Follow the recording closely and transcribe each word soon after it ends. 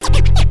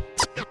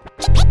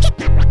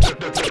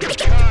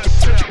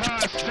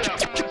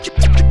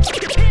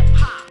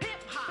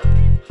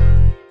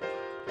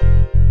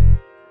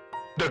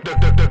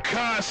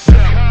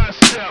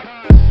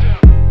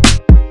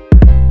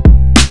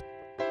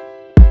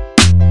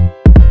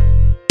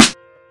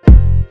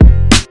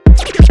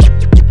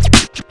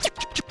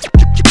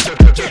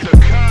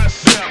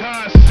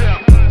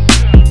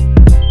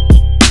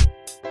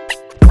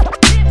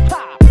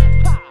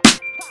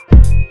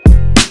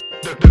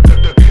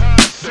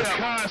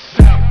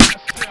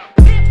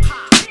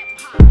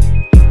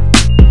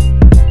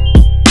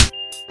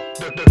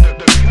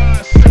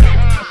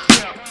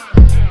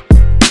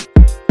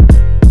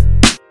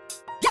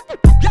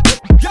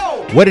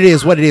What it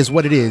is.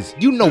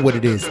 You know what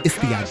it is. It's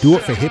the I Do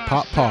It for Hip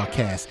Hop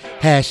podcast.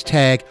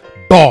 Hashtag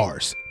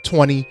bars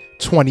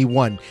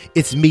 2021.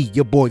 It's me,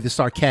 your boy, the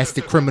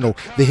sarcastic criminal,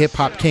 the hip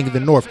hop king of the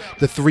north,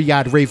 the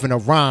three-eyed raven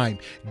of rhyme,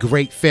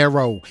 Great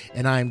Pharaoh.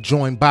 And I am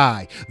joined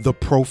by the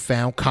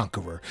profound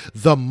conqueror,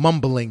 the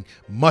mumbling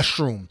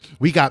mushroom.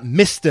 We got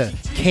Mr.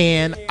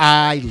 Can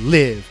I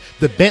Live?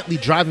 The Bentley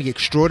driving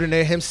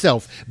extraordinaire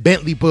himself,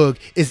 Bentley Bug,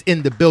 is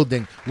in the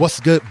building. What's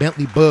good,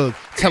 Bentley Bug?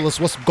 Tell us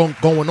what's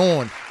going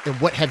on and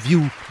what have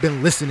you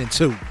been listening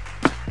to?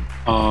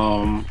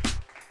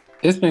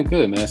 It's been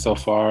good, man, so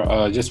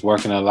far. Just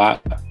working a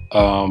lot.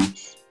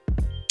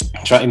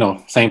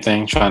 Same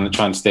thing. Trying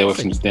to stay away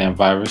from this damn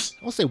virus.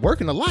 I don't say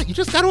working a lot. You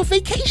just got on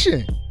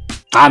vacation.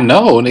 I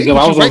know, nigga.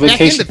 I was on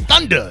vacation. Back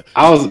in the thunder.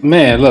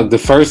 Look, the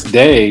first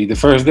day I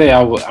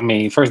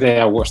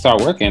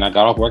started working, I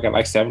got off work at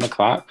like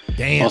 7:00.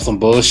 Damn. On some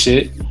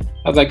bullshit.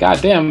 I was like,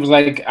 God damn. I was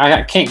like,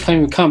 I can't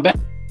even come back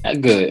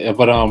that good.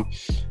 But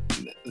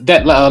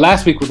that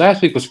last week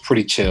was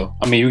pretty chill.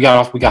 I mean,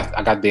 I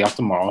got day off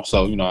tomorrow,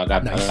 so I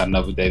got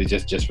another day to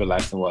just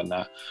relax and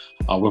whatnot.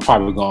 We're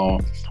probably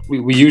going.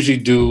 We usually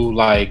do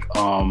like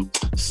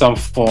some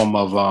form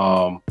of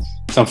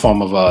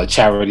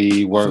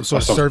charity work,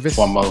 some sort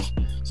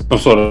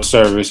of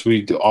service.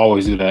 We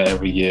always do that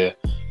every year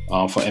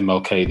for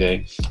MLK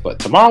Day. But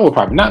tomorrow we're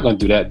probably not going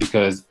to do that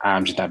because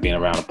I'm just not being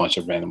around a bunch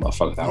of random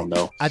motherfuckers I don't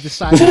know. I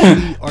decided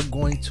we are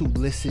going to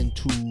listen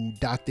to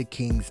Dr.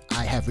 King's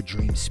 "I Have a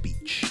Dream"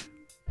 speech.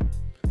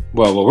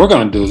 Well, what we're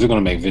going to do is we're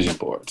going to make vision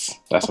boards.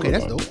 That's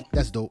dope.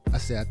 That's dope. I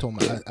told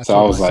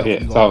myself we're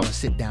going to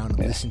sit down and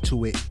listen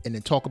to it and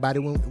then talk about it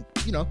when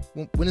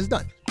it's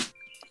done.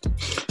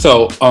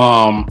 So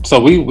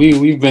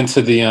we've been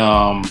to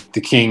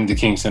the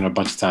King Center a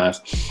bunch of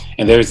times,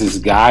 and there's this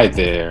guy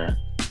there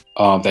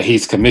that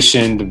he's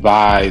commissioned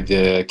by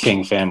the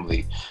King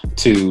family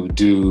to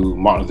do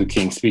Martin Luther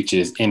King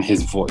speeches in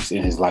his voice,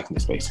 in his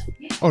likeness,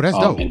 basically. Oh, that's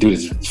dope. And dude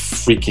is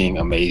freaking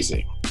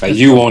amazing. Like,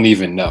 you won't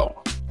even know.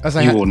 That's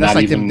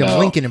like, them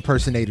Lincoln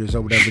impersonators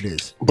or whatever it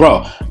is.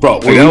 Bro,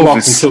 we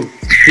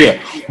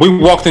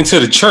walked into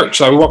the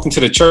church. Like, we walked into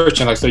the church,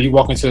 and like, so you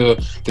walk into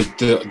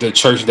the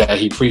church that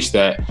he preached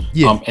at.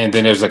 Yeah. And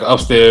then there's like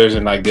upstairs,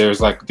 and like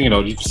there's like, you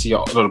can see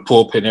all the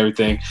pulpit and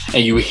everything,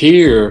 and you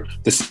hear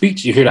the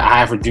speech, you hear the "I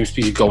Have a Dream"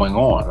 speech going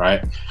on,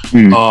 right?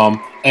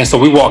 And so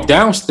we walked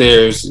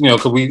downstairs,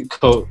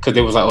 because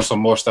there was like some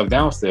more stuff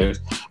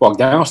downstairs. Walked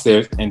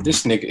downstairs, and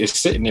this nigga is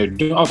sitting there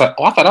doing. I was like,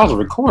 I thought that was a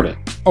recording.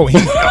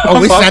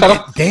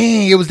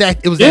 Dang! It was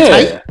that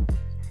tight.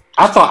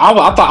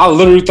 I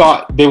literally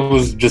thought they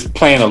was just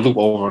playing a loop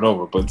over and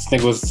over, but this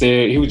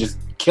nigga he was just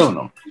killing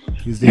them.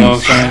 You know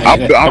what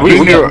I'm saying?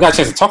 We got a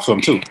chance to talk to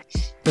him too.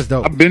 That's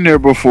dope. I've been there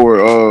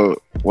before.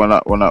 When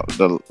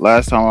the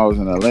last time I was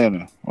in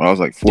Atlanta, when I was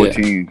like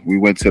 14, we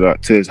went to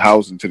his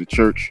house and to the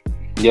church.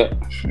 Yep.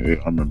 Yeah,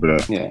 I remember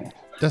that. Yeah.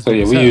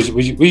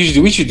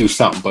 We should do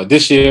something, but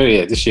this year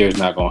is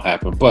not gonna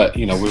happen. But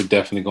we're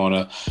definitely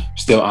gonna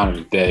still honor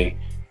the day.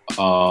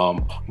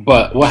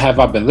 But what have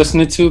I been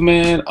listening to,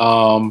 man?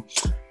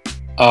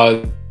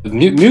 The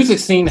music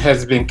scene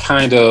has been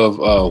kind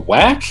of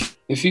whack,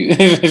 if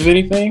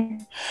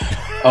anything.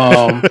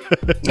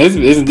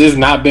 It's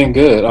not been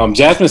good.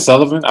 Jasmine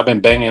Sullivan, I've been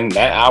banging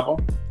that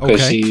album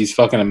because she's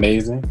fucking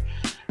amazing.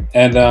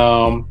 And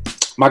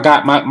my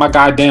guy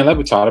Dan Le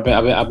Batard,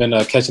 I've been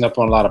catching up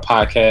on a lot of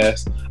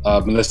podcasts.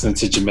 Been listening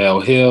to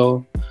Jamel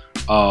Hill,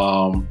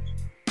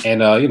 and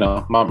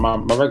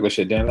my regular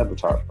shit, Dan Le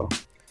Batard.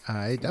 All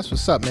right, that's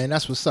what's up, man.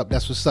 That's what's up,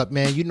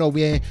 man.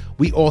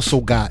 We also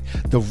got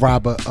the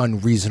Robber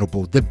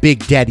Unreasonable, the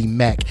Big Daddy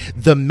Mac,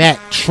 the Mac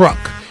Truck.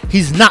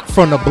 He's not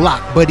from the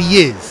block, but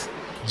he is.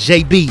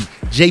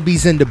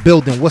 JB's in the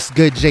building. What's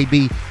good,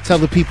 JB? Tell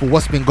the people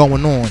what's been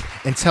going on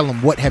and tell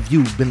them what have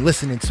you been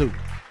listening to.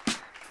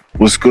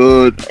 What's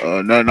good?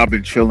 Nothing. I've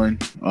been chilling.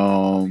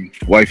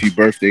 Wifey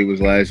birthday was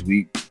last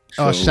week.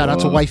 So, shout out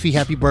to Wifey.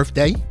 Happy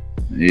birthday.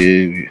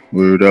 Yeah,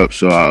 word up.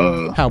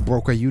 So how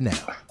broke are you now?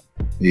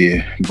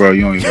 Yeah, bro,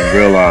 you don't even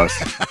realize.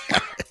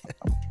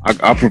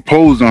 I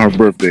proposed on her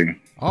birthday.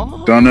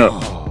 Oh, done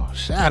up.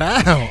 Shout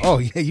out. Oh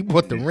yeah, you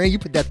bought the ring. You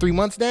put that 3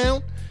 months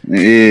down.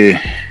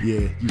 Yeah,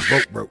 you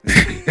broke.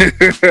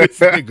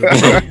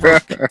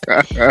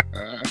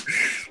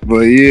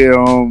 But yeah,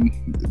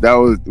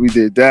 we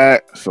did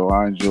that, so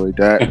I enjoyed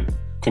that.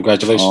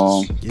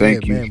 Congratulations.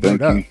 Thank you.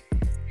 As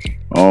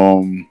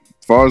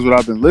far as what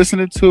I've been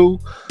listening to,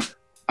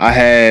 I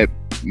had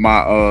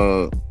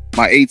my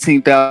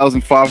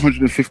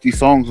 18,550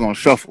 songs on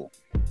shuffle.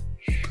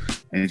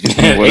 And just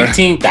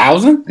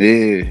 18,000?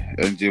 Yeah,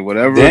 and just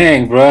whatever.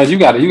 Dang, bro, you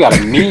got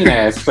a mean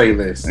ass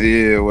playlist.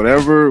 Yeah,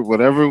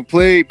 whatever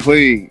played.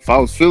 If I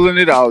was feeling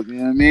it, I was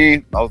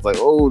like,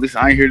 oh,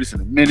 I ain't hear this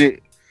in a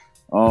minute.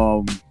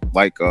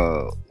 Like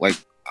I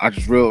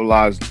just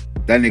realized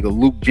that nigga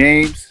Luke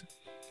James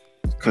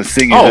could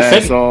sing his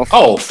ass off.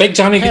 Oh, fake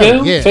Johnny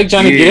Gill? Yeah. Fake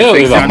Johnny Gill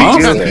is a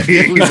monster.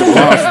 Yeah, he's a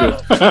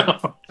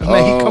monster.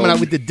 Man, he coming out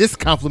with the diss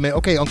compliment.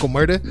 Okay, Uncle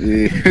Murder.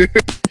 Yeah.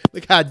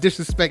 Look how I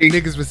disrespect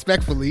niggas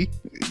respectfully.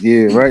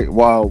 Yeah, right.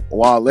 While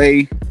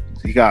Wale,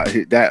 he got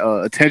hit, that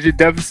attention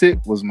deficit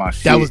was my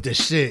shit. That was the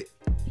shit.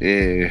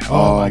 Yeah.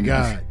 Oh my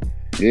god.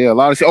 Yeah, a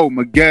lot of shit. Oh,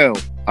 Miguel.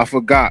 I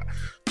forgot.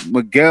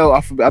 Miguel.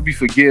 I be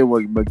forgetting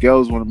what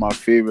Miguel's one of my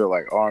favorite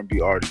like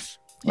R&B artists.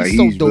 Like he's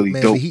so dope, really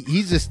man. dope.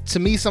 He's just, to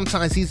me,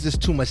 sometimes he's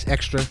just too much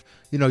extra.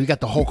 You know, you got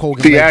the Hulk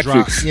Hogan leg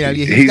drop. You know,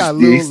 he's got a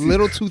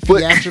little too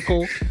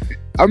theatrical.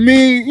 I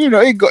mean, you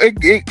know,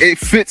 it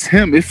fits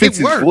him. It fits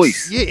his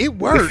voice. Yeah, it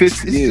works.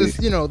 It's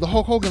just, you know, the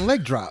Hulk Hogan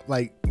leg drop.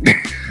 Like,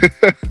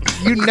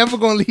 he's never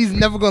gonna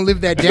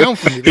live that down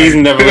for you. Like, he's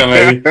never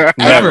gonna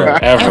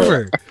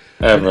ever.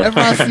 Whenever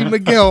I see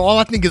Miguel, all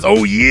I think is,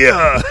 "Oh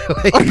yeah,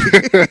 like,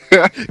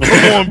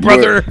 come on,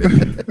 brother."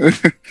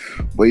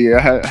 But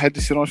yeah, I had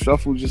to sit on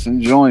shuffle, just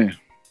enjoying.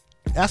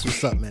 That's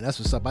what's up, man. That's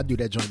what's up. I do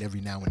that joint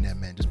every now and then,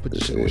 man. Just put the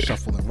shit on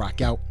shuffle and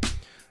rock out.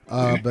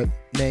 But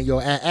man, yo,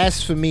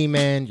 as for me,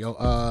 man,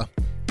 yo,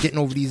 getting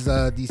over these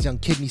young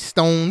kidney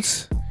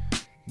stones,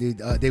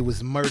 they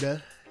was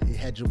murder. It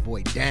had your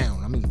boy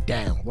down. I mean,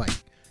 down, like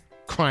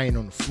crying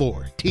on the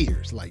floor,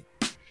 tears, like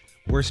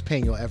worst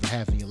pain you'll ever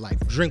have in your life.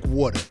 Drink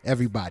water,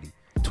 everybody.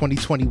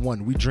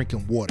 2021, we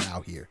drinking water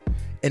out here,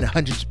 and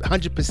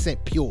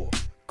 100% pure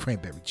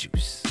cranberry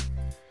juice.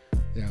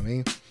 You know what I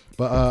mean?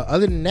 But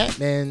other than that,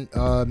 man,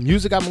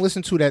 music I'm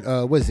listening to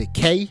that what is it?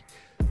 K,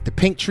 the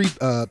Pink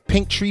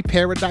Tree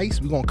Paradise.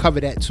 We're gonna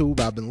cover that too.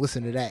 But I've been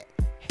listening to that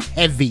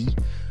heavy.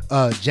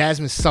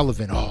 Jasmine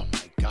Sullivan. Oh my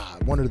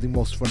God, one of the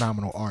most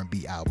phenomenal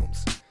R&B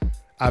albums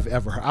I've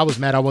ever heard. I was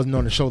mad I wasn't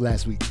on the show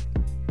last week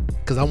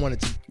because I wanted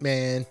to,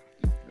 man.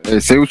 Hey,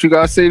 say what you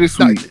gotta say this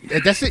week.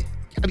 That's it.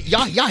 I mean,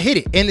 y'all hit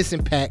it.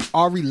 Anderson .Paak,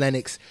 Ari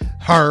Lennox,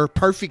 her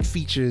perfect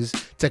features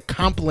to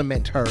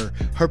complement her.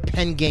 Her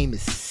pen game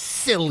is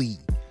silly.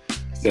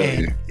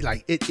 And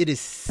like it is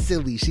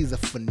silly. She's a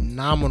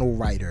phenomenal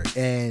writer.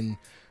 And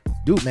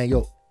dude, man,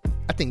 yo,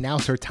 I think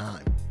now's her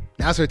time.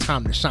 Now's her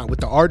time to shine.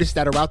 With the artists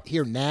that are out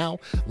here now,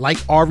 like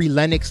Ari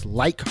Lennox,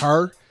 like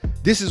her,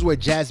 this is where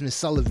Jasmine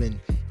Sullivan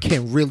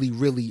can really,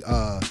 really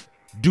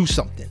do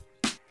something.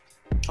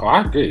 Oh,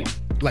 I agree.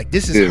 Like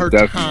this is her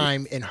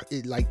time, and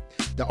like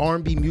the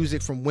R&B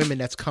music from women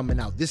that's coming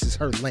out. This is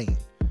her lane.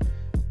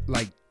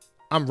 Like,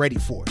 I'm ready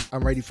for it.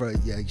 I'm ready for it.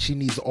 Yeah, she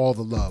needs all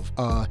the love.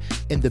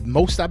 And the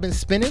most I've been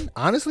spinning,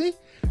 honestly,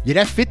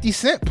 that 50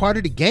 Cent Part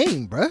of the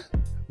Game, bruh.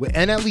 With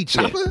NLE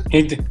Chopper.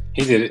 Yeah,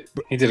 he did it.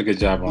 He did a good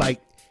job on it.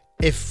 Like,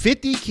 if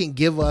 50 can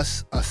give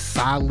us a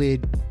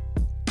solid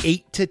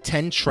 8 to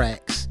 10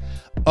 tracks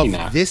of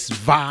this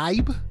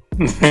vibe,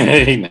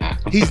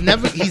 he's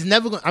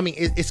never gonna, I mean,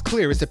 it's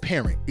clear, it's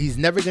apparent. He's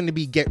never gonna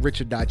be Get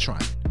Rich or Die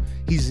Trying.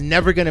 He's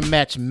never gonna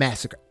match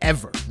Massacre,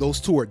 ever. Those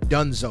two are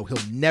donezo.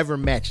 He'll never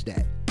match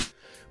that.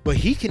 But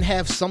he can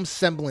have some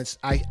semblance,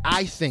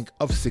 I think,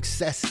 of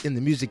success in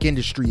the music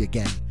industry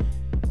again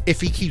if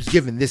he keeps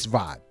giving this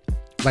vibe,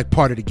 like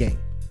Part of the Game.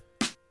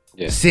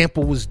 Yeah. The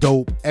sample was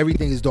dope.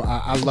 Everything is dope.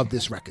 I love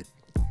this record.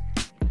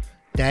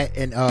 That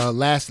and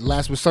last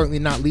but certainly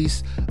not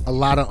least, a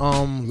lot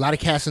of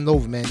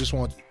Casanova, man. Just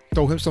want to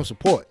throw him some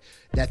support.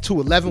 That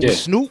 211 with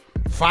Snoop,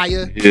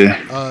 fire.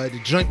 Yeah. The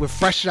joint with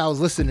Fresh, I was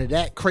listening to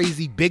that.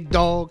 Crazy Big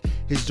Dog.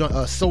 His joint,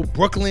 So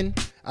Brooklyn.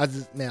 I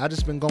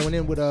just been going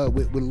in with a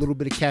little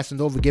bit of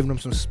Casanova, giving him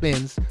some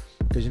spins,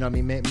 because you know what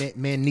I mean.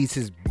 Man needs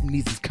his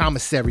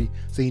commissary,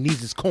 so he needs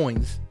his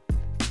coins.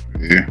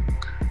 Yeah.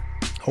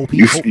 Hope he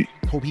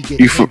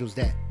handles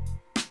that.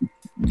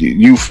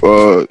 You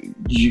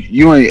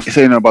ain't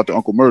saying nothing about the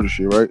Uncle Murder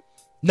shit, right?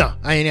 No,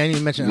 I ain't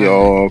even mention. Yeah,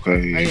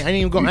 okay. Yeah. I ain't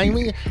even go. I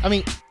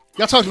mean,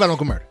 y'all talked about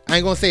Uncle Murder. I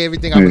ain't gonna say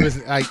everything I've been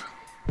listening.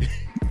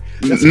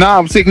 Nah,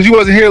 I'm saying because you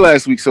wasn't here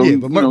last week, so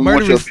but we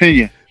want your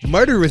opinion.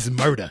 Murder is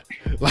murder.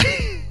 Like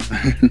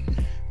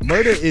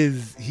murder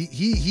is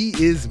he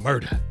is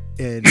murder.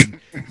 And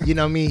you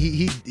know what I mean,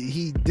 he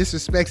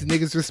disrespects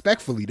niggas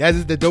respectfully. That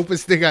is the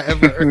dopest thing I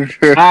ever heard.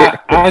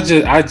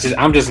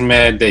 I'm just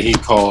mad that he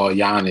called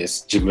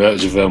Giannis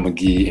JaVale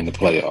McGee in the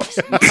playoffs.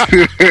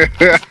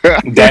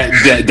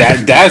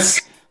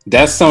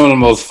 that's some of the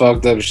most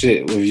fucked up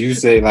shit. If you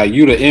say like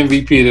you the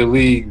MVP of the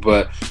league,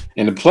 but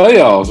in the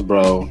playoffs,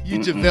 bro, you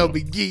JaVale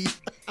McGee.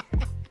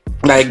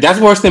 Like that's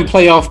worse than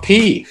playoff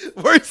P.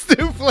 Worse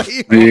than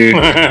playoff.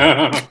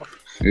 Yeah.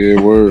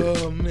 Yeah, word.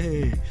 Oh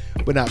man.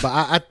 But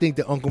I think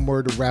the Uncle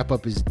Murder wrap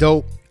up is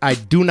dope. I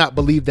do not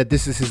believe that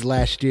this is his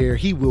last year.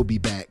 He will be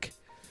back.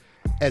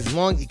 As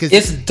long because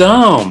it's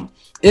dumb.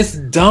 It's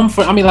dumb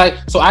for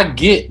so I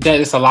get that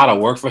it's a lot of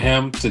work for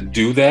him to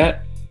do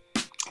that.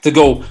 To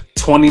go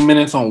 20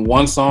 minutes on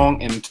one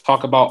song and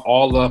talk about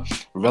all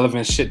the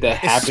relevant shit that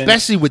happened.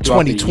 Especially with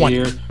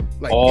 2020.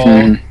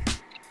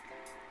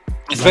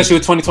 Especially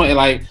with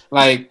 2020,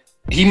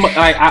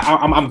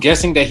 I'm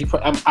guessing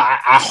that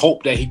I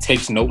hope that he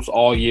takes notes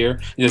all year.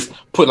 Just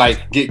put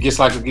gets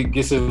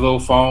his little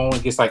phone,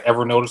 gets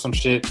Evernote or some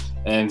shit,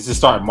 and just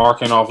start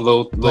marking off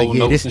little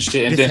notes and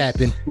shit. And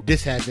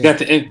this happened. At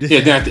the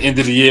end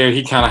of the year,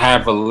 he kind of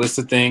have a list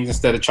of things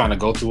instead of trying to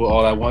go through it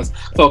all at once.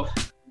 So,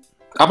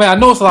 I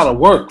know it's a lot of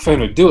work for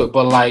him to do it,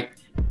 but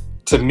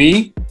to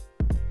me,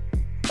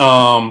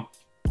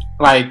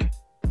 Like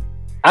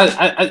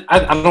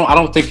I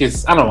don't think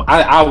it's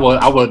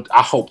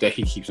I hope that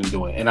he keeps on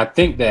doing it. And I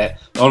think that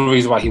the only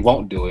reason why he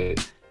won't do it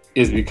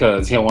is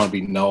because he don't want to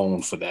be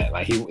known for that.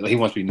 Like he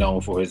wants to be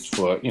known for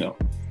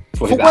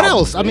what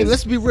else? I mean,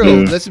 let's be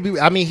real.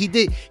 I mean, he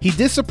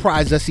did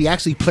surprise us. He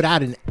actually put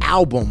out an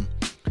album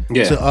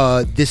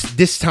to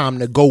this time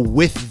to go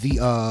with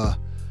the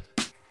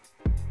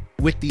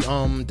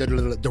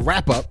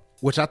wrap up,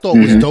 which I thought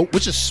was dope,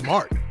 which is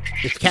smart.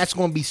 If cat's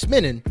gonna be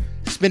spin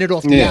it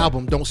off the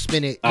album. Don't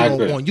spin it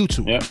on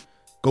YouTube. Yeah.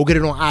 Go get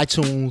it on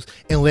iTunes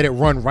and let it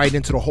run right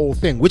into the whole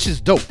thing, which is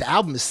dope. The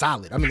album is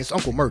solid. I mean, it's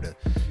Uncle Murda.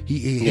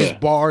 His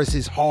bars,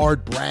 his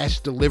hard,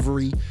 brash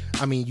delivery.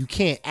 I mean, you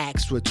can't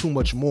ask for too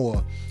much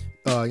more.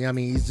 I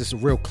mean, he's just a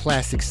real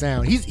classic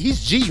sound.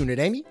 He's G Unit,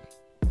 ain't he?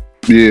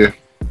 Yeah.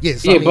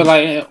 Yes. Yeah, but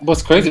like,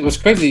 what's crazy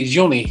is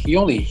you only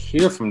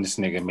hear from this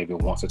nigga maybe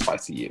once or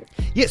twice a year.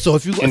 Yeah. So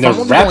if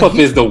the wrap up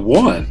is the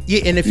one.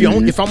 Yeah, and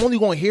if I'm only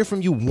going to hear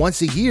from you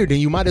once a year,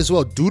 then you might as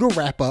well do the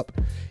wrap up.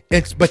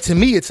 But to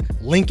me, it's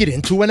link it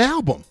into an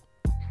album.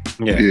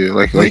 Yeah,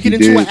 link it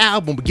into an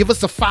album. But give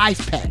us a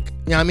 5-pack. You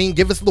know what I mean?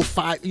 Give us a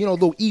little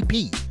little EP.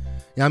 You know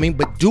what I mean?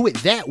 But do it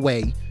that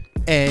way,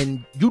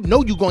 and you're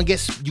gonna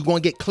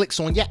get clicks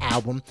on your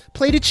album.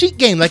 Play the cheat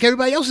game like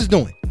everybody else is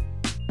doing.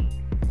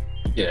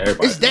 Yeah,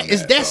 everybody.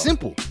 It's that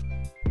simple.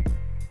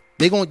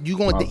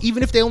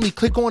 Even if they only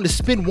click on to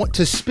spin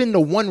the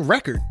one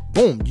record,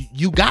 boom,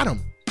 you got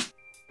them.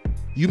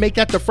 You make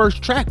that the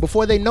first track.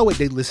 Before they know it,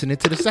 they listening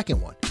to the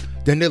second one.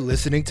 Then they're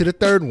listening to the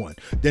third one.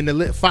 Then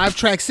they're 5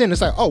 tracks in.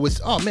 It's like,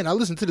 oh man, I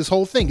listened to this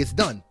whole thing. It's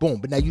done.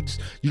 Boom. But now you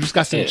just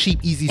got some cheap,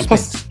 easy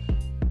spins.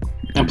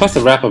 And plus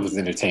the wrap up is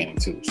entertaining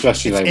too,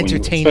 especially it's like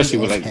entertaining especially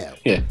with like hell.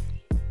 Yeah,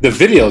 the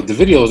video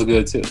is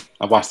good too.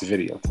 I watched the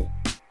video too.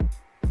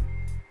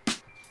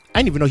 I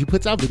didn't even know he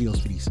puts out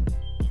videos for these.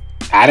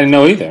 I didn't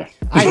know either.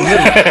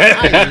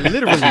 I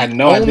literally had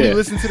no only idea.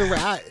 listened to the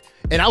rap,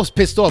 and I was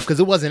pissed off because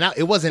it wasn't out.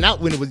 It wasn't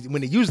out when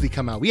it usually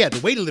come out. We had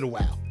to wait a little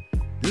while.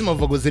 This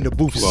motherfucker was in the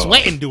booth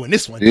sweating doing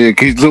this one. Yeah,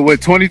 because look,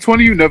 what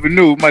 2020, you never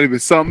knew. It might have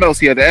been something else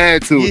he had to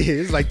add to it. Yeah,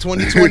 it's like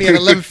 2020 at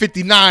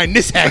 11:59.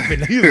 This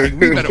happened. He was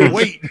like, we better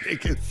wait.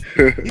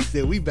 He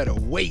said, we better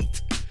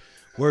wait.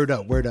 Word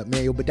up,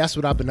 man. Yo, but that's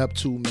what I've been up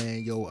to,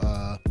 man. Yo,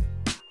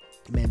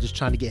 man, just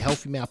trying to get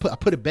healthy, man. I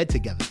put a bed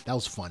together. That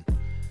was fun.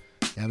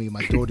 I mean,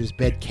 my daughter's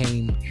bed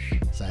came,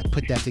 so I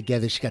put that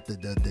together. She got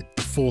the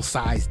full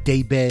size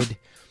day bed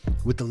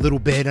with the little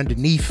bed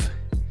underneath.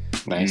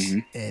 Nice.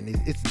 And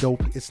it's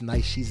dope. It's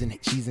nice. She's happy.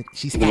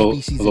 She's a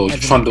little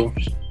trundle.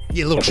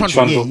 Yeah, a little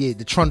trundle. Yeah,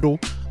 the trundle.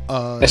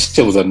 That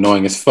shit was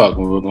annoying as fuck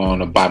when we were going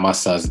to buy my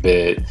son's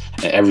bed,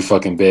 and every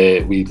fucking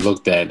bed we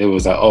looked at, it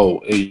was like,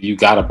 oh, you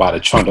gotta buy the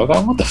trundle. I was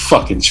like, I want the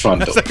fucking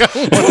trundle.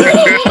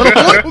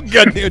 I want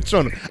goddamn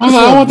trundle.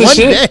 I want the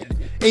shit.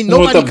 Bed. Ain't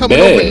nobody coming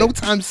over no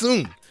time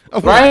soon.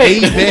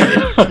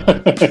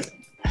 Right.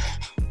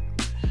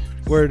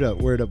 Word up.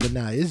 But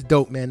nah, it's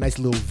dope, man. Nice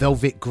little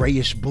velvet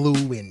grayish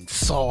blue and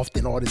soft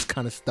and all this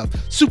kind of stuff.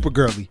 Super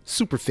girly,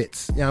 super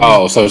fits. You know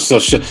what I mean? So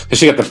she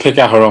got to pick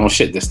out her own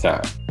shit this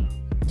time.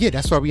 Yeah,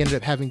 that's why we ended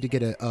up having to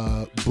get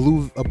a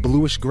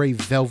bluish gray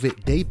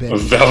velvet daybed.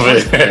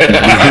 Velvet.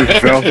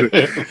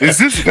 Is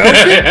this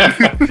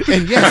velvet?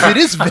 And yes, it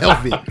is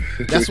velvet.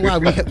 That's why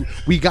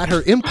we got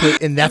her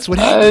input, and that's what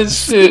happened.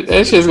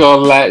 That shit's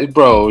gonna last,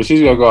 bro.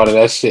 She's gonna go out of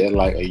that shit in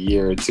like a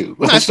year or two.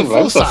 That's the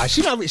full size.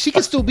 She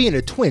can still be in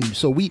a twin.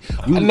 So we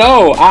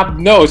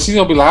no. She's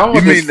gonna be like, I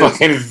want this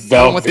fucking velvet.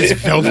 I want this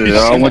velvet.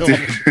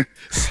 Yeah,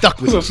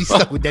 stuck with it. She's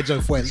stuck with that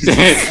joint for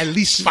at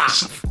least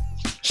 5.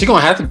 She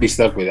gonna have to be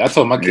stuck with it. I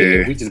told my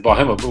kid we bought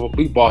him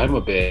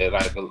a bed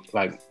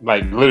like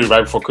literally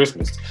right before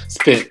Christmas.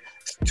 Spent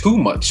too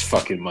much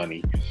fucking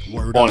money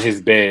on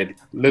his bed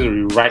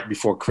literally right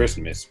before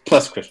Christmas,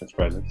 plus Christmas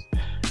presents.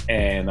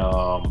 And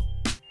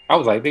I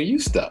was like, you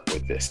stuck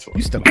with this one.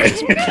 You stuck with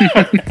this one.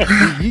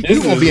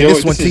 you gonna be in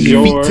this one till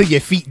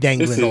your feet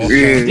dangling off.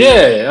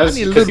 Yeah, I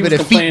need a little bit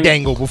of feet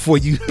dangle before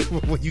you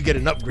get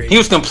an upgrade. He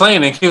was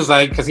complaining. He was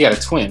like, because he had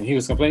a twin. He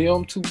was complaining,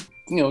 I'm too,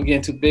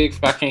 getting too big.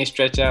 I can't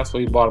stretch out. So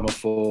he bought him a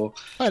full.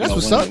 Oh, that's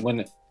what's up. When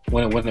they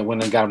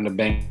got him the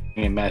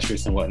banging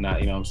mattress and whatnot,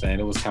 you know what I'm saying?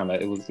 It was kind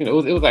of, it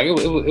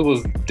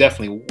was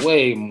definitely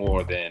way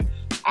more than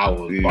I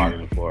was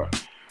bargaining for.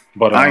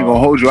 But I ain't gonna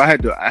hold you. I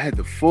had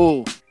the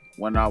full.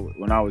 When I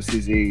was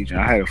his age,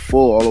 and I had a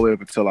full all the way up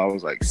until I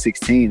was like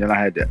 16, and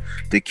I had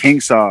the king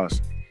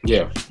size.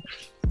 Yeah,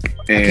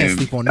 and I can't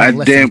sleep on no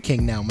less than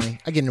king now, man.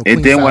 I get no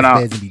queen size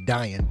beds and be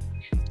dying.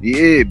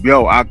 Yeah,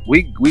 yo,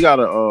 we got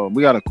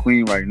a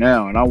queen right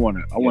now, and I want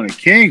a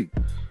king,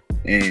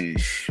 and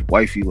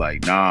wifey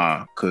like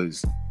nah,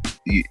 cause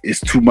it's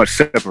too much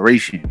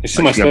separation. It's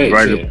too much space.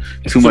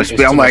 Too much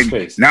space. I'm like,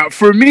 space. Not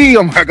for me.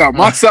 I got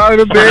my side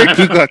of the bed.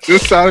 You got your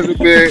side of the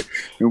bed,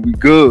 and we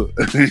good.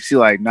 She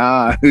like,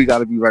 nah, we got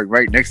to be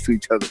right next to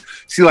each other.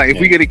 She like, if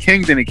we get a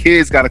king, then the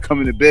kids got to come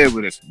into bed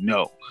with us.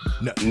 No,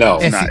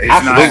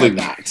 absolutely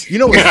not. You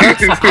know what?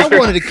 I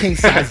wanted a king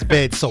size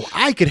bed so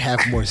I could have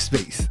more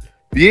space.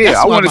 Yeah,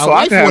 I wanted so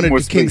I could have more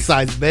the king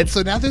size bed,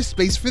 so now there's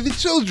space for the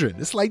children.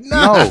 It's like,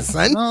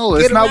 son. No,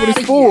 that's not what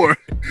it's for.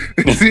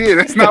 Yeah,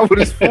 that's not what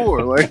it's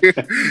for. Like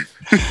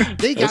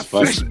they got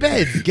fresh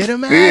beds. Get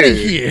them out of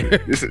here.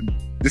 This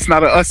is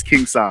not us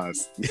king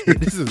size.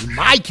 This is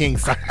my king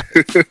size.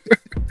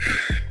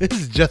 This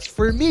is just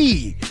for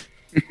me.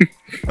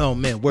 Oh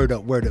man, word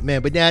up,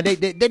 man. But now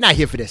they're not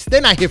here for this. They're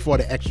not here for all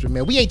the extra,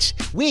 man. We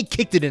ain't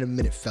kicked it in a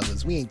minute,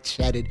 fellas. We ain't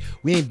chatted.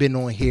 We ain't been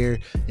on here.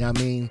 You know what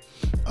I mean?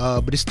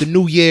 But it's the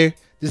new year.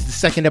 This is the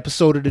second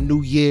episode of the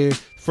new year.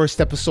 First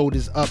episode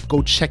is up.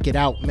 Go check it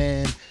out,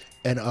 man.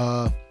 And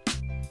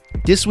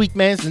this week,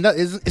 man,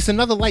 it's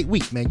another light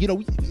week, man. You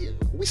know,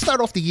 we start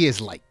off the year as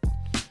light. You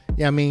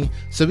know what I mean?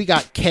 So we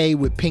got K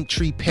with Pink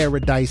Tree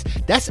Paradise.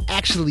 That's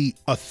actually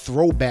a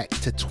throwback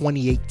to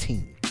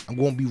 2018. I'm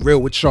going to be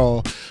real with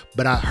y'all,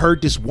 but I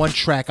heard this one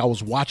track. I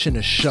was watching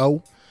a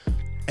show,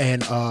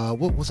 and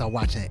what was I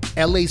watching?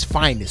 LA's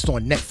Finest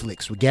on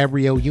Netflix with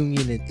Gabrielle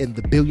Union and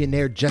the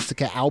billionaire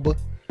Jessica Alba.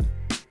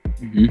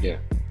 Mm-hmm. Yeah.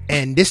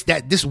 And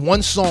this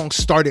one song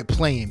started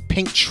playing,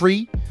 Pink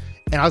Tree,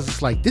 and I was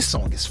just like, this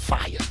song is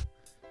fire.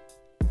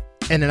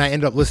 And then I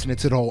ended up listening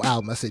to the whole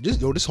album. I said,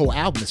 this whole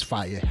album is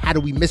fire. How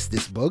do we miss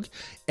this, Bug?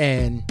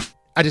 And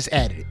I just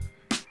added it.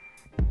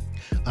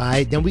 All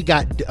right, then we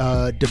got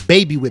The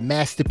Baby with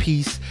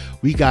Masterpiece.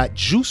 We got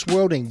Juice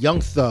WRLD and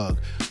Young Thug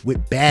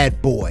with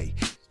Bad Boy.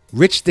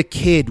 Rich the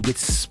Kid with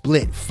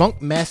Split.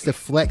 Funk Master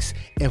Flex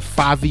and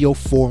Fivio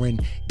Foreign.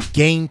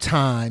 Game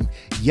Time.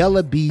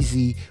 Yella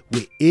Beezy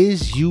with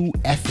Is You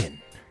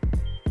Effin'.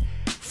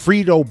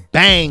 Frito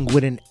Bang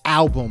with an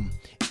album,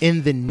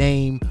 In the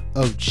Name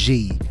of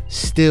G.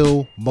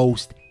 Still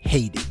Most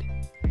Hated.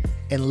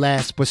 And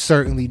last but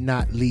certainly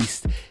not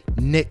least,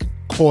 Nick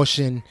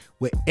Caution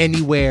with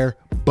Anywhere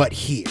But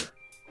Here.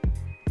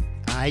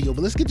 Alright, yo,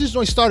 but let's get this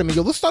joint started, man.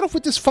 Yo, let's start off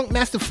with this Funk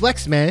Master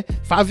Flex, man.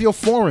 Fivio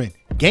Foreign,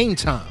 Game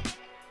Time.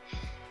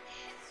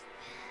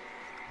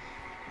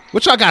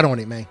 What y'all got on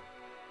it, man?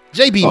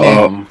 JB,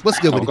 man. What's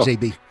good with it,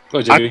 JB? Go,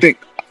 JB? I think,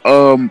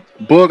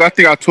 Bug, I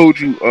think I told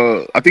you,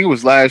 I think it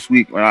was last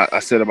week when I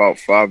said about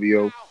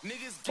Fivio.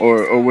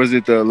 Or was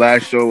it the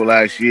last show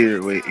last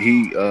year where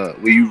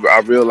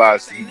I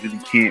realized he really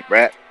can't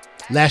rap?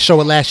 Last show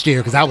of last year,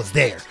 because I was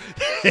there.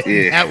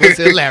 Yeah. That was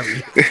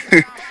hilarious.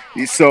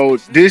 So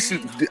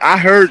I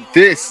heard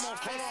this,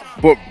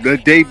 but the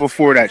day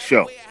before that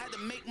show.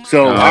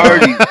 So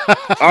I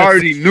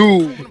already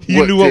knew.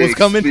 You knew what was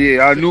coming?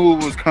 Yeah, I knew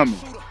it was coming.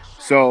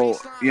 So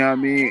you know what I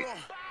mean.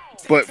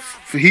 But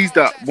he's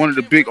one of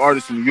the big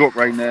artists in New York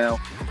right now.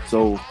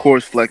 So of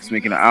course, Flex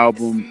making an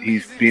album.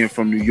 He's being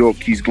from New York.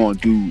 He's gonna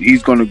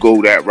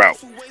go that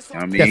route. You know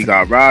what I mean,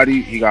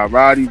 Definitely. He got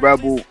Roddy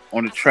Rebel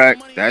on the track.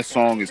 That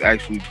song is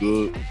actually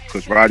good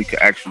because Roddy could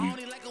actually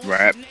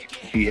rap.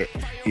 He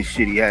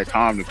had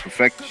time to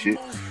perfect the shit.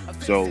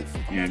 So you know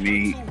what I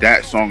mean.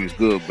 That song is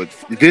good, but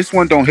this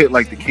one don't hit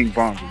like the King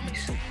Von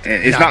release.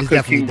 And it's not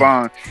because King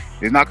Von.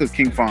 It's not because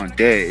King Von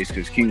dead. It's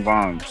because King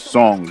Von's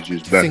song is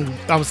just better.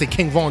 I would say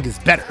King Von is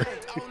better.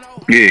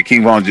 Yeah,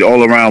 King Von's the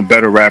all around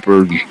better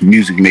rapper,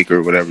 music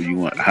maker, whatever you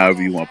want,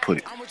 however you want to put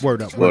it.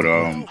 Word up. But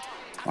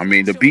I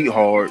mean, the beat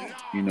hard.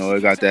 You know,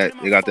 it got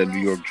that New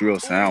York drill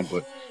sound.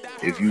 But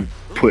if you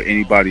put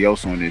anybody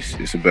else on this,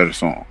 it's a better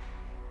song.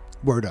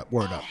 Word up.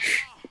 Word.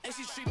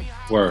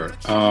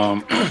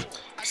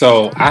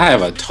 So I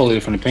have a totally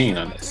different opinion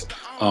on this.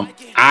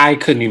 I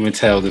couldn't even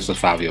tell this was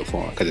Fivio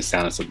Foreign because it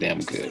sounded so damn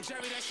good.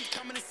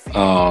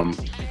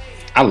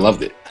 I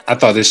loved it. I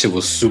thought this shit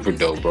was super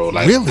dope, bro.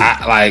 Like, really?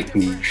 I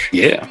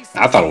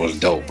thought it was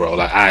dope, bro.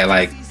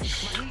 Like,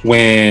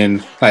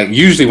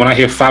 usually when I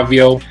hear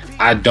Fivio,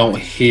 I don't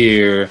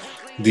hear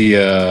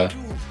the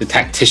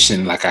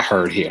tactician like I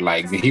heard here.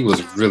 Like, he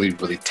was really,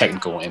 really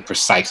technical and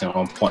precise and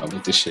on point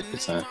with this shit,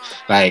 son.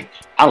 Like,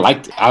 I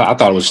liked it. I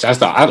thought it was.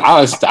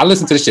 I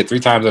listened to this shit 3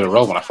 times in a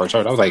row when I first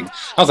heard it. I was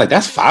like,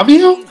 that's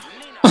Fivio?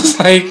 I was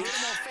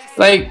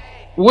like,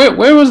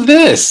 where was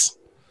this?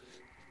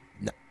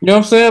 You know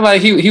what I'm saying?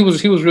 Like he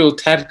was real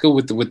tactical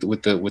with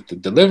the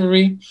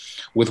delivery,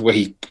 with where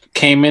he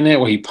came in at,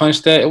 where he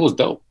punched at. It was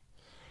dope.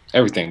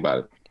 Everything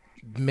about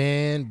it.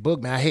 Man,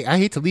 Boog, man, I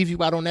hate to leave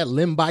you out on that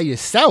limb by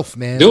yourself,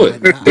 man. Do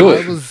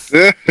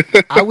it.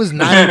 I was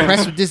not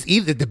impressed with this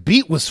either. The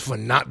beat was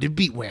phenomenal. The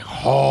beat went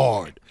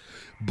hard,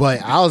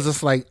 but I was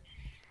just like,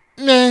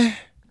 nah.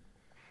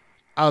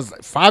 I was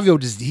like,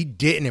 Fivio he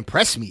didn't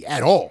impress me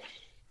at all.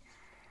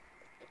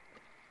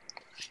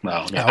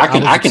 No, man, I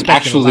can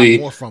actually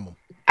more from him.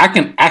 I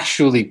can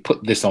actually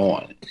put this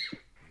on.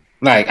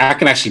 Like, I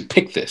can actually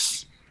pick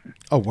this.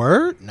 A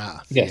word? Nah.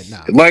 Yes. Yeah,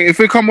 nah. Like,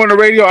 if it come on the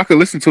radio, I could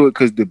listen to it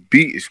because the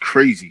beat is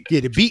crazy. Yeah,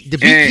 the beat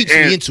keeps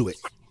me into it.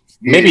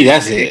 Yeah, maybe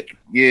that's it.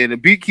 Yeah, the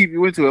beat keep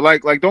you into it.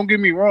 Like, don't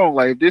get me wrong.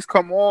 Like, if this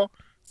come on,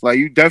 like,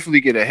 you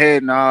definitely get a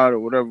head nod or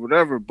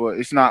whatever. But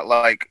it's not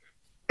like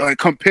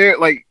compare.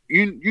 Like,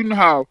 you know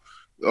how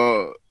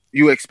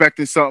you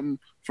expecting something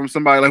from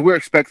somebody. Like, we're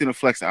expecting a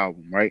Flex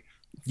album, right?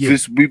 Yeah.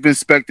 We've been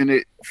expecting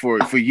it for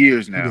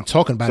years now. We've been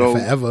talking about it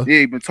forever.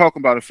 Yeah, he's been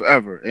talking about it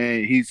forever.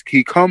 And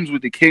he comes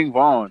with the King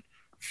Von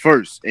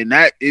first, and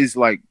that is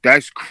like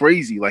that's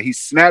crazy. Like he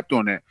snapped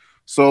on that.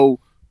 So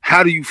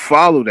how do you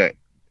follow that?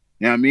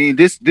 You know what I mean?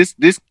 This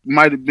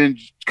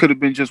could have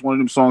been just one of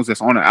them songs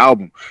that's on the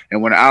album.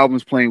 And when the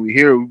album's playing, we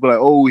hear it, we be like,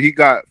 oh, he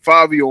got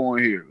Fabio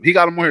on here. He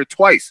got him on here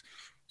twice.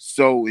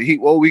 So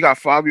we got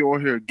Fabio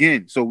on here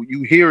again. So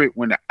you hear it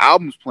when the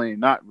album's playing,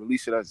 not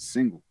release it as a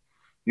single.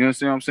 You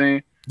understand what I'm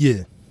saying?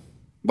 Yeah.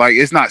 Like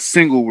it's not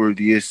single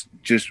worthy, it's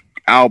just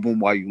album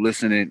while you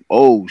listening.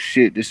 Oh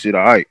shit, this shit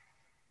alright.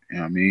 You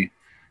know what I mean?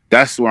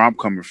 That's where I'm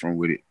coming from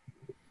with it.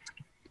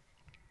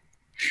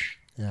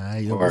 Yeah,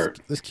 yo,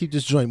 let's keep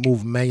this joint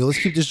moving, man. Yo, let's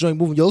keep this joint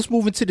moving. Yo, let's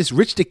move into this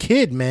Rich the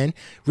Kid, man.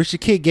 Rich the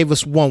Kid gave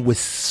us one with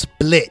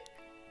Split.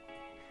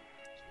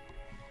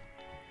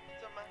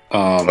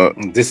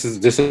 This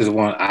is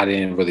one I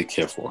didn't really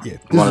care for. Yeah,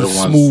 one of the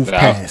ones smooth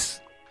pass.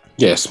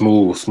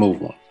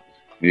 Smooth one.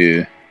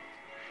 Yeah.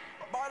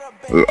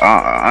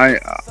 I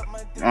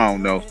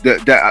don't know.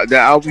 That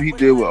album he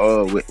did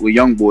with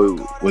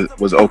YoungBoy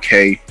was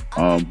okay.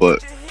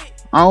 But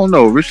I don't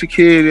know. Rich the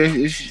Kid,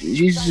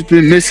 he's just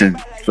been missing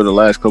for the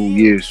last couple of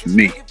years for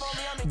me.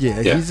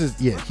 Yeah,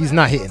 he's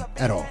not hitting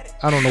at all.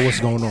 I don't know what's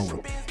going on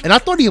with him. And I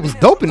thought he was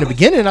dope in the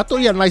beginning. I thought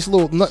he had a nice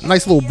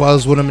little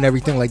buzz with him and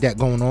everything like that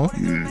going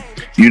on.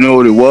 You know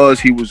what it was?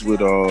 He was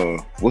with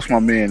what's my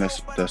man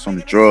that's on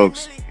the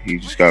drugs? He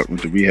just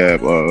went to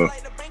rehab.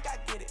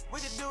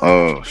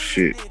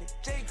 Shit.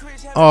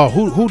 Oh,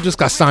 who just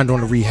got signed on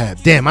the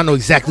rehab? Damn, I know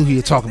exactly who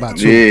you're talking about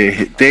too.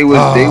 Yeah, they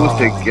was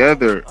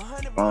together.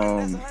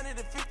 Damn,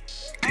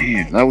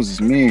 that was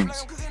his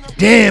man's.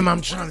 Damn,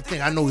 I'm trying to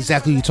think. I know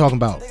exactly who you're talking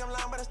about.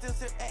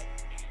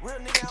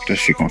 That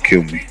shit gonna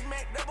kill me.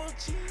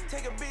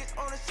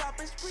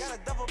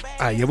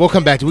 Alright, yeah, we'll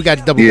come back to. We got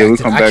to double back. We'll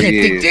come back. I can't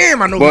think.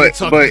 Damn, I know what you're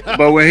talking about.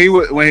 But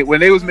when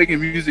they was making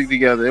music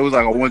together, it was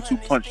like a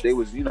 1-2 punch. They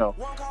was,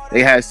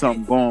 they had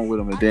something going with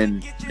them, and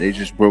then they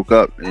just broke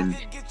up, and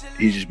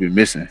he's just been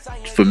missing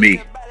for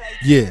me.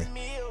 Yeah.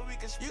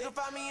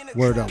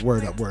 Word up.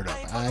 All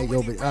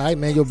right,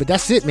 man, but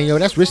that's it, man, yo.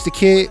 That's Rich the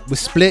Kid with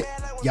Split.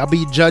 Y'all be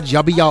your judge.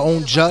 Y'all be your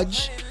own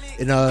judge,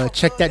 and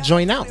check that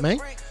joint out, man.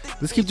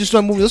 Let's keep this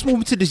joint moving. Let's move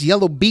into this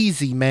Yellow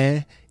Beezy,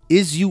 man.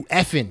 Is you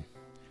effing?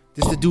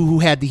 This is the dude who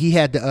had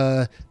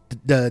the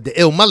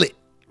ill mullet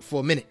for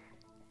a minute.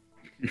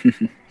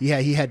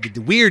 he had the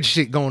weird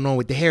shit going on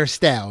with the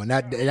hairstyle, and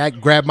that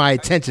grabbed my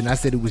attention. I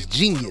said it was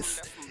genius.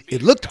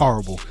 It looked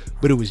horrible,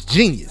 but it was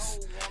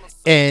genius.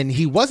 And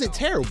he wasn't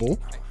terrible,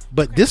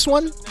 but this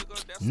one,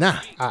 nah,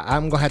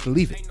 I'm gonna have to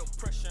leave it.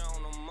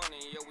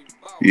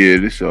 Yeah,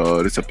 this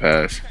a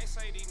pass.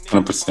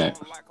 100%.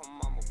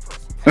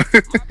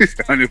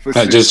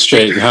 100%. Just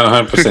straight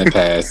 100%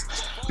 pass.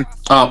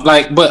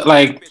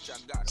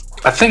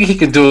 I think he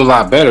could do a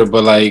lot better,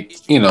 but I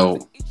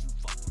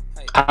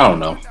don't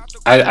know.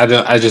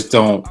 I just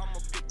don't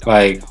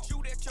like.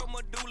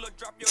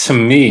 To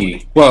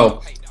me,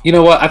 well, you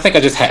know what? I think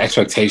I just had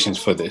expectations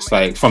for this,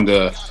 like from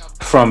the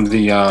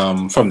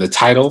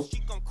title.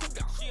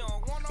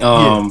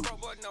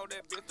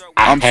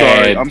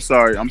 I'm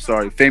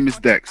sorry. Famous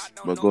Dex,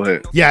 but go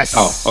ahead. Yes.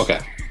 Oh,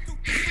 okay.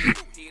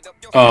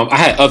 I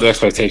had other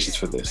expectations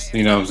for this.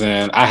 You know what I'm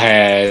saying? I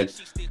had,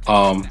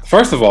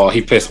 first of all,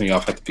 he pissed me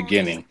off at the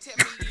beginning.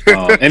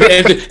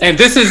 And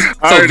this is.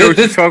 I already know what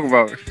you're talking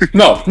about.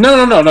 No.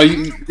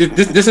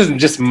 This isn't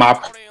just my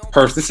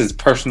this is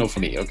personal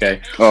for me,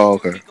 okay? Oh,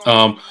 okay.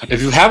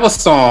 If you have a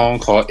song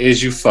called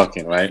Is You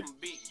Fucking, right?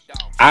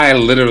 I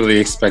literally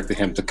expected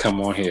him to come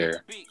on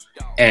here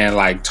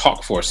and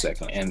talk for a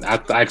second, and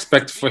I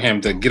expected for him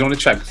to get on the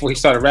track before he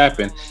started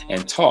rapping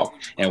and talk.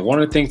 And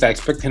one of the things I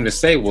expected him to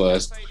say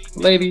was,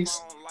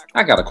 "Ladies,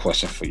 I got a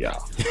question for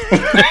y'all."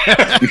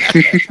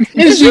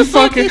 Is you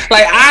fucking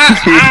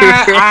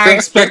I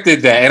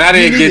expected that, and I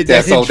didn't get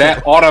that, so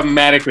that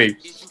automatically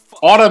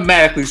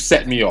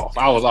set me off.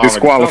 I was already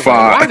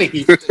disqualified. Why did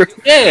he?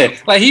 Yeah,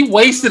 he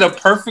wasted a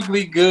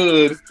perfectly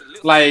good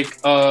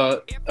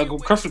a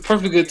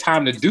perfectly good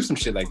time to do some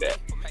shit like that.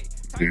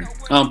 Yeah.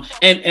 What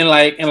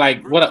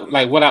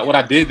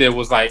I did there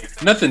was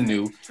nothing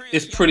new.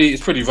 It's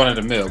pretty run of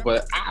the mill.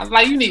 But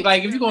you need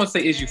if you're gonna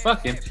say is you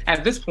fucking,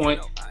 at this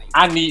point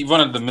I need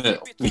run of the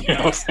mill. You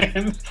know what I'm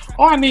saying?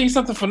 Or I need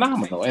something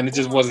phenomenal, and it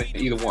just wasn't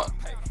either one.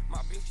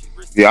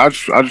 Yeah, I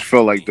just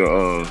felt like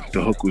the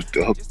hook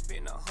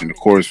and the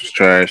chorus was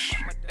trash.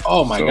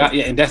 Oh my god!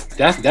 Yeah, and that's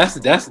what I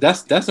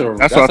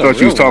thought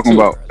you was talking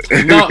about.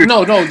 No.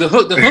 The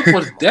hook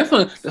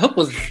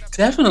was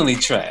definitely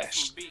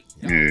trash.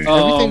 Yeah.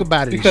 Everything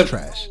about it is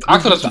trash. I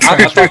thought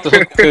the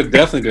hook could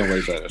definitely been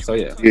way better. So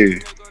yeah.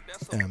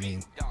 I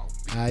mean,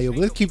 yo,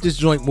 let's keep this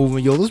joint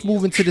moving, yo. Let's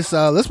move into this.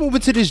 Let's move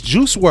into this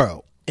Juice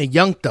WRLD and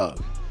Young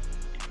Thug.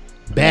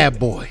 Bad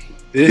Boy.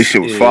 This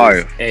shit was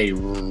fire. A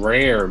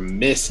rare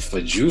miss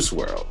for Juice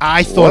WRLD.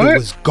 I thought it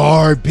was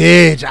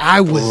garbage.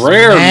 I was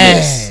rare mad.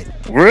 Miss.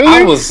 Really?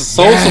 I was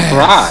so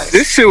surprised.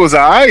 This shit was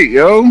alright,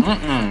 yo.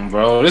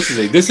 Bro, this is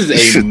a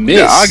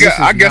miss.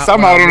 I guess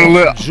I'm out on the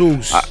limb.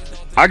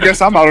 I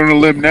guess I'm out on the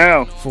limb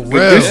now. For real.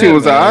 This shit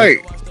was alright.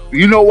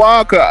 You know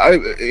why? Cause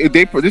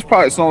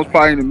this song was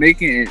probably in the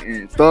making,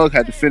 and Thug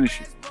had to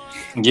finish it.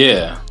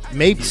 Yeah,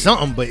 maybe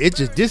something, but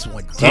this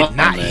one did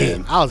not hit.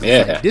 I was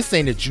like, this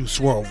ain't a Juice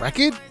WRLD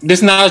record.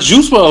 This not a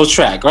Juice WRLD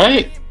track,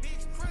 right?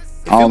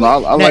 I don't know.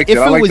 I like it.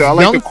 I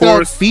like the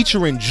chorus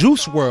featuring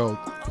Juice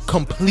WRLD,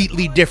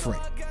 completely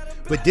different.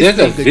 But this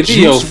there's a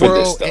video for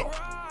this though.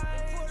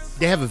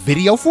 They have a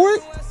video for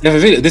it. They have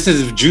a video. This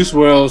is Juice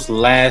WRLD's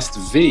last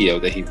video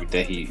that he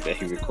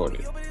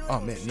recorded. Oh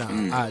man,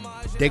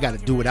 they got to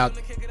do without.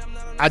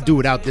 I do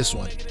without this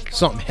one.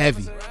 Something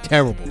heavy,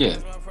 terrible. Yeah.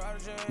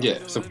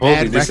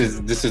 Supposedly this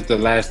is the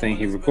last thing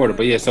he recorded.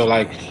 But yeah, so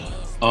like,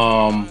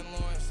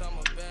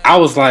 I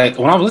was like,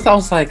 when I was listening, I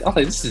was like,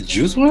 this is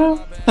Juice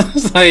WRLD. I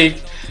was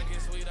like,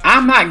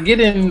 I'm not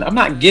getting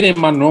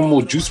my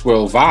normal Juice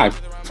WRLD vibe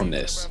from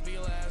this.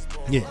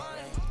 Yeah,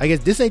 I guess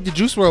this ain't the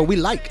Juice WRLD we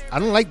like. I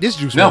don't like this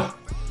Juice WRLD. No.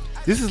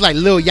 This is like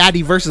Lil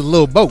Yachty versus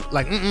Lil Boat.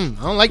 Like, I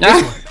don't like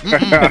this one.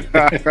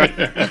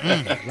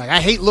 Like, I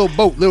hate Lil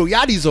Boat. Lil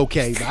Yachty's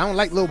okay, but I don't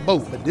like Lil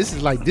Boat. But this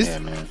is like this. Yeah,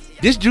 man.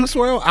 This Juice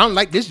WRLD, I don't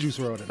like this Juice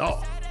WRLD at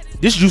all.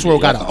 This Juice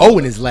WRLD got an O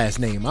in his last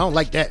name. I don't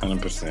like that.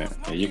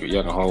 100%. Yeah, you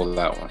can hold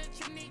that one.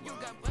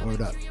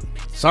 Word up.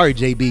 Sorry,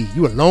 JB.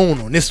 You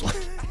alone on this one.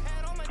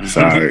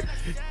 Sorry.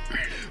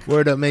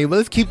 Word up, man. But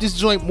let's keep this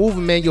joint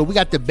moving, man. Yo, we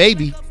got the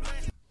baby.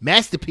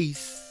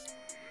 Masterpiece.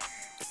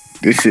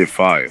 This shit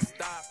fire.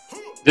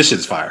 This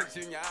shit's fire.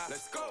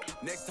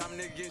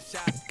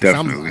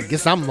 Definitely. I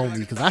guess I'm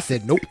lonely because I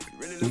said nope.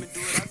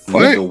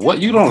 What?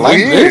 You don't like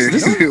this?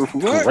 This is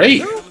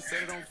great.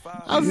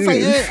 I was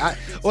like,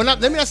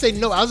 let me not say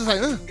no. I was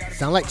just like,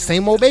 sound like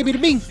same old baby to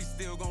me.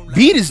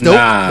 Beat is dope,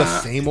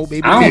 but same old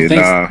baby. I don't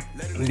think so.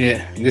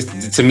 Yeah, this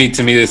to me,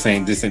 this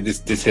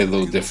hit a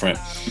little different.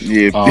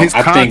 Yeah, his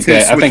I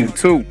think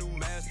too.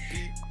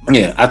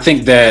 Yeah, I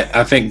think that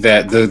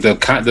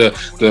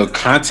the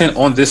content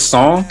on this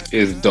song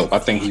is dope. I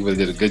think he really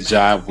did a good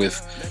job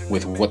with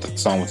what the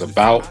song was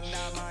about.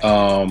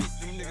 And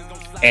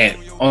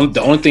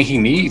the only thing he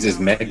needs is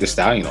Meg Thee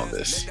Stallion on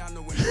this.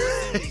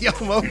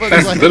 That's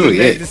like literally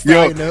it.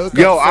 I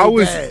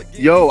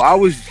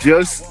was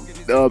just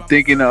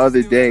thinking the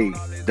other day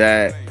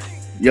that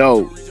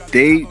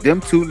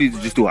them two need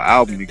to just do an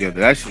album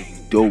together. That should be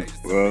dope,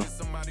 bro.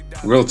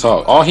 Real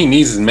talk. All he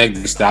needs is Meg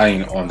Thee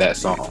Stallion on that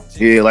song.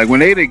 Yeah, like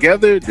when they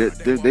together,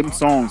 them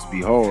songs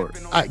be hard.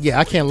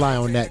 I can't lie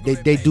on that.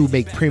 They do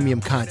make premium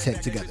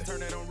content together.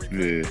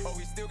 Yeah.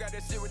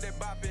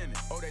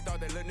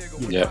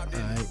 Yeah.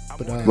 Right,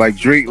 but, like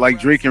Drake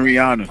and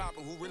Rihanna.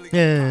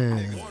 Yeah.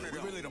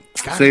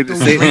 Say the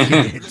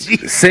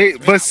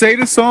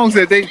songs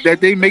that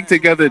they make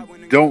together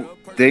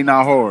they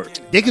not hard.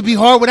 They could be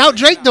hard without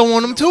Drake though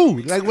on them too.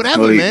 Like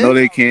whatever, man. No,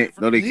 they can't.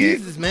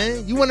 Jesus,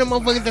 man. You one of them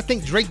motherfuckers that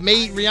think Drake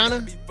made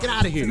Rihanna? Get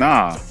out of here.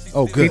 Nah.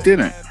 Oh, good. He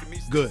didn't.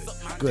 Good.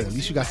 At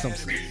least you got some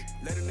sense.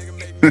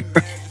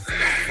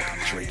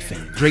 Drake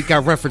fan. Drake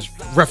got reference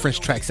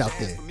tracks out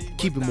there.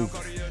 Keep it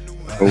moving.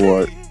 For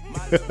what?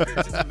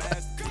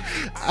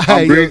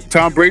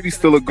 Tom Brady's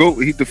still a GOAT.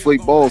 He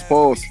deflate balls.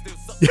 Pause.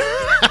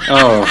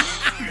 Oh.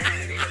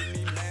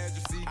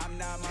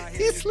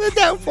 He slid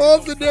that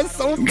balls in there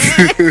so bad.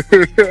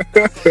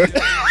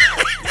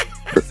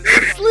 He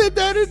slid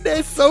that in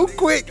there so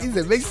quick. He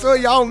said, make sure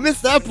y'all don't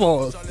miss that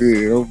balls.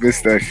 Yeah, don't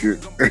miss that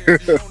shit.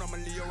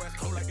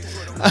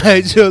 All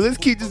right, Joe, let's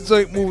keep this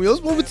joint moving.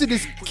 Let's move into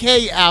this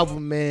K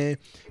album, man.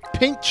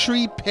 Pink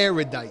Tree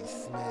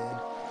Paradise, man.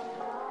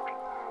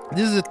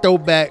 This is a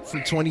throwback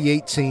from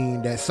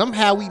 2018 that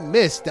somehow we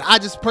missed. That I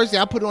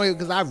put it on here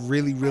because I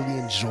really, really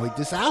enjoyed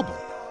this album.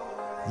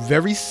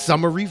 Very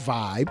summery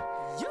vibe.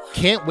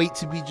 Can't wait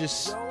to be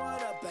just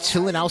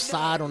chilling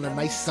outside on a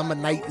nice summer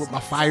night with my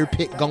fire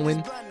pit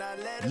going,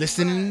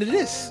 listening to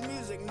this.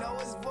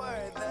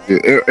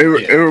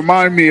 It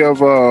reminded me of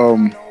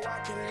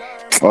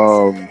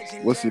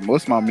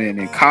what's my man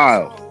named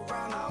Kyle.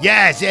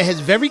 Yes, it has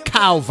very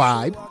Kyle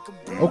vibe.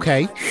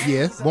 Okay,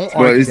 yeah, won't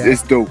argue that.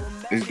 It's dope.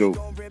 It's dope.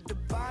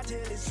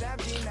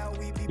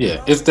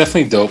 Yeah, it's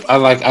definitely dope. I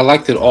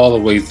liked it all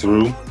the way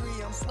through.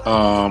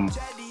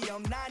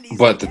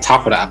 But the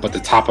top of the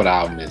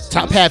album is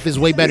half is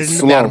way better than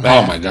slow. The bottom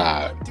half. Oh my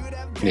god.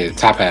 Yeah, the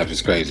top half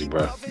is crazy,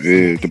 bro.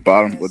 Yeah, the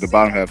bottom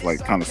half like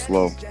kind of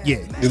slow. Yeah,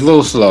 it's a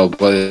little slow,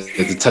 but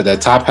that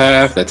top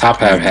half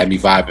had me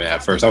vibing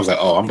at first. I was like,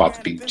 oh, I'm about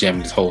to be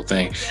jamming this whole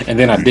thing, and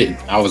then I didn't.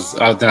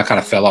 Then I kind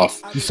of fell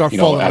off. You start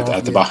falling off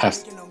after about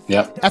half.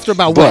 Yep. After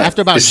about what?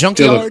 After about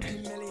Junkyard?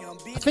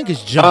 I think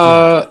it's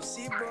Junkyard.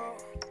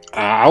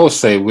 I would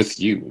say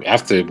with you.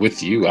 After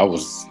with you, I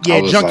was. Yeah,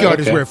 I was Junkyard like,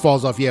 okay. is where it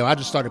falls off. Yeah, I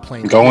just started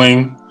playing.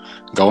 Going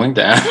down. Like,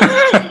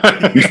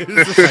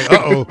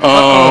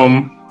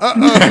 oh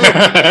no!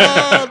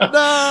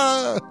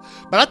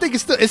 But I think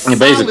it's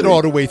solid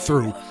all the way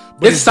through.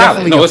 But it's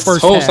solid. No, it's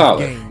first whole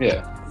solid. Game.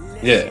 Yeah.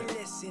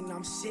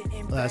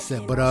 Like I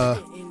said, but I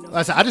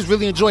just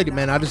really enjoyed it,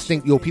 man. I just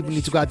think people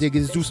need to go out there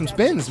and do some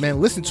spins, man.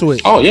 Listen to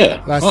it. Oh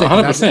yeah, like I said,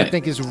 100%. I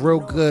think it's real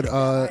good.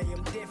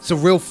 It's a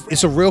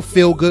real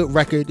feel good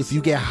record. If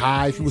you get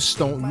high, if you were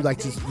stoned, you like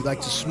to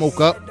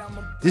smoke up.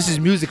 This is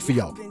music for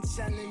y'all.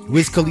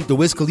 The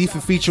Wiz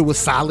Khalifa feature was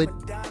solid.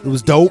 It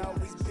was dope.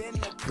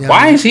 You know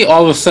Why is he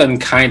all of a sudden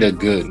kind of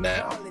good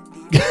now?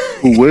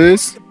 Who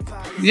Wiz?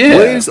 Yeah,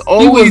 Wiz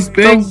always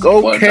been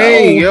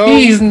okay, yo.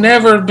 He's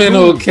never been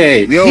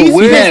okay. Yo,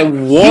 Wiz had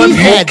one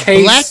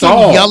okay Black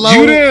song. And Yellow,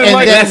 You didn't and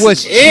like that that's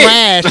was it.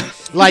 trash.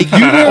 Like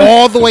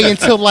all the way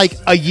until like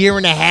a year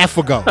and a half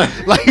ago.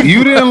 Like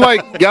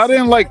y'all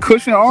didn't like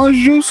Cushion Orange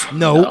Juice?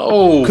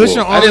 No. Cushion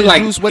I Orange didn't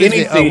like Juice. What is it?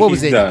 anything What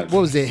was he's it? done.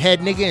 What was it?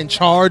 Head Nigga in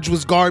Charge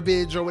was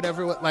garbage or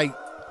whatever. Like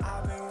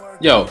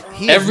Yo,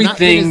 he has not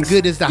been as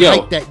good as the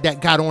hype that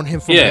got on him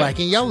from Black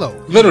and Yellow.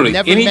 Literally,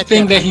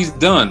 anything that he's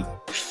done,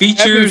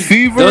 features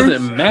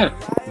doesn't matter.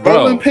 Bro,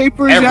 Rolling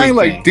Papers, y'all ain't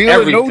like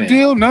Deal or No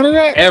Deal, none of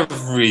that?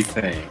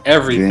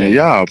 Everything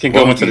y'all can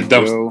go into the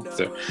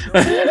dumpster.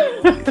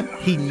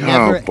 He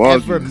never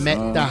ever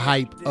met the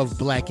hype of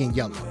Black and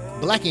Yellow.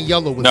 Black and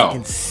Yellow was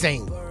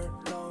insane.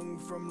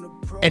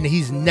 And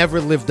he's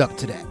never lived up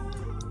to that.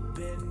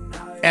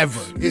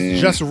 Ever.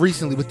 It's just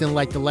recently, within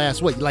like the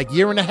last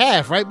year and a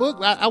half, right, Book?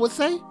 I would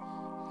say.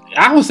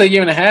 I would say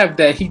year and a half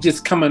that he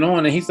just coming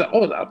on and he's like,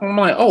 I'm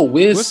like,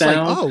 Wiz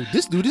sound.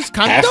 This dude is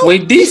kind of halfway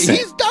dope. decent.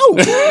 He's dope.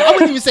 I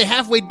wouldn't even say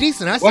halfway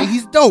decent. I say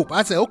he's dope.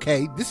 I say,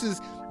 okay, this is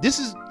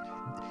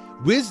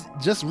Wiz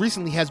just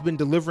recently has been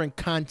delivering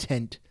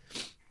content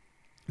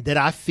that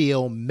I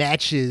feel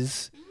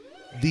matches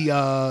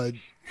the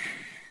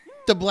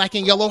Black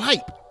and Yellow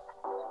hype.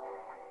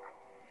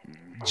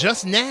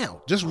 Just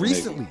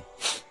recently.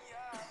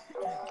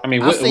 I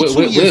mean,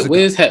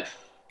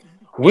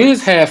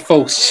 Wiz had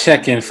folks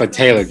checking for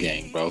Taylor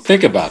Gang, bro.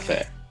 Think about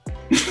that.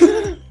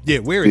 Yeah,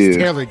 where is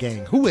Taylor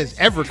Gang? Who has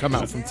ever come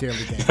out from Taylor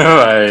Gang?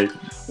 Right.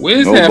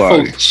 Wiz had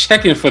folks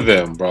checking for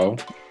them, bro.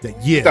 For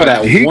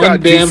that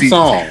one damn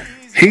song.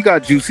 He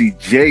got Juicy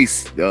J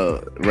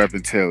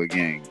repping Taylor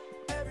Gang.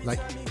 Like,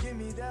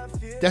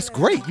 that's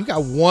great. You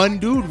got one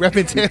dude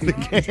repping Taylor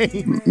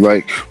Gang.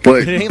 Like,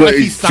 but like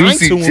it's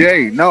Juicy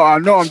J. No, I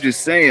know. I'm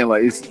just saying,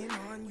 like, it's.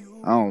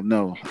 I don't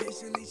know.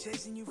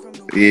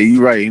 Yeah,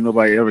 you're right. Ain't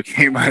nobody ever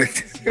came out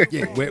of it.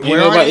 Yeah,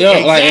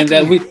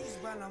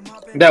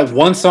 that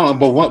one song,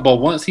 but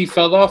once he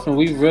fell off and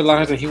we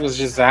realized that he was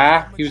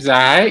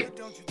alright.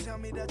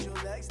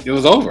 It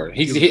was over.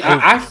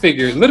 I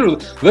figured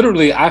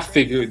literally I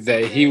figured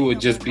that he would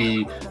just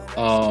be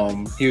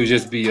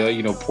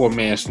poor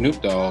man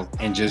Snoop Dogg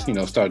and just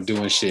start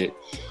doing shit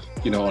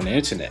on the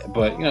internet.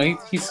 But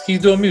he's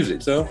doing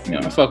music, so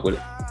I fuck with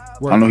it.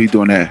 I know he's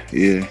doing that.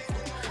 Yeah.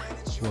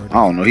 I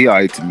don't know. He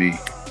alright to me.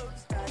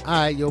 All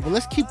right, yo, but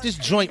let's keep this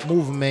joint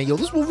moving, man. Yo,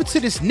 let's move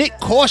into this Nick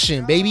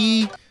Caution,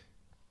 baby.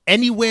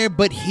 Anywhere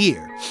but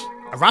here.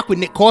 I rock with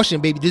Nick Caution,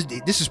 baby.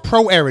 This is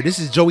pro era. This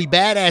is Joey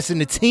Badass and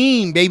the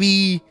team,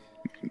 baby.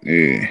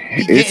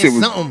 Yeah, this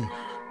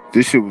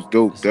shit was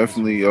dope.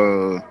 Definitely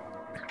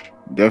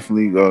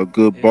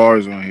good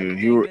bars on here.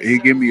 He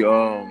give me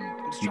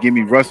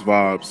Russ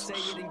vibes,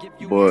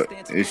 but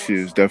this shit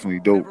is definitely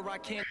dope.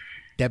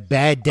 That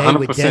Bad Day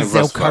with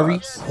Denzel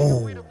Curry.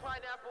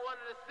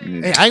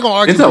 Hey, I ain't gonna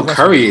argue. Denzel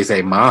Curry is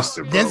a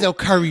monster, bro. Denzel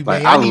Curry,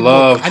 man. I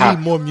need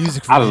more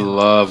music from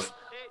him.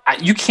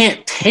 You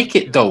can't take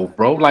it though,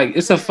 bro. Like,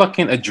 it's a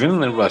fucking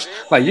adrenaline rush.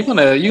 Like, you're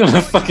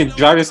gonna fucking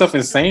drive yourself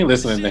insane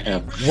listening to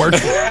him.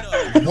 Worth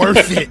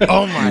it.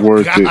 Oh my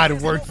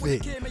god, worth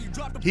it.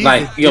 He's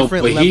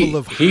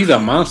he's a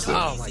monster.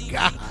 Oh my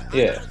god.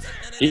 Yeah,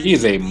 he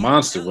is a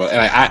monster, bro.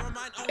 And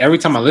every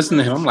time I listen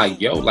to him, I'm like,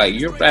 yo, like,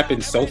 you're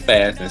rapping so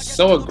fast and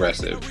so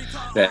aggressive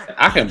that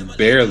I can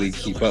barely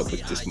keep up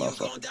with this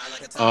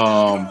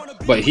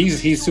motherfucker. But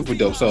he's super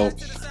dope. So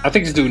I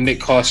think this dude Nick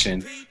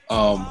Caution.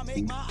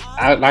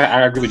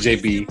 I agree with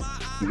JB.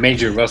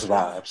 Major Russ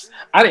vibes.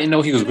 I didn't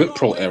know he was with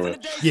Pro Era.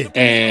 Yeah.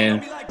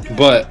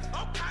 But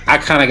I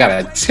kind of got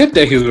a tip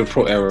that he was with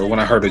Pro Era when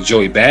I heard a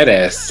Joey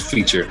Badass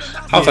feature.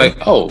 I was like,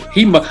 oh,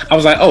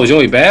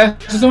 Joey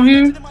Badass is on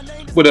here.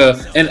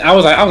 And I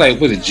was like,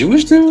 was it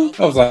Jewish dude?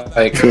 I was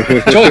like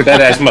Joey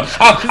Badass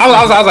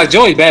I was like,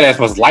 Joey Badass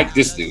must like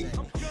this dude.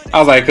 I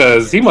was like,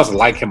 cause he must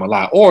like him a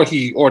lot, or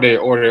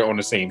they're on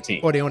the same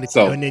team, or they on the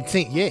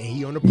team. Yeah,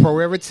 he on the Pro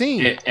Era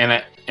team.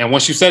 And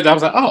once you said that, I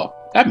was like, oh,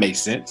 that makes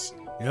sense.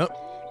 Yep.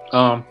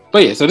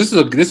 But yeah, so this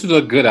is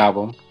a good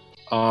album.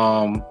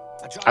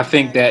 I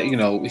think that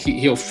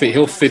he'll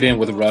fit in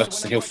with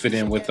Russ. He'll fit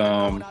in with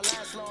what's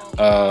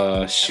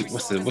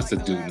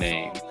the dude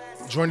name?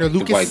 Joyner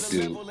Lucas.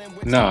 The white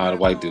dude. Nah, the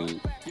white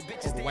dude.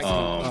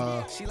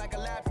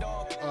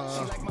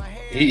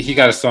 He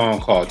got a song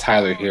called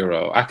Tyler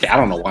Hero. I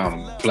don't know why I'm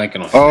blanking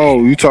on his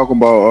name. You talking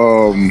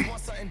about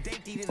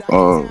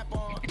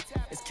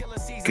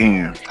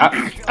damn. I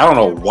don't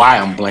know why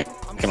I'm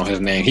blanking on his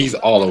name. He's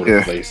all over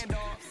the place.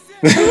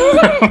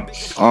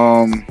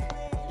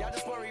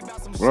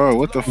 Bro,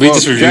 what the fuck? We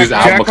just reviewed his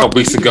album a couple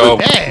weeks ago.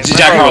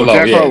 Jack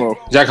Harlow.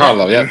 Jack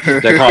Harlow. Yeah,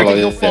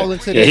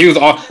 he was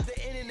all.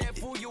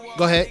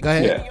 Go ahead.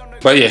 Yeah,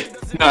 but yeah.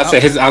 No, I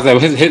said his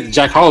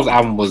Jack Harlow's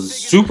album was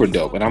super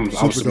dope, and I'm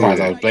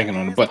surprised I was blanking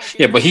on it. But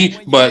yeah,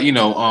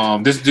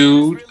 this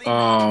dude,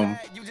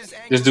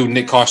 this dude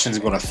Nick Caution is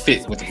gonna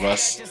fit with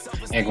Russ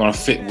and gonna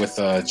fit with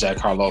Jack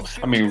Harlow.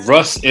 I mean,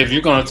 Russ. If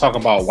you're gonna talk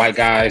about white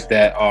guys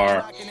that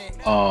are,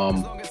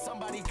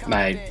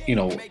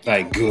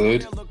 like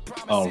good,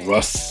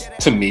 Russ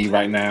to me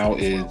right now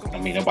is. I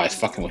mean, nobody's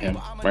fucking with him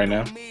right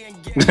now.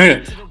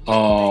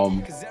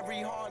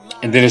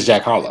 And then it's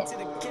Jack Harlow.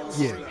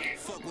 Yeah.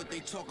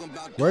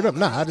 Word up.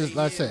 Nah, like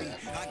I said,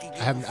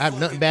 I have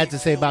nothing bad to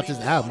say about this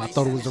album. I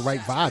thought it was the right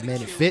vibe,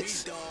 man. It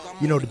fits.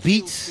 You know, the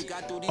beats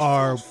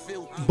are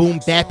boom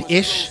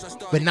bap-ish,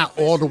 but not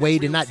all the way.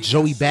 They're not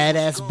Joey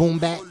Badass boom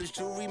bap.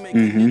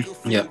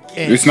 Mm-hmm. Yeah.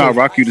 It's not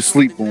Rock You to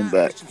Sleep boom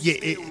bap.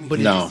 Yeah,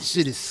 this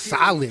shit is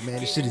solid, man.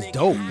 This shit is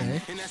dope, man.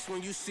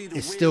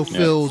 It still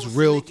feels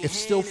real. It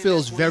still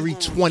feels very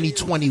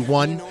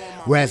 2021.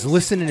 Whereas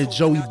listening to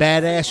Joey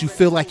Badass, you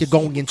feel like you're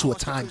going into a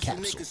time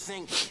capsule.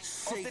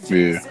 Yeah.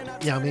 You know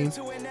what I mean?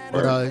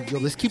 But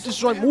let's keep this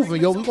joint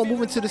moving, yo. We're gonna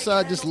move into this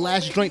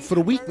last joint for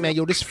the week, man.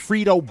 Yo, this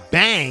Frito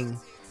Bang,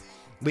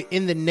 but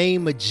in the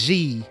name of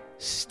G,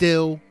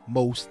 still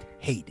most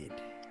hated.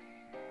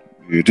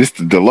 Yeah, this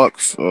the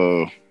deluxe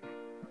to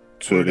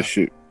this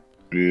shit.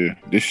 Yeah,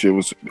 this shit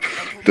was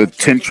the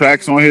 10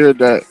 tracks on here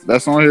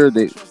that's on here.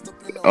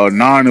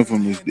 9 of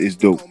them is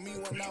dope.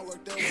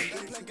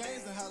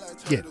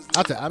 Yeah,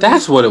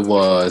 that's what it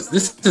was.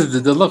 This is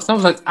the deluxe. I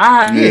was like,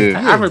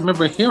 I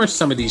remember hearing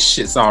some of these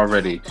shits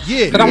already.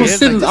 Yeah, I was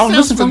sitting, I was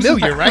listening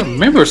familiar, right? I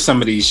remember some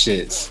of these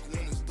shits.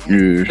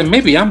 Yeah, and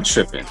maybe I'm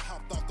tripping,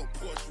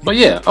 but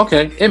yeah,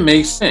 okay, it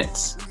makes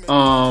sense.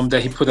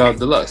 That he put out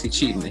deluxe. He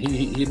cheating.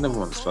 He never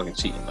was fucking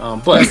cheating.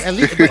 But at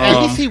least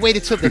he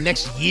waited till the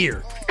next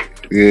year.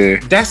 Yeah,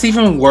 that's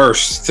even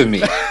worse to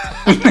me.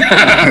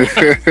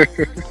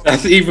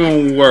 That's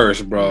even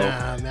worse, bro.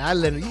 Nah,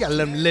 man, you gotta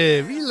let him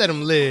live. You let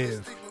him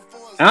live.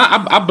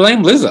 I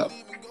blame Lizzo.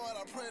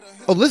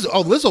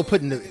 Lizzo Lizzo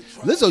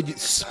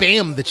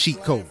spammed the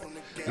cheat code.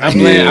 I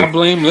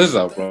blame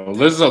Lizzo, bro.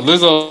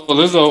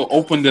 Lizzo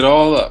opened it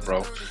all up,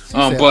 bro.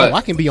 Said, but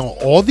I can be on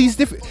all these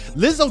different.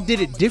 Lizzo did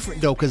it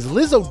different though, because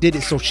Lizzo did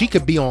it so she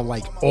could be on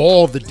like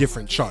all the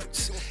different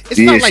charts. It's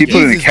not like she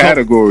put it in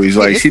categories.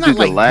 Like she did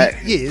the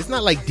lat. Yeah, it's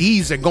not like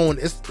these are going.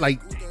 It's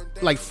like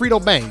Frito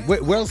Bang.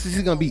 Where else is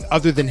he gonna be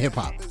other than hip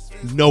hop?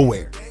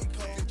 Nowhere.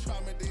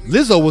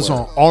 Lizzo was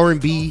on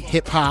R&B,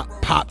 hip hop,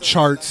 pop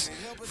charts,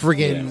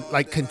 friggin'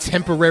 like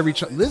contemporary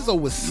chart. Lizzo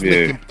was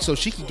slick, so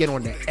she could get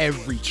on to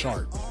every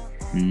chart.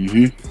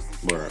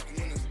 Mm-hmm. Word.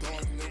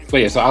 But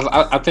yeah, so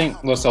I think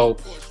so.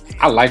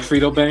 I like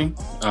Frito Bang.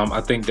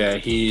 I think that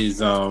he's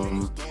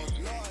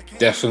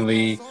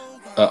definitely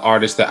an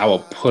artist that I will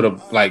put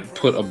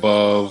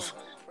above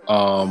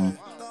the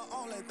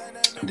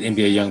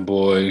NBA Young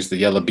Boys, the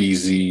Yella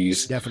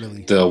Beezys,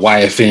 definitely the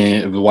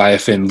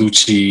YFN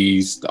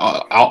Lucci's,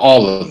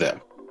 all of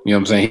them. You know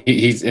what I'm saying?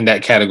 He's in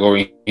that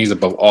category. He's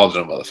above all of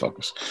them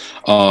motherfuckers.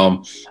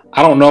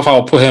 I don't know if I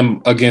will put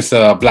him against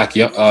above Black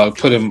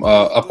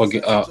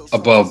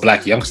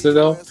Youngster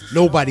though.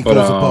 Nobody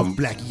goes above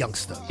Black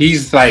Youngster.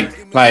 He's like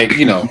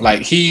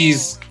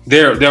he's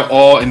they're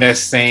all in that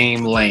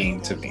same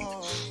lane to me.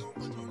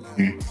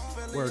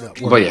 Word up.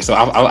 But yeah, so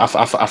I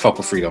fuck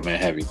with Frito, man,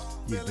 heavy.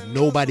 Yeah, but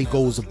nobody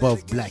goes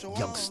above Black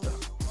Youngster.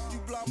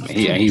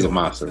 He's a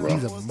monster, bro.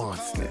 He's a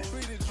monster.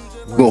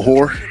 Little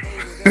whore.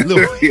 Little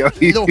whore.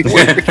 He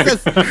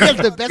has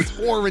the best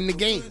whore in the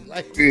game.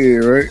 Yeah,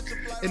 right.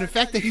 And the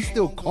fact that he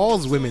still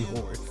calls women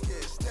whores.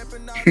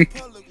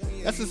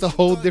 That's just a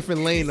whole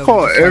different lane of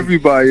call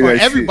everybody that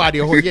everybody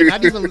a whore. Yeah,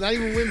 not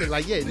even women.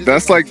 Like, yeah.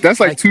 That's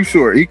like too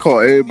short. He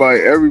called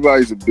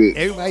everybody's a bitch.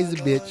 Everybody's a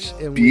bitch.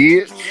 And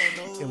bitch.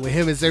 With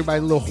him it's everybody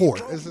a little whore.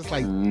 It's just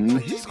like, you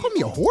just call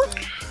me a whore?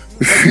 Like,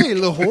 hey,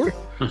 little whore.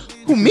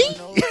 Who, me?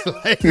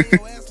 Like,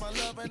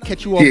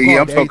 catch you off guard.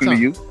 Yeah, I'm talking to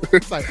you.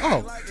 It's like,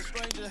 oh,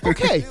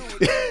 okay.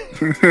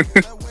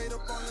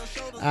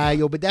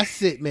 Yo, but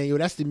that's it, man. Yo,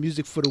 that's the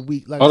music for the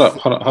week. Like, hold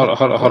up.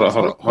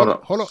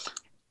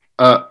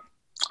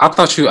 I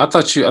thought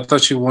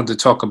you wanted to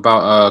talk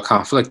about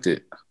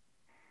Conflicted.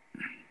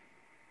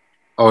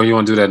 Oh, you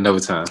want to do that another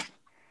time?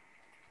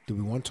 Do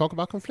we want to talk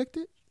about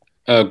Conflicted?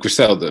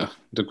 Griselda,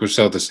 the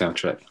Griselda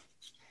soundtrack.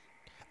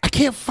 I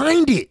can't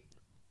find it.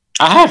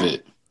 I have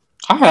it.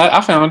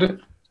 I found it.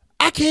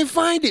 I can't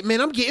find it,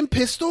 man. I'm getting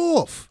pissed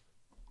off.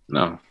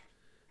 No.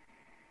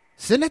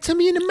 Send that to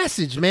me in the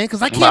message, man,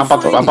 because I can't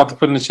find it. I'm about to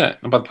put it in the chat.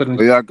 I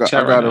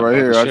got it right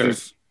here.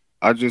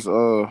 I just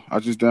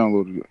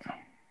downloaded it.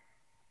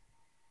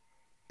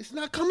 It's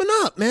not coming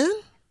up, man.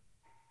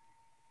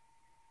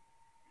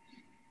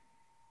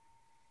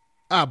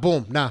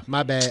 Boom. Nah,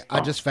 my bad.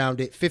 I just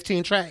found it.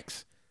 15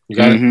 tracks. You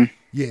got it?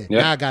 Yeah,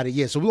 now I got it.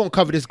 Yeah, so we won't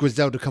cover this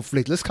Griselda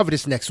Conflict. Let's cover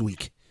this next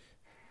week.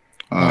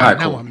 Now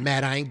cool. I'm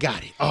mad I ain't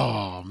got it.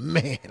 Oh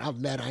man,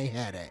 I'm mad I ain't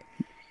had that.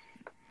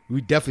 We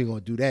definitely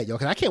gonna do that, yo.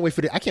 Cause I can't wait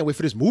for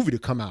this movie to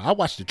come out. I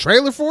watched the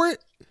trailer for it.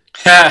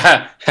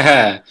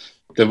 The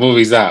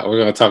movie's out. We're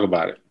gonna talk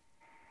about it.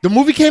 The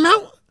movie came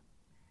out?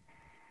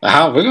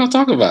 We're gonna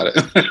talk about it.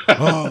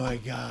 Oh my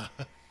god.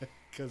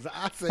 Because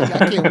I said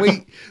I can't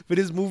wait for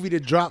this movie to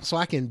drop so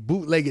I can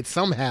bootleg it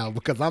somehow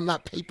because I'm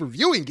not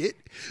pay-per-viewing it.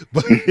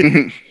 But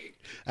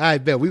I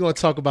bet we're going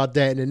to talk about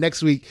that. And then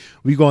next week,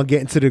 we're going to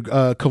get into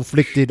the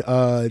conflicted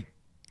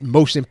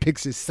motion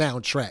picture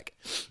soundtrack.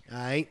 All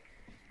right.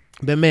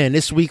 But, man,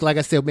 this week, like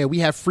I said, man, we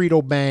have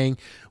Frito Bang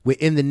with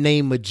In the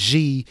Name of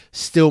G,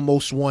 Still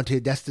Most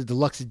Wanted. That's the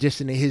deluxe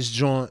edition of his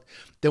joint.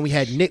 Then we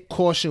had Nick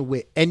Caution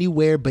with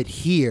Anywhere But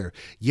Here.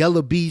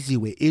 Yella Beezy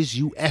with Is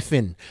You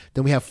Effin'.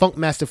 Then we have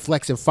Funkmaster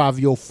Flex and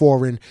Fabio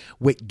Foreign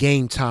with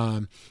Game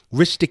Time.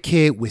 Rich the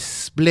Kid with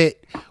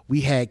Split.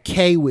 We had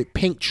K with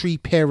Pink Tree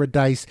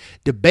Paradise.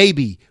 The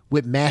Baby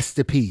with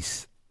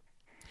Masterpiece.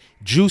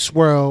 Juice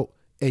WRLD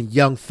and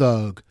Young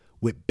Thug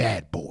with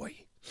Bad Boy.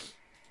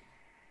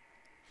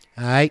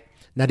 All right.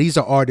 Now, these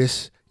are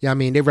artists. You know what I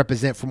mean? They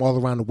represent from all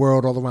around the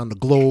world, all around the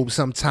globe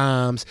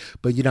sometimes.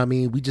 But, you know what I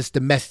mean? We just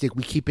domestic.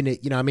 We keeping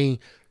it, you know what I mean,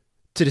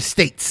 to the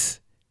States.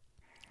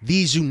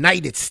 These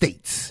United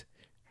States.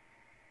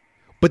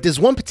 But there's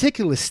one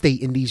particular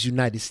state in these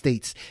United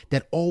States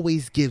that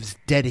always gives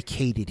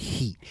dedicated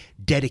heat,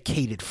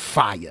 dedicated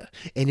fire.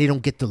 And they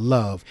don't get the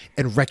love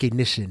and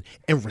recognition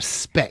and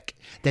respect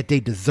that they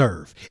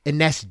deserve.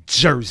 And that's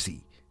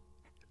Jersey,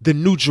 the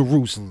New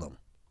Jerusalem.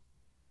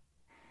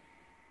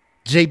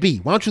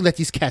 JB, why don't you let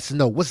these cats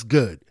know what's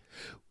good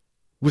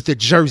with the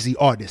Jersey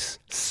artist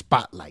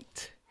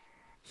Spotlight?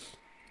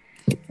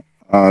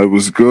 It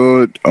was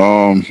good.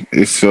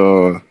 It's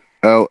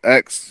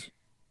LX.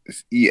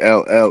 It's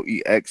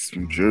ELLEX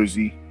from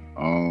Jersey.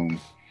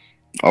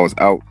 I was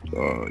out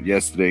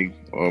yesterday.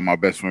 My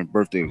best friend's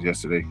birthday was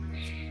yesterday,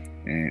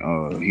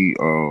 and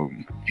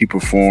he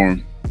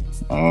performed.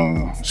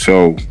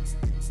 So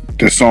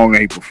the song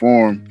that he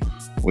performed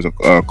was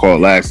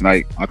called Last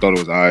Night. I thought it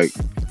was alright.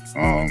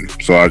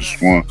 So I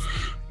just want,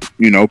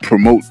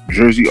 promote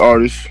Jersey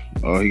artists.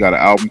 He got an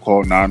album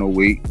called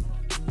 908.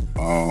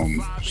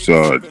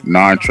 So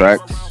 9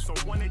 tracks.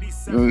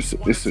 It's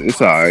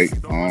alright.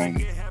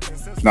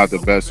 It's not the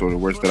best or the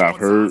worst that I've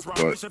heard,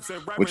 but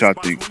which I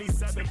think.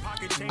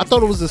 I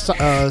thought it was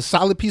a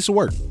solid piece of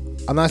work.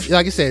 I'm not,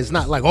 like I said, it's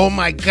not like, oh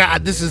my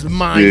God, this is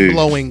mind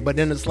blowing. But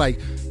then it's like,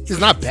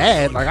 it's not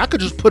bad. Like I could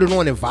just put it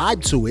on and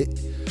vibe to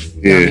it.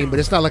 You know what I mean? But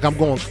it's not like I'm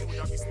going.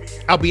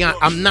 I'll be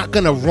honest, I'm not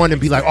gonna run and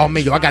be like, oh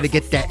man, yo, I gotta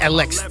get that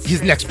LX,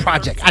 his next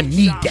project. I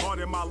need that.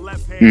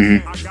 Mm-hmm. You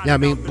know what I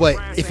mean? But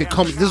if it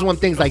comes, this is one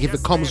thing, like if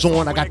it comes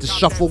on, I got the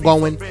shuffle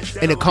going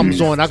and it comes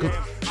on, I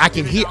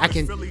can hear,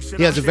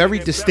 he has a very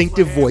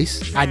distinctive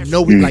voice. I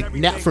know it, like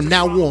now, from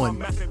now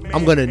on,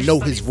 I'm gonna know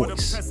his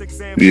voice.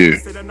 Yeah.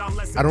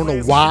 I don't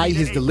know why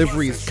his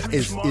delivery is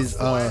it's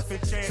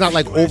not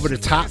like over the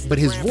top, but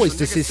his voice,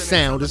 this his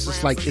sound, it's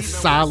just like, it's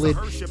solid,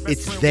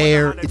 it's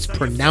there, it's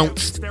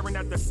pronounced,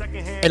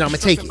 and I'm gonna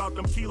take it. Yeah.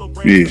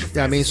 You know what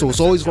I mean? So it's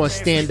always gonna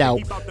stand out.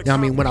 You know what I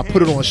mean? When I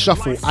put it on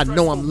shuffle, I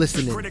know I'm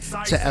listening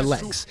to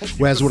LX.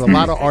 Whereas with a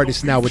lot of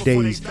artists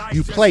nowadays,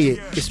 you play it,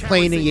 it's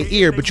playing in your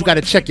ear, but you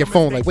gotta check your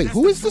phone like, wait,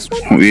 who is this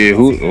one? Yeah,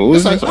 who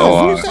is this?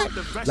 Who is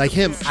that? Like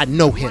him, I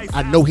know him.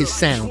 I know his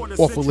sound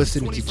off of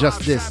listening to just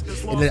this.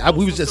 And then I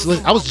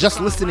was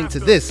just listening to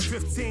this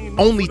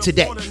only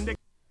today.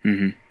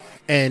 Mm-hmm.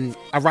 And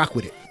I rock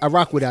with it. I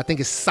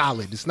think it's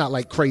solid. It's not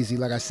like crazy,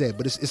 like I said,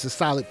 but it's a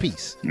solid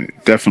piece.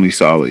 Definitely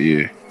solid,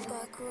 yeah.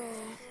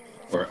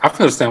 I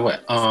feel the same way.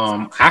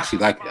 I actually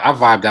like it. I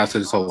vibed out to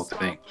this whole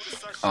thing.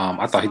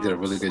 I thought he did a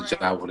really good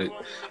job with it.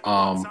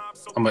 I'm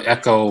gonna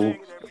echo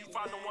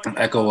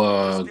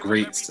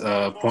great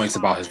points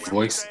about his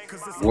voice.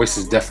 Voice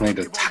is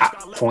definitely the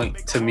top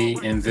point to me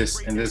in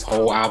this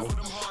whole album.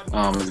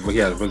 He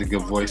had a really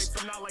good voice.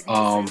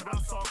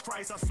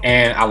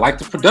 And I like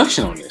the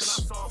production on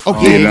this. The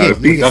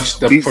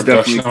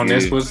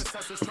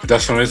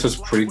production on this was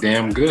pretty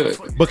damn good.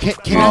 But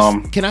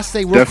can I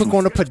say real quick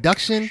on the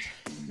production?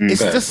 It's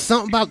just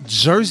something about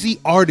Jersey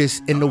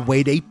artists and the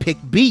way they pick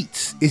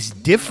beats is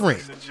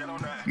different.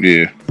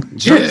 Yeah.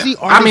 Jersey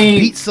artist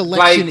beat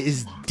selection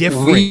is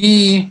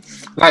different.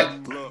 I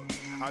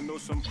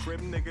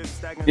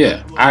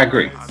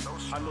agree.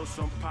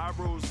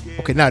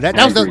 Okay, now that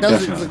was go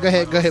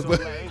ahead.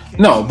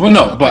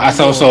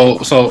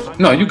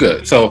 No, you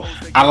good. So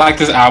I like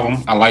this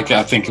album. I like it.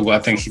 I think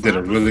he did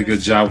a really good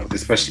job,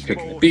 especially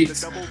picking the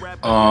beats.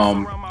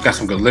 Got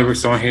some good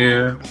lyrics on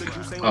here.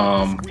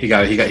 He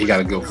got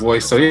a good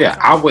voice. So yeah,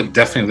 I would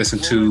definitely listen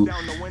to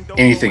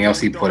anything else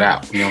he put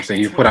out. You know what I'm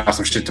saying? He put out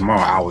some shit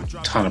tomorrow, I would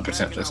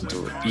 100% listen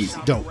to it. Easy.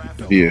 Dope.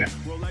 Yeah.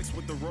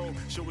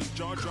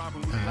 All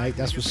right,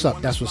 that's what's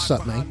up,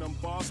 man.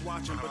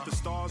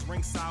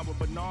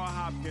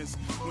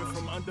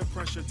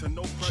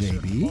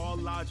 JB?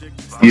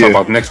 Talk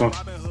about the next one?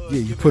 Yeah,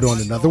 you put on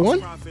another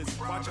one?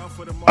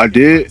 I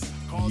did.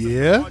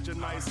 Yeah.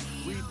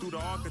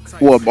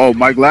 What? Oh,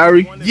 Mike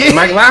Lowrey? Yeah.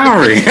 Mike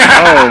Lowrey.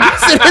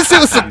 This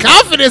was some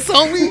confidence,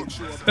 homie.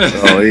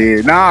 Oh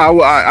yeah, nah,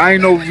 I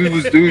didn't know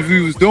if he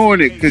was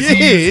doing it because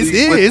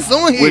it's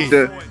on here. With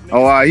the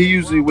he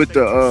usually with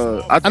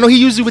the I know he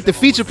usually with the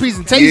feasure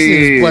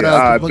presentations,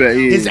 but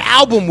his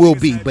album will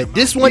be. But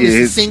this one is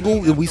a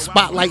single, and we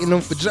spotlighting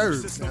them for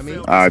Jerz. I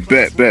mean, I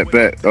bet.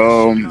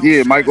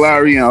 Mike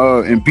Lowry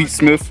and Beat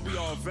Smith,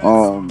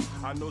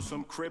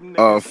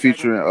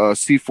 featuring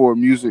C4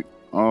 Music,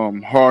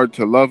 Hard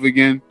to Love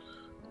Again.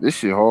 This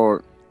shit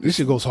hard. This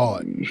shit goes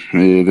hard.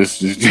 Yeah,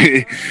 this is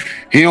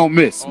he don't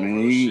miss,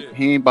 man.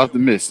 He ain't about to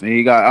miss. And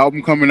he got an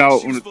album coming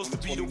out on the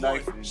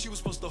 29th,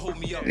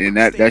 and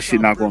that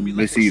shit not gonna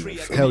miss either.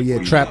 So. Hell yeah,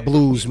 Trap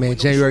Blues, man.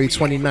 January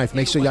 29th.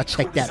 Make sure y'all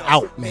check that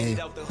out, man.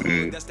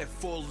 Yeah.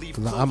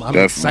 I'm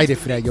excited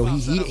for that, yo.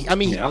 I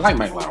mean, I like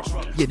Mike Lowry.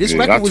 Yeah, this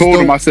record was I told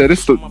him, I said,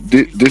 this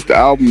the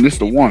album, this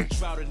the one.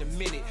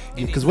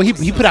 Because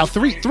he put out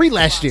three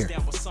last year.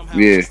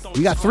 Yeah,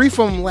 we got 3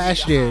 from him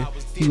last year.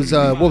 He was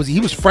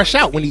he was fresh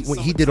out when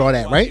he did all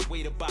that, right?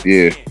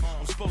 Yeah.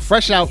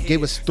 Fresh Out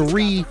gave us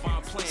 3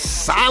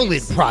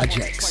 solid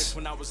projects.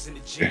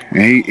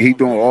 And he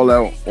doing all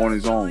that on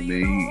his own,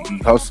 man. He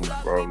hustling,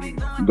 bro. You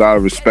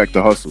gotta respect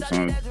the hustle,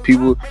 son.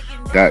 People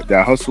that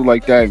hustle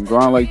like that and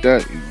grind like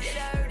that,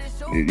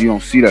 you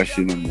don't see that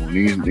shit no more.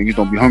 Niggas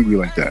don't be hungry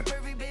like that.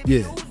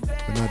 Yeah.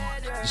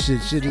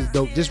 Shit is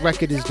dope. This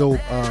record is dope.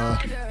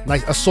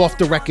 Like a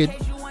softer record.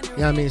 You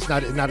know what I mean? It's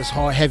not as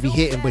hard, heavy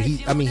hitting, but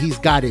he's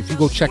got it. If you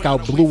go check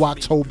out Blue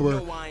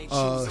October,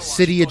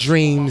 City of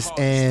Dreams,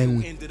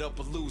 and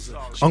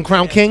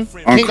Uncrowned King?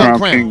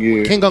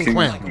 King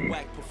Uncrowned.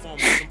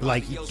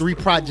 Like 3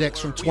 projects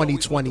from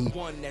 2020,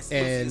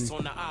 and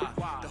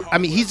I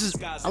mean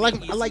I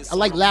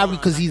like Larry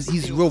because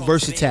he's real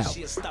versatile.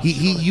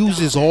 He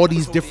uses all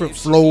these different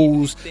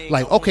flows.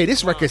 Like, okay,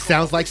 this record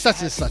sounds like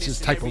such and such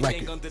type of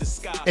record,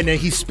 and then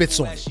he spits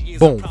on it,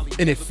 boom,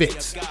 and it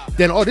fits.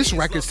 Then this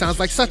record sounds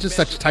like such and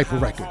such type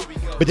of record,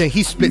 but then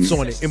he spits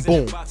on it, and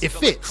boom, it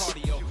fits.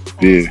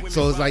 Yeah.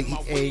 So it's like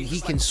he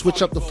can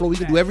switch up the flow. He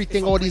can do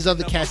everything all these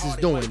other cats is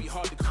doing,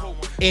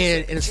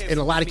 and in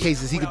a lot of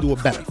cases he could do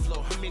it better.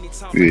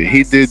 Yeah,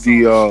 he did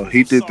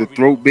the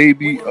Throat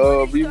Baby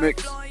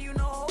remix.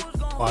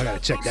 Oh, I gotta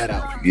check that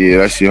out. Yeah,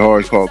 that shit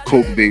hard. It's called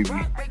Coke Baby.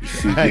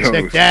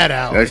 Check that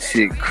out. That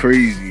shit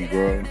crazy,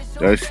 bro.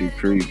 That shit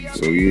crazy.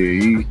 So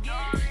yeah,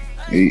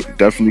 he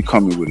definitely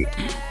coming with it.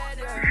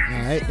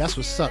 All right, that's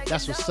what's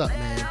up,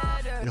 man.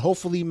 And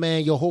hopefully,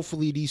 man,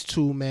 hopefully these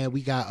two, man,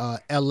 we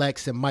got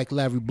LX and Mike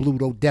Larry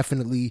Bluto.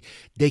 Definitely,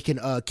 they can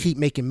keep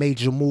making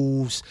major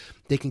moves.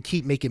 They can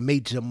keep making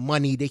major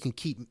money. They can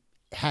keep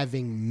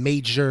having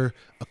major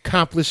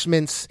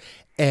accomplishments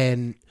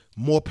and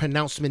more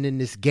pronouncement in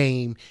this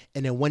game,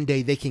 and then one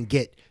day they can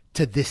get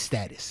to this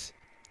status.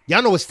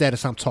 Y'all know what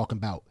status I'm talking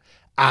about.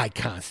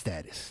 Icon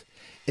status.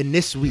 And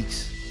this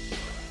week's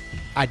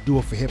I Do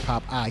It For Hip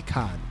Hop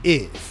icon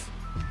is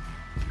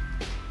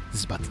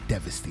about to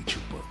devastate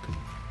you, Book.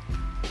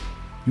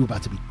 You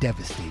about to be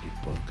devastated,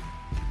 Book.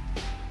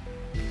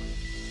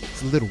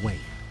 It's Lil Wayne.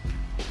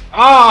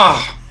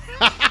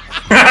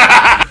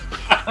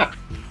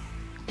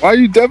 Why are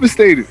you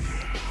devastated?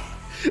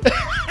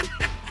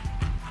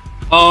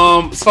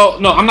 So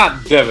no, I'm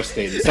not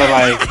devastated. So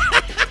like,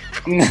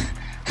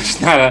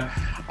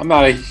 I'm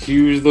not a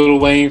huge Lil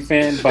Wayne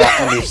fan, but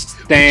I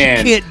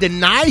understand. You can't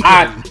deny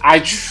him. I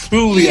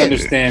truly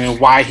understand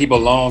why he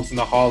belongs in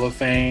the Hall of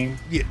Fame.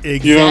 Yeah,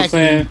 exactly. You know what I'm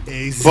saying?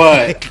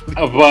 Exactly.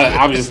 But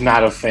I'm just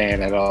not a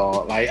fan at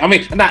all. Like, I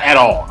mean, not at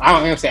all. I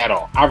don't even say at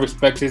all. I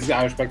respect his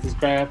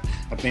craft.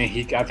 I think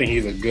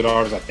he's a good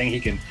artist. I think he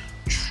can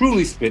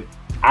truly spit.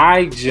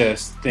 I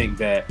just think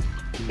that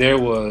there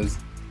was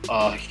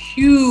a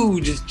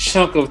huge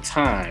chunk of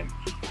time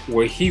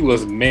where he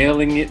was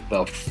mailing it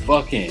the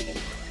fuck in,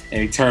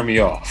 and he turned me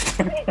off.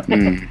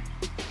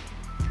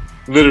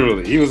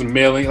 Literally, he was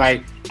mailing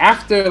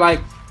after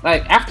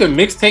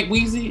Mixtape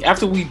Weezy.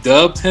 After we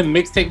dubbed him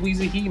Mixtape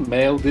Weezy, he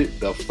mailed it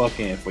the fuck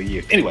in for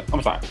years. Anyway,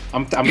 I'm sorry.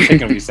 I'm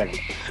taking a re-second.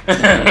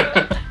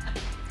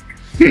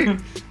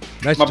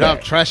 Nice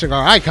job trashing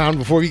our icon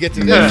before we get to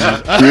this.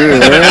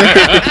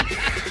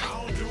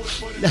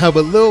 No,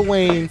 but Lil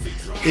Wayne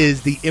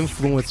is the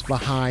influence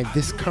behind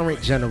this current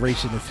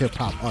generation of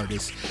hip-hop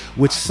artists,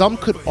 which some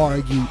could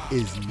argue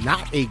is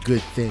not a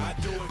good thing,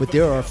 but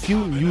there are a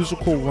few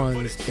musical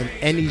runs in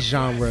any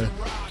genre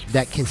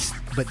that can,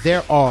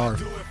 there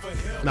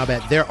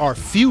are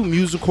few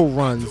musical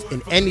runs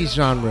in any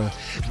genre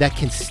that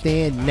can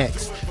stand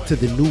next to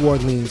the New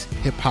Orleans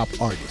hip-hop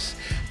artists.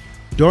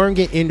 During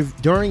an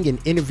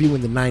interview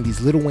in the 90s,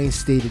 Lil Wayne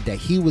stated that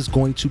he was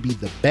going to be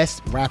the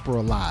best rapper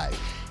alive.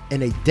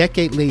 And a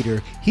decade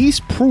later, he's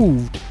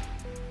proved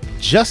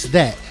just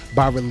that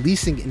by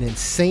releasing an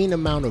insane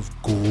amount of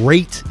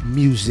great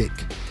music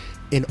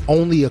in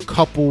only a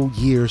couple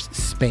years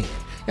span.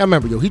 Now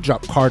remember, he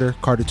dropped Carter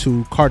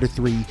 2, Carter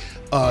 3,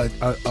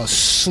 a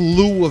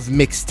slew of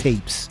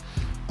mixtapes.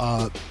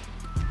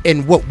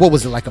 And what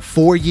was it, like a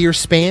 4-year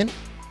span?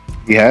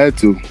 He had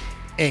to.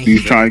 And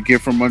he's trying to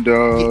get from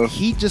under.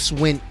 He just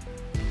went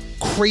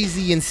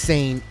crazy,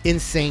 insane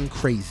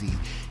crazy.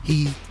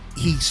 He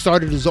he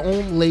started his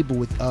own label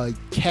with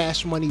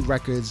Cash Money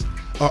Records,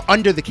 or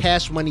under the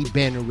Cash Money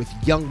banner with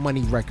Young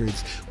Money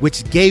Records,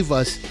 which gave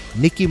us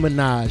Nicki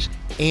Minaj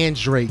and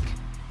Drake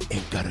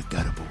and Gutta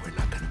Gutta, but we're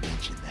not gonna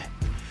mention that.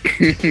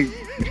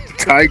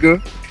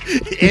 Tiger.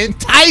 And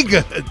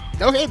Tiger.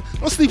 Don't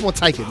sleep on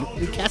Tiger.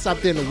 The cats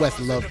out there in the West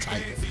love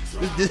Tiger.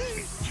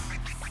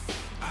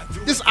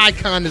 This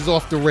icon is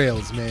off the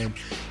rails, man.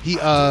 He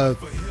had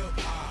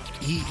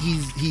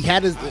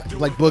his,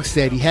 like Book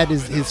said, he had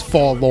his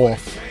fall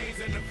off.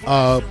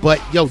 But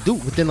yo,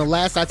 dude, within the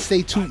last, I'd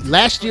say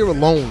last year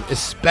alone,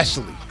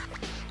 especially,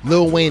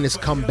 Lil Wayne has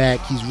come back.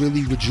 He's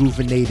really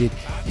rejuvenated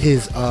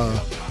his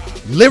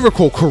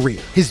lyrical career,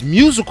 his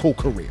musical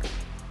career.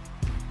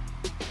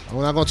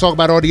 I'm not gonna talk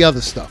about all the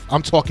other stuff.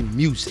 I'm talking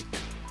music.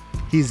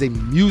 He's a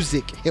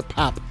music hip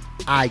hop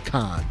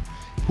icon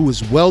who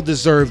is well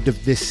deserved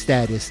of this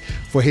status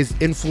for his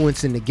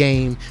influence in the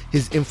game,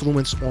 his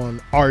influence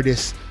on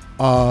artists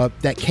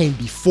that came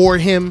before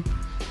him,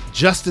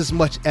 just as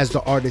much as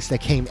the artists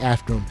that came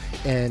after him.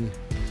 And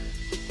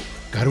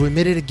gotta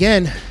admit it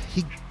again,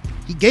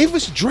 he gave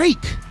us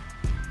Drake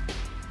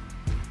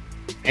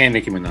and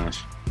Nicki Minaj.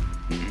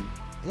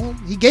 Well,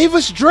 he gave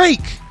us Drake.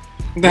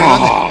 No,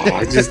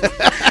 I just.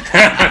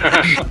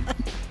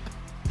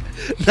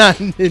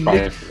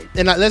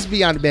 And let's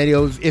be honest, man.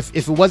 If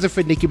it wasn't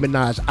for Nicki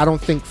Minaj, I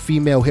don't think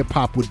female hip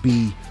hop would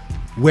be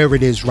where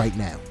it is right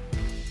now.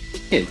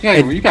 Yeah,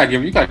 you gotta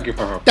give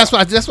her. That's why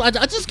I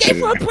just gave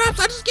her props.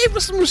 I just gave her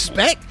some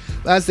respect.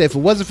 Like I said, if it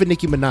wasn't for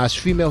Nicki Minaj,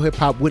 female hip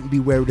hop wouldn't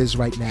be where it is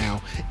right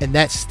now, and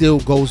that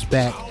still goes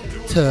back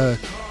to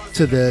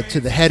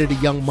the head of the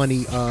Young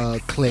Money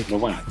clique,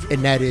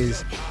 and that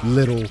is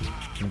Lil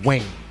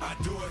Wayne.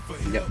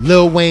 Yep.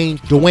 Lil Wayne,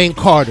 Dwayne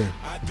Carter,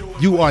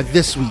 you are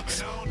this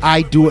week's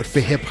I Do It For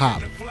Hip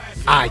Hop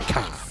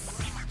icon.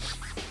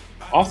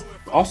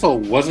 Also,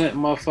 wasn't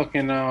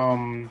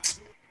motherfucking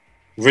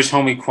Rich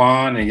Homie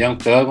Quan and Young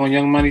Thug on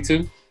Young Money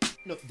too?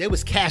 No, there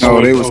was Cash. No,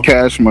 they was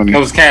Cash Money. It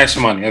was Cash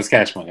Money.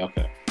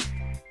 Okay.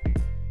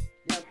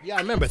 Yeah,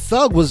 I remember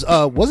Thug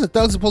wasn't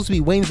Thug supposed to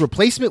be Wayne's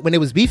replacement when they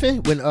was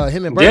beefing? When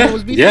him and Birdman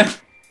was beefing? Yeah.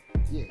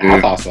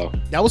 I thought so.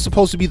 That was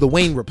supposed to be the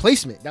Wayne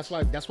replacement. That's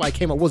why it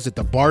came up. Was it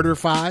the Barter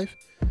 5?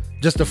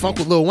 Just to fuck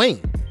with Lil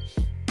Wayne.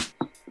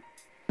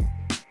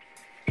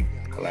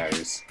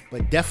 Hilarious.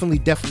 But definitely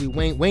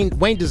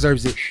Wayne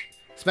deserves it.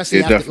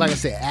 Especially after, like I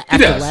said,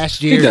 after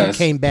last year, he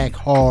came back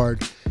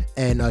hard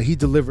and he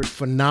delivered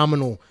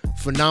phenomenal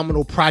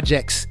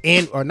projects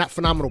or not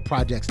phenomenal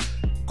projects,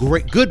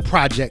 good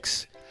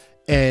projects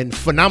and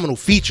phenomenal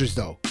features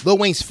though. Lil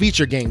Wayne's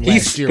feature game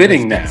last year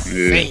spitting now.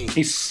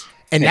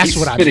 That's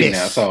what I miss.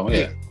 Now, so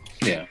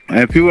yeah.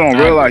 And people don't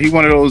realize he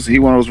one of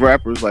those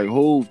rappers like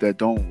Hove that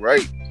don't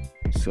write.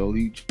 So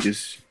he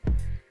just,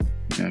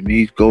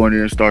 he's going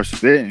there and start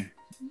spitting.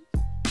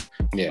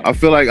 Yeah, I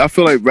feel like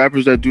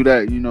rappers that do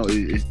that,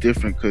 it's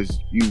different because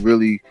you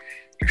really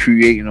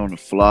creating on the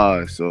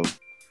fly. So,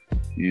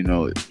 you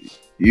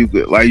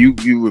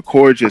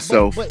record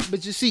yourself.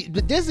 But you see,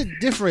 but there's a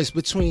difference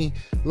between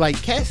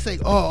like cats say,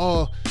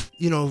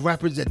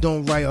 rappers that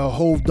don't write or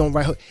Hove don't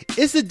write.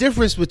 It's the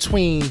difference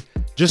between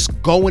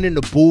just going in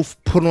the booth,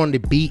 put on the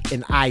beat,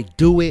 and I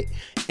do it,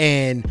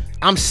 and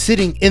I'm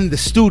sitting in the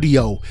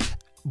studio,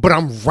 but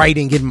I'm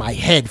writing in my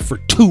head for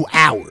 2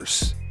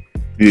 hours.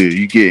 Yeah,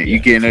 you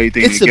getting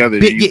everything together.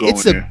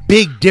 It's a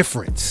big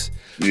difference.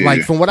 Yeah.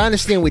 Like from what I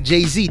understand with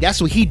Jay-Z, that's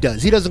what he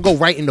does. He doesn't go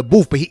right in the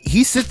booth, but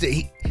he sits there.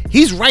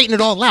 He's writing it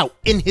all out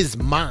in his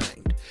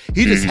mind.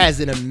 He just has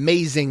an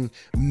amazing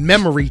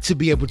memory to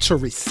be able to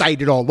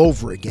recite it all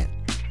over again,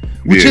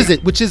 which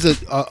is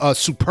a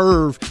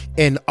superb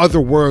and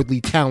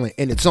otherworldly talent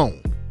in its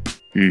own.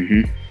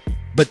 Mm-hmm.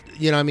 But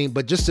you know what I mean?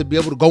 But just to be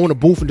able to go in the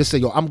booth and just say,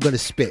 yo, I'm gonna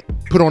spit,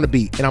 put on the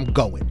beat, and I'm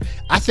going.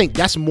 I think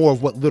that's more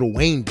of what Lil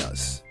Wayne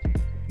does.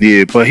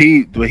 Yeah, but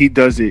he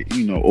does it,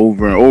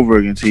 over and over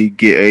again until he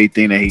get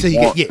everything that he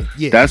wants.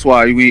 Yeah. That's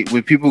why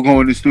when people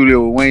go in the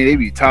studio with Wayne, they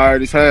be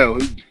tired as hell.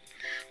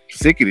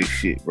 Sick of this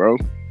shit, bro.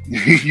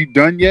 You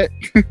done yet?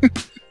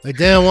 Like,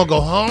 damn, I want to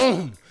go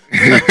home.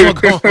 I want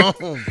to go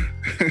home.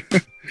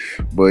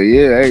 But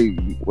yeah, hey,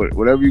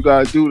 whatever you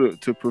gotta do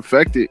to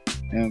perfect it.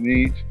 You know what I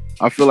mean?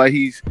 I feel like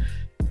he's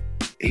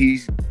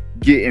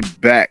getting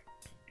back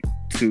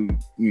to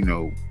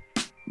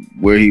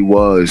where he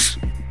was.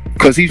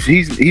 Cause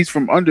he's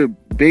from under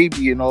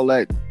Baby and all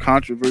that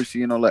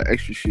controversy and all that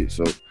extra shit.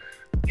 So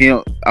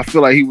I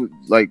feel like he was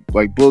like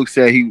Boog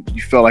said, he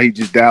felt like he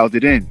just dialed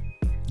it in.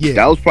 Yeah,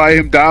 that was probably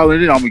him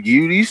dialing it in. I'm gonna give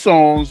you these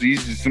songs.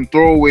 These are some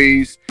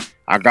throwaways.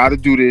 I gotta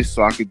do this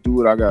so I could do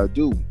what I gotta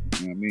do. You know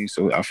what I mean?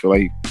 So I feel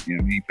like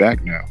he's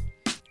back now.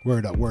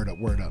 Word up. All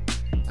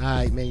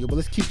right, man. But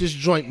let's keep this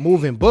joint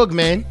moving, Boog,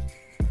 man.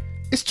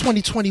 It's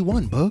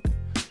 2021, Boog.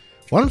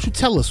 Why don't you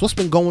tell us what's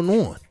been going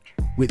on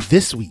with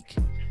This Week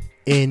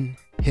in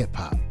Hip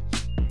Hop?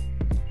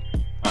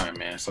 All right,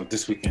 man. So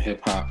This Week in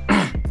Hip Hop,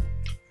 I'm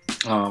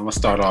gonna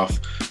start off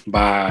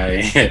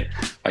by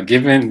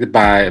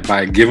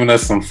giving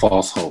us some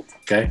false hope.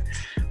 Okay,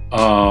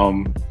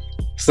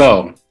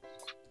 so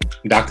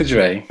Dr.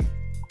 Dre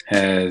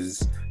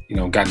has,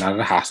 gotten out of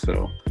the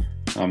hospital.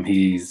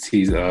 He's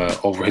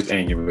over his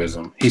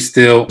aneurysm. He's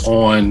still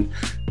on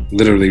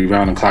literally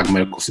round-the-clock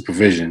medical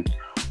supervision,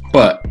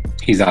 but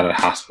he's out of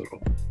the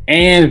hospital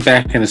and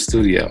back in the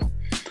studio.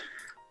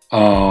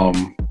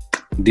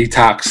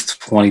 Detox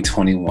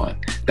 2021.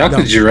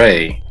 Dr.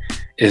 Dre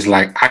is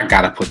like, I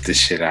gotta put this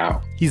shit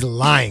out. He's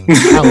lying.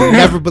 I will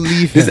never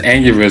believe him. This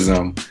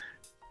aneurysm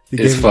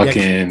is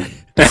fucking.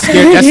 That's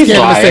scary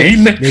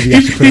lying. Maybe I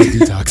should put on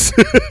detox.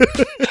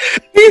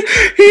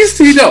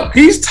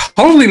 He's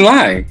totally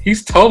lying.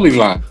 He's totally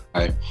lying.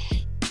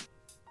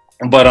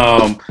 But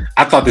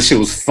I thought this shit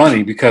was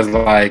funny because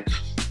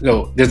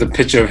there's a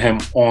picture of him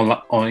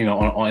on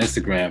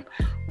Instagram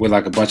with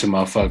like a bunch of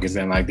motherfuckers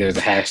and like there's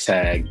a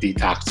hashtag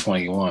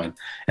Detox21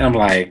 and I'm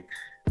like,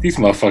 these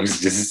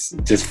motherfuckers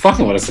just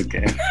fucking with us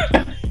again.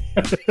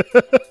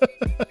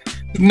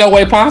 No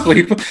way possible.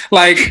 So it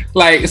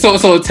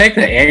take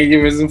the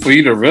aneurysm for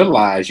you to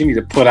realize you need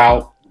to put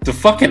out the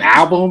fucking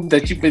album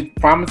that you've been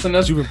promising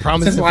us. You've been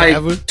promising since like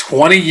forever?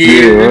 20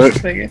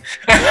 years. Yeah,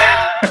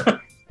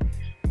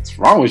 what's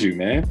wrong with you,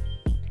 man?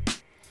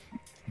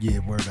 Yeah,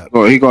 word up.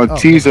 Well, he gonna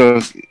tease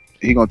us.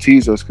 He gonna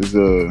tease us because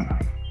I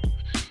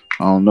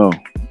don't know.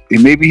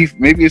 Maybe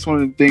it's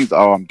one of the things.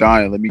 Oh, I'm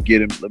dying. Let me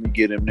get him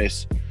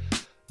this.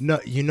 No,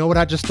 you know what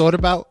I just thought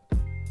about?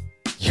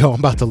 Yo, I'm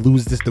about to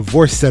lose this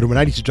divorce settlement.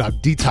 I need to drop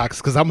detox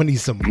because I'm gonna need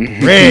some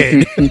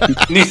bread.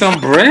 Need some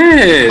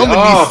bread. I'm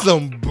gonna need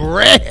some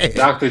bread.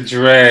 Dr.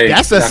 Dre.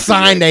 That's a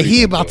sign that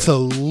he about to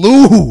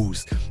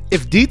lose.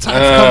 If detox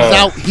comes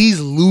out, he's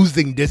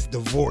losing this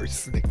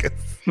divorce, nigga.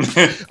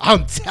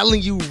 I'm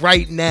telling you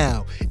right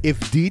now, if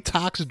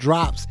detox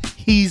drops,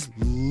 he's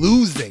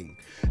losing.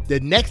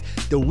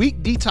 The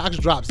week detox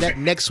drops, that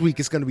next week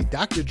it's gonna be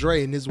Dr.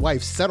 Dre and his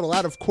wife settle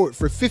out of court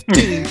for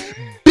 $15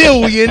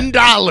 billion.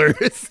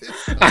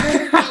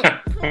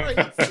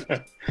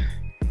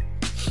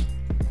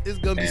 It's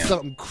gonna be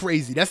something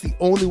crazy. That's the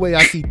only way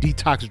I see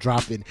detox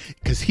dropping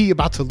because he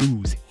about to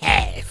lose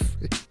half.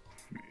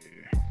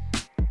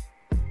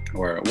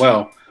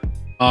 Well,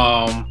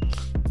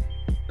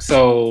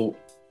 so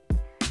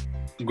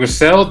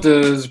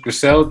Griselda's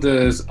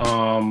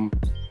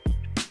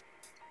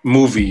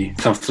movie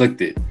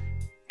Conflicted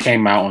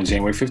came out on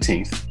January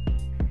 15th.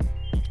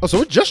 Oh,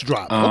 so it just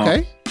dropped.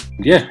 Okay.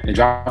 Yeah, it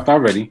dropped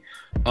already.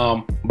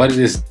 But it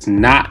is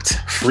not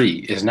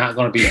free. It's not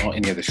going to be on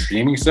any of the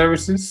streaming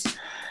services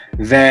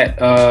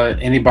that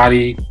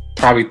anybody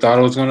probably thought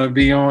it was going to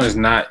be on. It's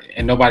not,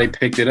 and nobody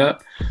picked it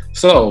up.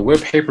 So we're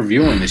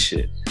pay-per-viewing this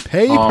shit.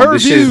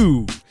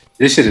 Pay-per-view.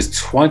 This shit is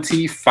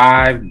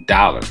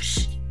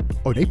 $25.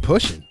 Oh, they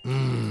pushing.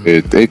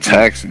 They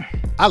taxing.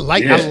 I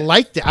like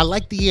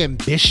the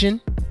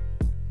ambition.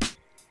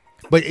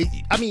 But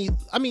I mean,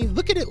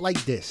 look at it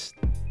like this.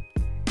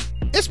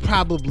 It's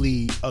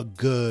probably a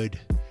good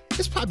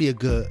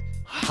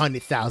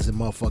 100,000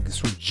 motherfuckers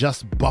from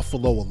just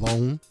Buffalo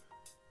alone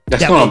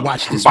that will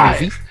watch this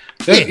movie.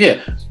 Yeah,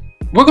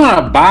 we're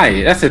gonna buy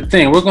it. That's the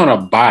thing. We're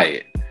gonna buy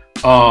it.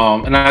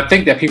 And I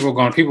think that people are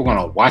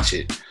gonna watch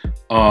it.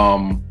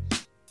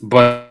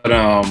 But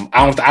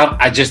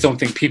I just don't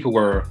think people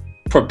were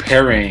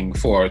preparing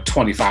for a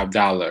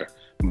 $25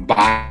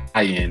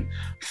 buy-in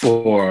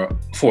for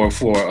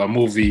a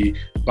movie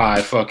by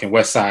fucking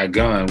West Side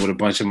Gun with a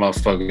bunch of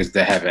motherfuckers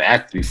that haven't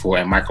acted before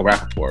and Michael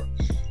Rappaport.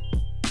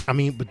 I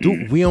mean, but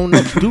dude, we don't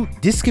know. Dude,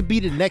 this could be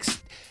the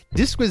next.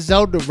 This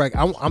Griselda record.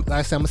 I'm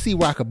gonna see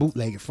where I could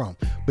bootleg it from.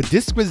 But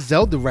this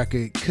Griselda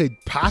record could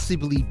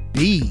possibly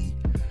be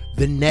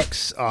the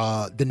next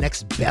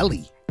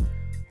Belly.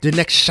 The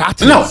next Shot.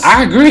 No,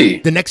 I agree.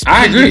 The next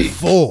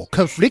Full.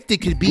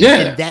 Conflicted could be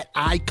in that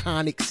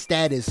iconic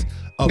status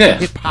of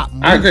hip hop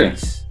movies. I agree.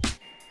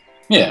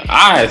 Yeah,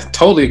 I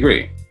totally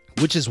agree.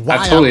 Which is why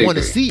I want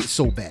to see it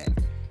so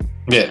bad.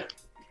 Yeah.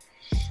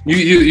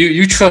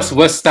 You trust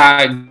West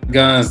Side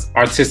Gun's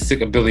artistic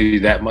ability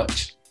that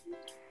much?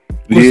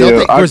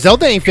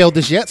 Griselda ain't failed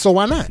this yet, so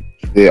why not?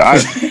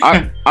 Yeah,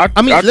 I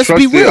mean, let's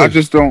be real. I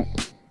just don't.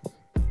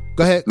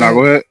 Go ahead.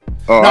 Go ahead.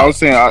 No. I was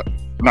saying,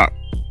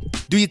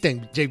 do your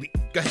thing, JB.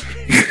 Go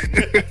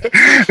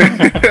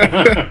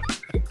ahead.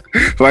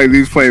 Like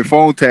these playing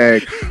phone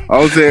tag. I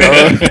was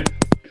saying,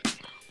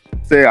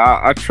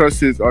 I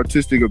trust his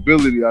artistic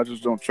ability. I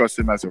just don't trust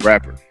him as a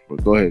rapper.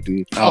 But go ahead,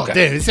 dude. Oh,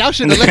 damn. See, I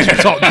shouldn't have let you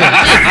talk.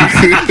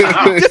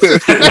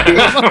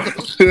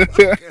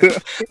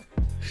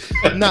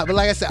 No, but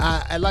like I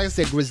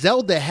said,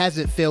 Griselda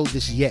hasn't failed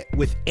this yet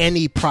with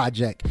any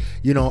project.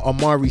 You know,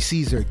 Amari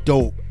Caesar,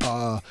 dope.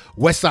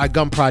 West Side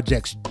Gun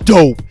Projects,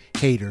 dope.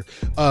 Hater.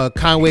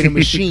 Conway the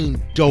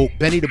Machine, dope.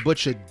 Benny the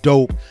Butcher,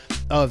 dope.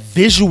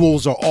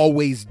 Visuals are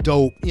always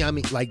dope. You know what I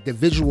mean? Like the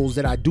visuals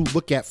that I do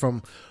look at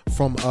from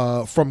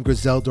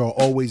Griselda are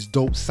always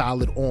dope,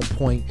 solid, on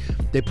point.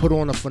 They put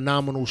on a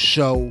phenomenal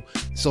show.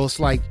 So it's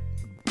like,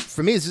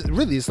 for me,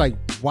 it's like,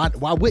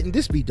 why wouldn't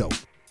this be dope?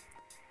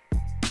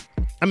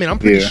 I mean, I'm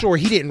pretty sure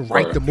he didn't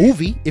write the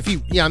movie.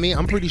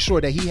 I'm pretty sure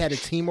that he had a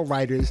team of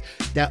writers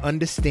that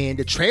understand.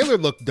 The trailer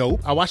looked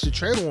dope. I watched the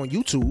trailer on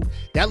YouTube.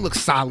 That looks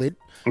solid.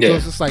 Yeah. So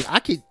it's just like,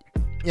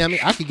 I mean,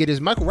 I could get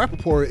his Michael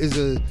Rappaport is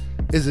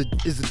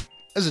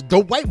a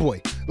dope white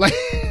boy. Like,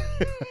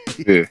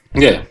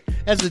 yeah,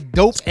 as a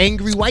dope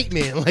angry white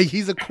man. Like,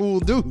 he's a cool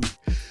dude.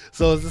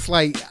 So it's just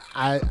like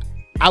I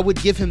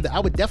would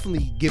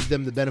definitely give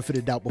them the benefit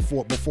of the doubt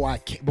before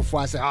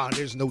I say, oh,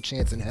 there's no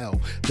chance in hell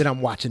that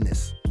I'm watching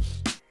this.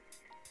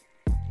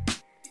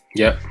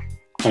 Yep,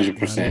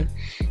 100%.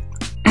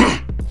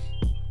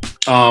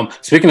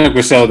 Speaking of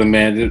Griselda,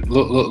 man,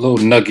 little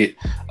nugget.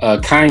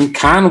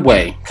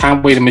 Conway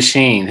the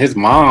Machine. His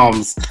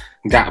mom's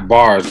got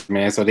bars,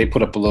 man. So they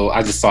put up a little.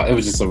 I just saw it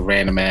was just a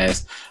random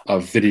ass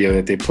video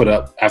that they put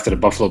up after the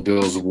Buffalo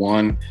Bills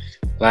won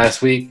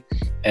last week,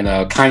 and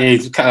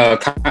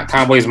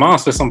Conway's mom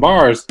spit some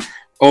bars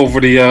over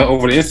the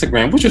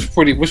Instagram, which was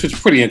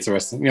pretty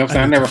interesting. You know what I'm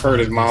saying? I never heard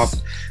his mom.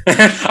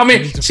 I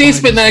mean, she's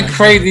spitting that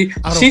crazy.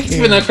 She's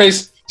spitting that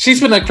crazy. She's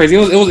been that crazy.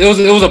 It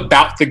was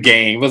about the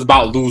game. It was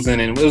about losing,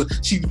 and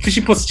she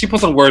put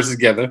some words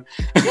together.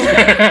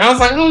 I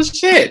was like, oh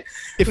shit!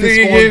 If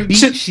it's on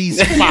beat,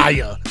 she's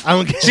fire. I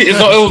don't care. It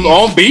was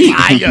on beat.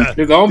 Fire.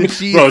 It's on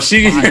beat, bro.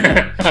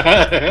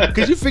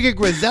 Because you figure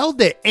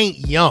Griselda ain't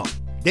young.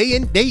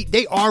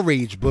 They our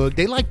age, bug.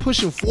 They like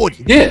pushing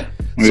 40. Yeah.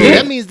 So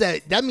that means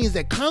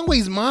that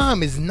Conway's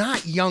mom is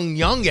not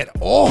young at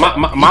all.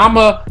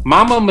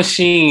 Mama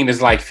Machine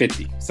is like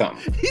 50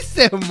 something. He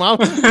said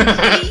Mama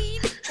Machine.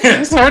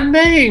 That's her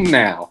name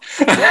now.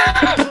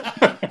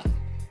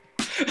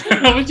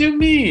 What you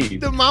mean?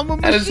 The Mama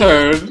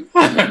Machine.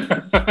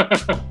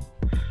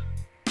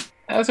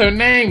 That's her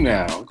name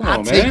now. Come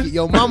on, man. Take it.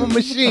 Yo, Mama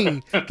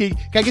Machine. Can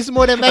I get some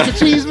more of that mac and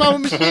cheese, Mama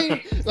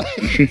Machine?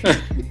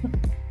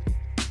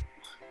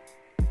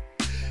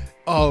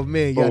 Oh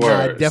man, yeah,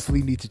 I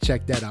definitely need to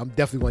check that out. I'm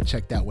definitely going to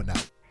check that one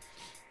out.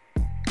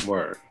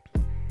 Word.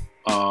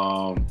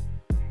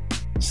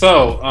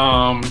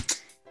 So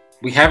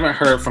we haven't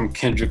heard from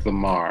Kendrick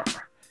Lamar,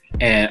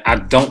 and I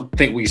don't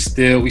think we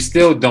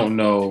still don't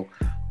know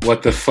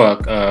what the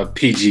fuck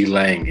PG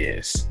Lang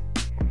is,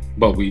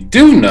 but we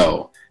do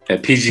know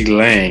that PG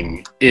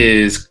Lang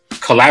is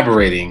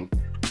collaborating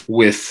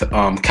with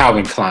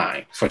Calvin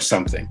Klein for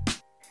something.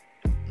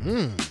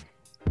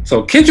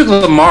 So Kendrick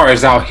Lamar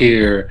is out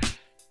here.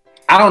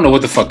 I don't know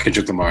what the fuck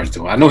Kendrick Lamar is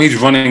doing. I know he's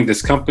running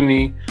this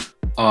company,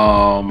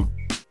 but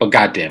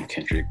goddamn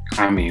Kendrick,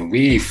 I mean,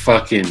 we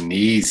fucking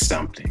need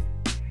something.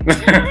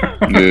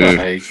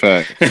 Yeah,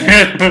 fact.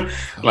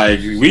 Like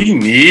we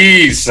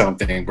need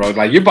something, bro.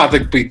 Like you're about to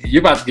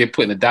get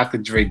put in a Dr.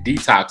 Dre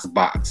detox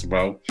box,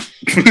 bro.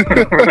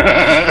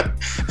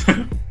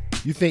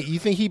 You think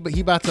he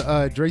about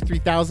to Dre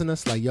 3000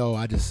 us? Like, yo,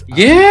 I'm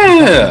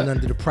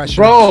under the pressure,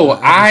 bro.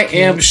 I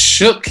am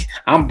shook.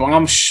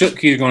 I'm shook.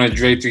 He's gonna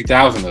Dre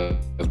 3000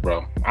 us,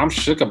 bro. I'm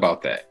shook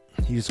about that.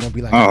 He just gonna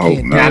be like, oh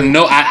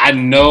no. I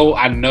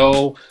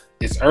know.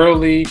 It's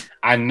early.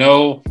 I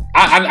know.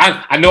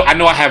 I know.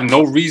 I have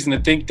no reason to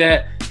think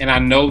that, and I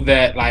know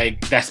that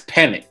like that's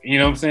panic. You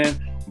know what I'm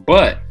saying?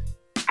 But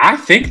I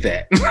think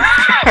that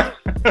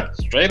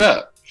straight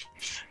up.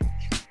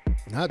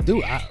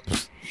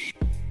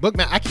 Look,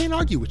 man, I can't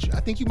argue with you. I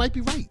think you might be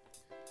right.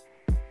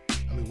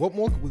 I mean, what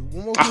more?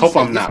 I hope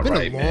I'm not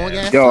right,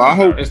 man. Yo, I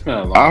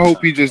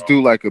hope he just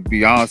do like a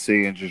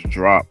Beyonce and just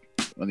drop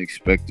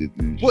unexpected.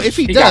 Well, if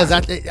he does, I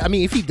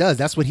mean, if he does,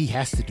 that's what he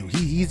has to do.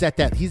 He's at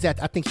that.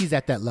 I think he's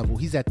at that level.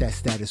 He's at that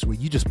status where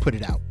you just put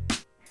it out.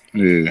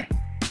 Yeah.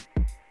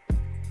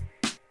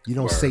 You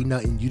don't say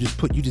nothing. You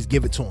just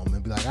give it to him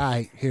and be like, all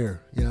right,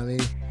 here. You know what I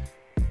mean?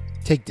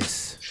 Take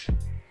this.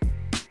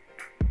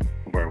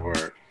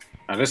 Word.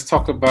 Now let's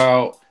talk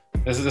about.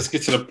 Let's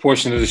get to the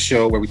portion of the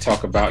show where we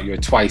talk about your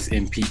twice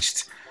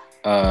impeached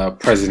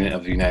president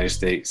of the United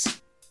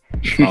States.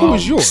 Who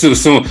was yours?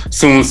 Soon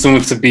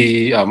to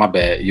be. My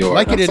bad. Yours.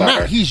 Like it or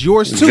not, he's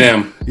yours too.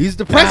 Them. He's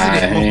the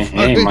president.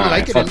 Ain't mine.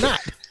 Like it or not.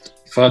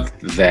 Fuck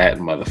that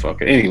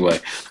motherfucker. Anyway,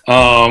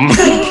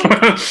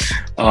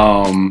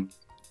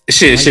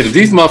 shit. If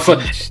these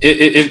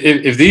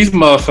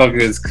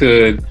motherfuckers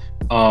could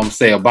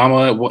say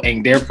Obama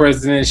ain't their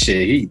president,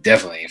 shit, he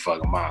definitely ain't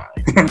fucking mine.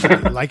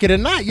 Like it or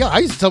not, yo, I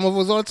used to tell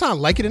motherfuckers all the time,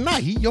 like it or not,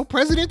 he your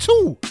president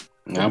too.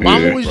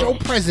 Obama was your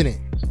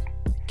president.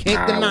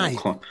 Can't deny it.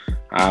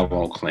 I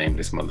won't claim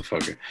this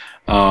motherfucker.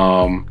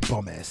 Bum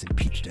ass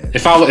impeached ass.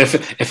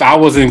 If I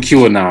was in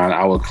QAnon,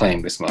 I would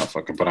claim this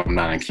motherfucker, but I'm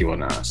not in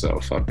QAnon, so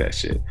fuck that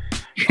shit.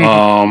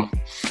 But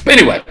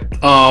anyway,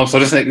 so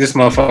this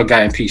motherfucker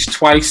got impeached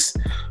twice.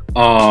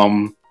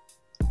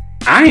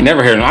 I ain't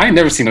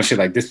never seen no shit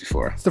like this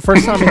before. It's the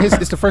first time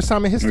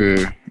in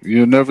history. Yeah,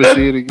 you'll never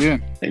see it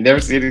again. They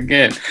never see it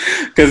again,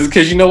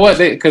 because you know what?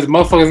 Because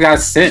motherfuckers got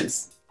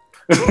sense.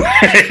 You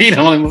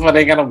know, motherfucker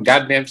ain't got no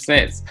goddamn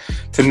sense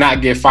to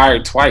not get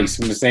fired twice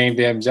from the same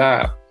damn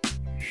job.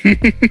 Yo,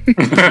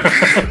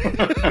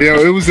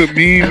 it was a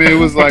meme. It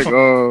was like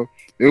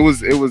it was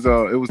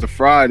the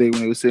Friday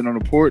when they were sitting on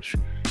the porch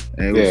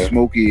and it was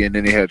Smokey, and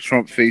then they had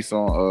Trump face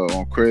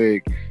on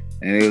Craig,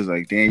 and it was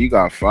like, damn, you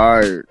got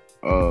fired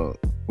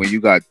when you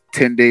got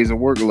 10 days of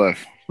work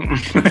left.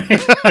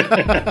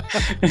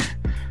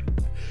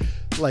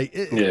 Like,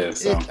 he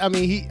deserves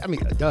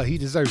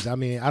it. I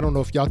mean, I don't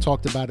know if y'all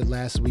talked about it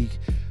last week.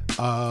 We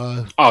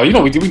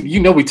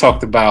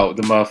talked about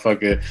the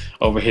motherfucker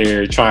over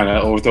here trying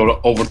to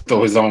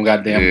overthrow his own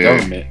goddamn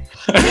government.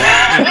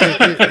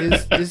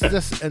 It's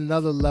just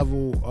another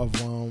level of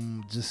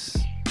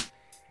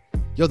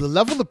the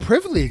level of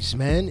privilege,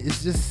 man.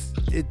 It's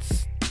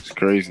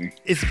crazy.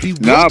 It's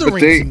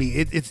bewildering to me.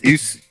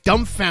 It's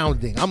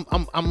dumbfounding.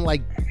 I'm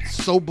like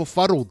so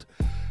befuddled.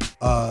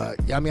 I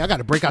got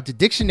to break out the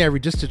dictionary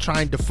just to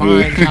try and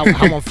define how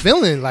I'm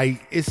feeling.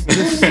 Like, it's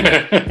just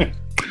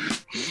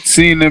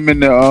seeing them in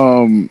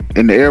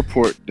the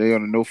airport. They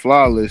on a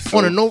no-fly list. So.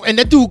 And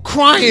that dude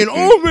crying.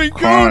 Oh my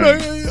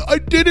god! I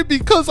did it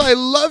because I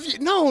love you.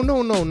 No.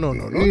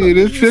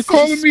 Yeah, they're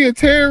calling me a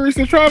terrorist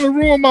and trying to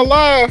ruin my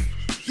life.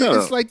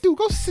 It's like, dude,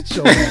 go sit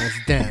your ass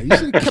down. You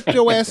should have kept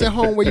your ass at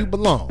home where you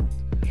belong.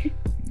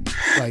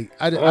 Like,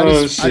 I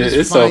just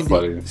it's find so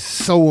funny. it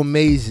so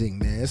amazing,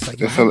 man. It's like,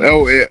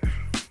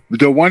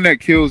 the one that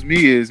kills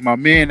me is my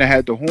man that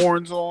had the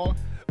horns on.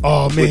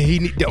 Oh man, he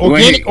need the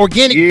organic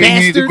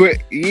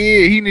bastard.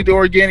 He need the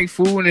organic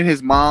food, and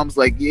his mom's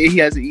like, he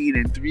hasn't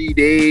eaten in 3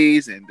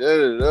 days, and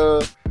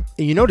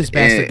And you know this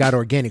bastard got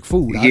organic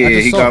food. Yeah,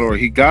 he got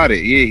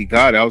it. Yeah, he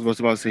got it. I was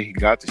about to say he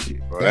got the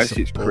shit, bro. That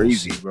shit's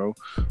crazy, bro.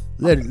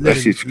 Let a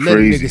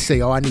nigga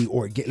say, I need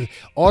organic.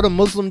 All the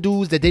Muslim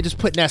dudes that they just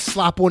putting that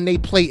slop on their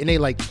plate, and they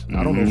like,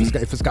 I don't know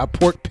if it's got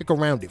pork, pick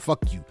around it.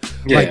 Fuck you.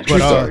 Yeah,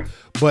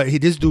 but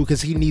this dude,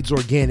 because he needs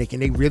organic,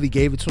 and they really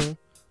gave it to him.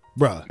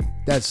 Bruh,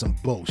 that's some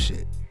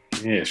bullshit.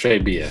 Yeah,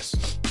 straight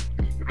BS.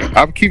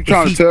 I keep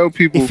trying to tell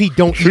people, if he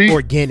don't eat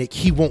organic,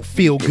 he won't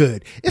feel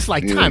good. It's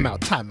like time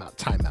out.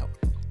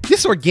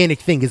 This organic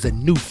thing is a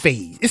new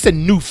phase. It's a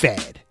new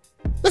fad.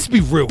 Let's be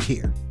real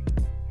here.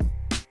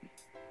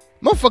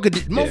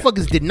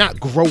 Motherfuckers did not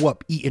grow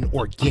up eating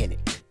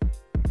organic.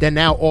 Then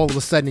now all of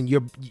a sudden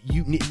you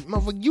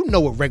know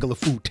what regular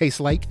food tastes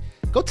like.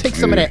 Go take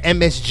some of that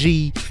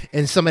MSG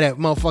and some of that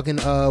motherfucking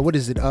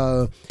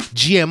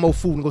GMO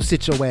food and go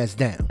sit your ass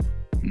down.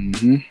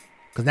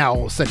 Because now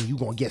all of a sudden you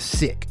gonna get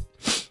sick.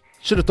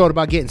 Should have thought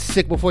about getting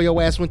sick before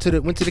your ass went to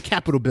the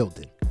Capitol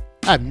building.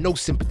 I have no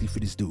sympathy for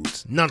these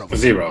dudes. None of them.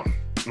 Zero.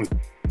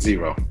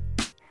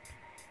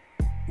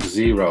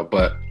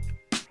 But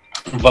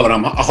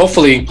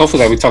hopefully,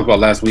 like we talked about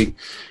last week,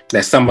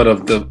 that some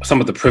of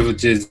the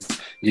privileges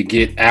you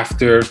get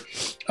after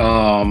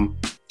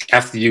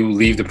you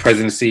leave the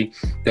presidency,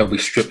 they'll be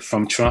stripped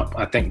from Trump.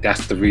 I think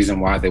that's the reason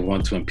why they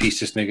want to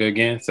impeach this nigga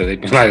again. So they've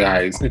been like, all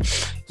right,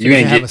 you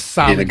ain't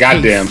getting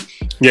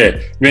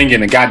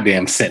a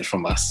goddamn cent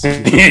from us. You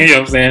know what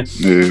I'm saying?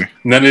 Yeah.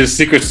 None of this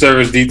Secret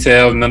Service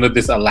details, none of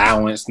this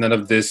allowance, none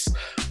of this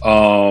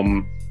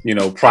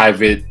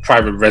private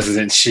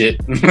resident shit.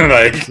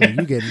 Like, so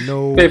you get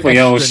no pay for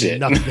your own shit.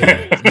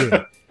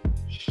 Yeah.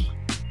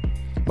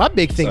 My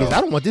big thing is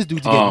I don't want this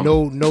dude to get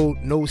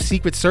no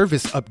Secret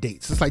Service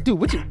updates. It's like,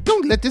 dude,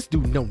 don't let this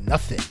dude know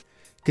nothing,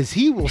 because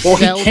he will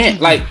sell to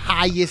the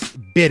highest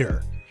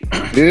bidder.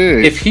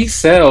 Yeah. But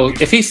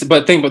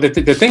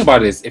the thing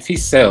about it is, if he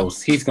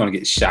sells, he's gonna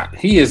get shot.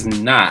 He is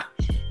not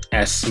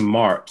as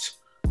smart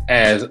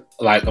as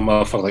like a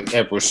motherfucker like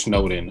Edward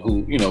Snowden,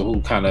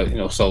 who kind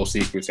of sold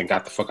secrets and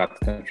got the fuck out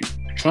the country.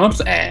 Trump's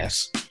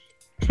ass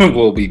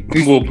will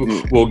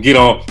get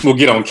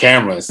on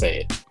camera and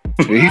say it.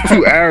 Yeah, he's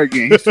too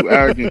arrogant. He's too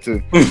arrogant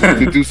to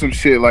do some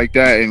shit like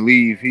that and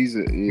leave. He's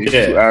too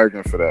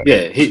arrogant for that.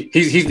 Yeah,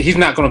 he's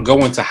not gonna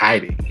go into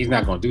hiding. He's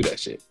not gonna do that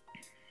shit.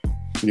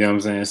 You know what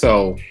I'm saying?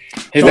 So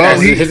he don't have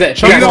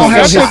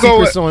to go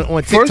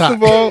on TikTok. First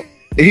of all,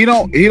 he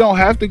don't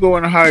have to go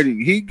into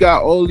hiding. He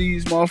got all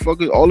these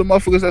motherfuckers, all the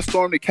motherfuckers that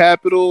stormed the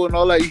Capitol and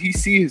all that. He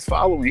see his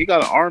following. He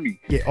got an army.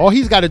 Yeah, all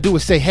he's got to do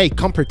is say, "Hey,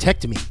 come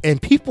protect me,"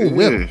 and people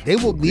will. They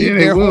will leave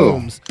their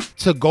homes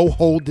to go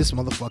hold this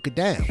motherfucker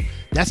down.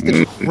 That's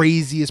the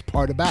craziest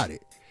part about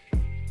it.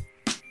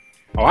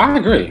 Oh, I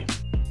agree.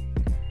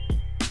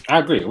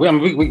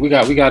 We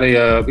got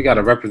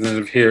a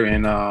representative here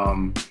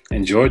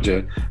in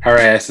Georgia. Her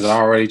ass is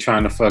already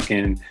trying to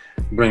fucking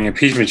bring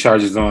impeachment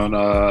charges on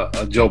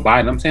Joe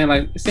Biden. I'm saying,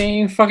 like, this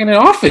ain't fucking in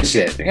office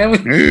yet. He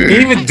didn't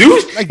even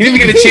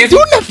get a chance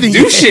to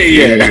do shit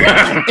yet.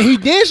 And he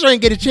damn sure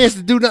ain't get a chance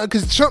to do nothing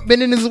because Trump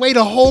been in his way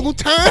the whole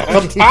time.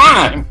 Trump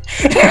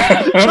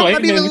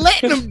not even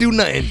letting him do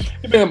nothing.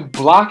 He been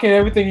blocking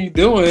everything he's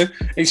doing.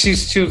 And she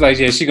was like,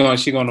 yeah, she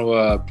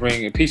gonna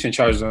bring impeachment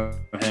charges on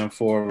him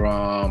for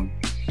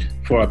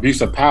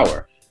abuse of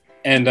power.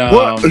 And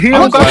he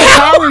don't got the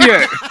power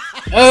yet.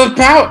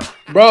 Power,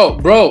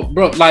 bro.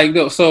 Like,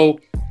 so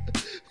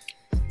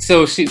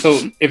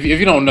if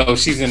you don't know,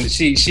 she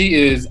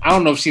is. I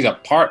don't know if she's a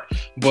part,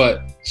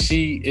 but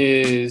she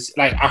is,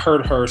 like, I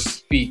heard her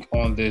speak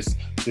on this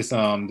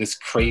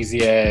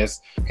crazy ass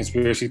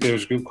conspiracy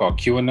theorist group called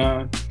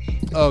QAnon.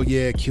 Oh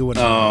yeah,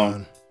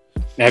 QAnon.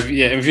 If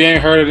you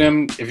ain't heard of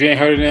them,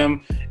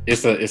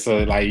 it's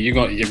a like,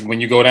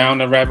 when you go down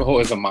the rabbit hole,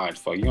 it's a mind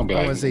fuck. You're gonna be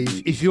like,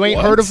 if you ain't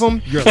heard of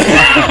them, you're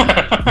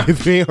lucky.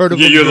 If you ain't heard of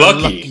them, you're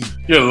lucky.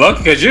 You're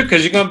lucky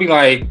because you're gonna be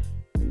like,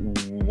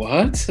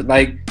 what?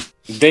 Like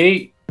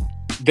they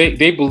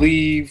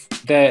believe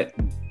that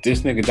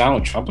this nigga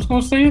Donald Trump is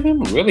gonna save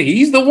him? Really?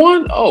 He's the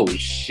one? Oh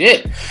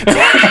shit!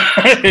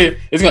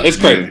 It's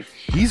crazy.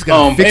 He's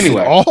gonna fix it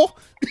all.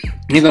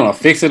 He's gonna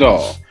fix it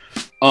all.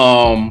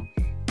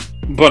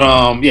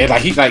 Yeah,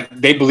 like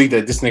they believe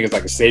that this nigga's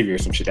like a savior or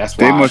some shit. That's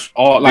why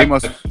they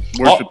must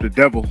worship the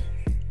devil.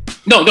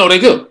 No, they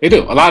do.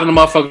 A lot of the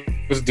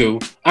motherfuckers do.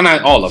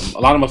 Not all of them. A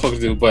lot of motherfuckers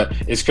do. But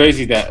it's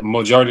crazy that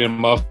majority of the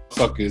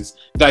motherfuckers,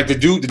 like the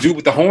dude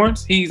with the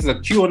horns, he's a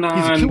QAnon.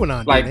 He's a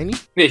QAnon, like, dude, ain't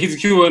he? Yeah, he's a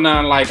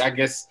QAnon, like, I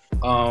guess,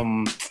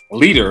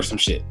 leader or some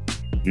shit.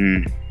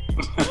 You know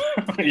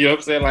what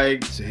I'm saying?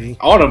 Like,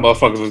 all the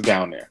motherfuckers was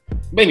down there.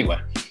 But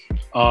anyway,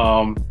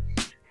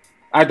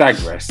 I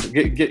digress.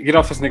 Get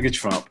off this nigga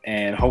Trump,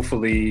 and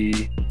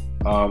hopefully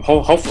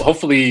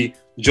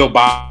Joe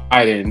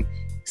Biden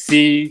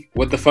see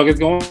what the fuck is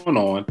going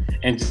on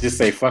and just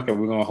say, fuck it,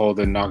 we're gonna hold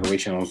the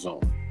inauguration on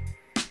Zoom.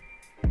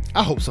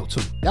 I hope so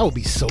too. That would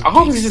be so. I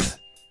hope he just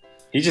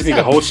need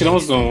to hold shit on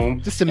Zoom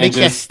just to make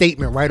that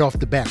statement right off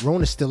the bat.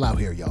 Rona's still out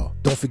here, y'all.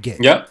 Don't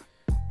forget. Yep.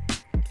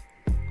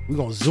 We're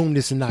gonna Zoom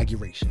this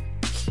inauguration.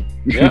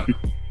 Yep.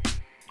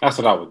 That's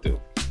what I would do.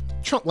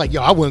 Trump, like,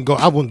 yo, I'm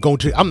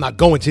not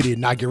going to the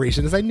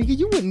inauguration. It's like, nigga,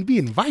 you wouldn't be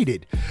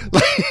invited.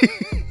 Like,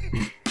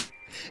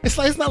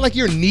 it's not like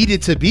you're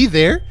needed to be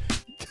there.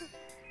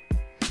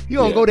 You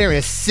don't go there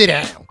and sit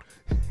down.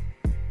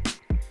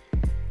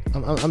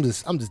 I'm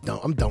just done.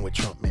 I'm done with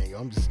Trump,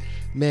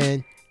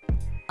 man.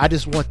 I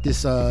just want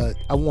this. I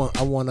want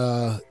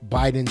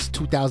Biden's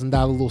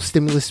 $2,000 little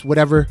stimulus,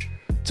 whatever,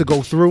 to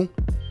go through.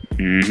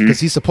 Because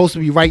he's supposed to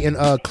be writing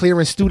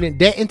clearing student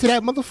debt into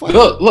that motherfucker.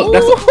 Look,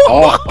 that's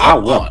all I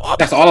want.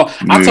 That's all.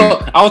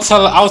 I was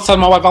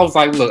telling my wife, I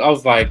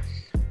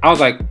was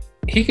like,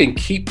 he can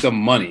keep the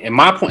money. And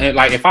my point,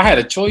 like, if I had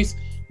a choice,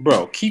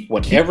 bro, keep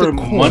whatever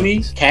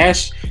money,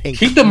 cash,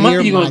 keep the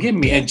money you're gonna give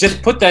me, and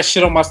just put that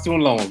shit on my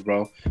student loans,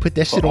 bro. Put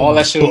that shit on all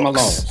that shit on my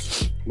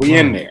loans. We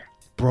in there,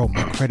 bro.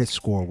 My credit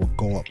score will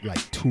go up like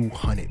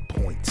 200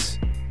 points.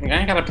 I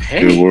ain't gotta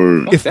pay.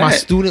 If my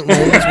student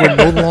loans were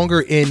no longer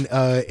in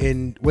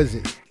what is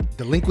it,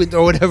 delinquent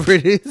or whatever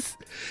it is,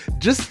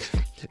 just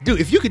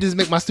dude, if you could just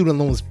make my student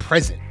loans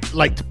present,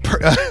 like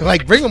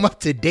bring them up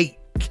to date.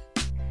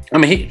 I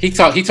mean, he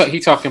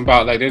talking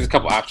about, like, there's a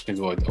couple options,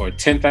 or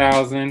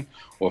 10,000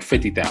 or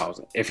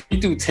 50,000. If he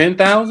do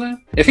 10,000,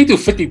 if he do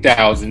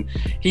 50,000,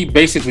 he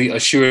basically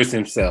assures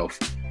himself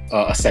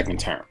a second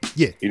term.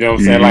 Yeah, you know what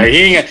I'm saying? Like,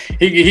 he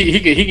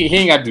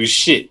ain't got to do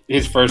shit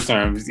his first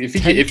term.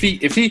 If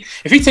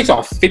he takes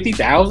off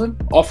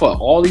 50,000 off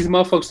of all these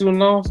motherfuckers student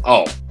loans,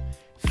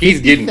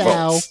 he's getting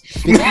votes.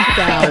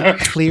 50,000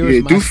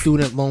 clears my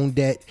student loan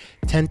debt.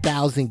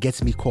 10,000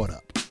 gets me caught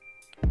up.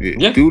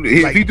 Yeah. Dude,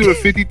 if you do the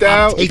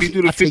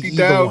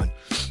 50,000,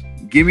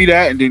 give me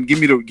that, and then give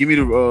me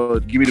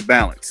the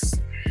balance.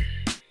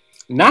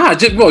 Nah,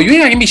 bro, you ain't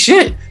gonna give me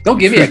shit. Don't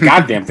give me a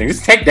goddamn thing.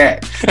 Just take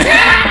that.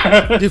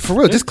 Dude, for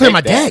real, just clear my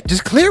debt.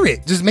 Just clear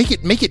it. Just make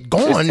it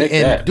gone. And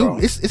that, dude, bro.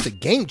 it's a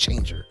game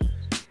changer.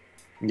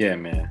 Yeah,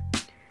 man.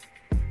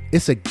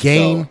 It's a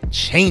game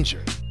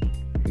changer.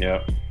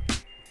 Yep.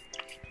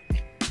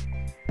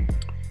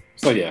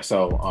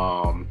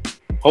 So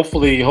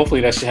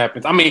hopefully that shit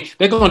happens. I mean,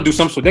 they're gonna do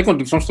some sort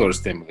of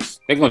stimulus.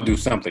 They're gonna do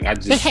something.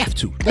 They have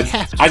to.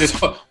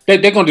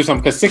 They're gonna do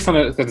something because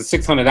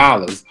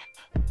 $600.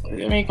 I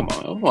mean, come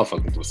on,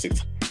 motherfucker, do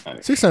 $600.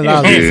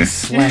 $600 is a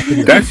slap in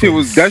the That shit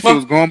was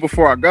gone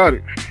before I got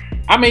it.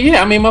 I mean,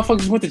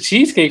 motherfuckers went to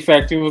Cheesecake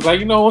Factory and was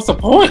like, what's the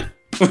point?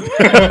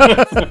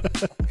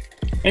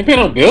 Ain't paying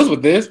no bills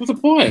with this. What's the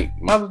point?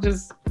 Might as well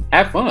just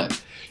have fun.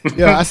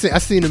 Yeah, I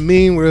seen a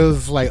meme where it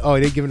was like, oh,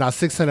 they're giving out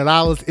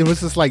 $600. It was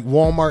just like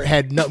Walmart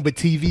had nothing but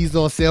TVs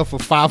on sale for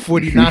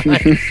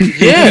 $549.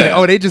 Yeah.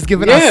 Oh, they just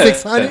giving out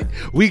 $600.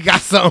 We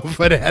got something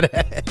for that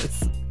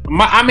ass.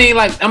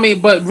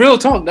 But real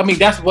talk. I mean,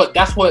 that's what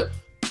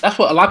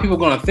a lot of people are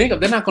gonna think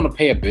of. They're not gonna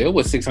pay a bill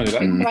with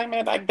 $600. Like,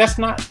 man, like that's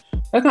not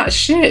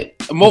shit.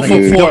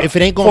 If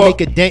it ain't gonna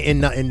make a dent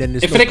in nothing, then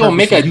if it ain't gonna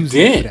make a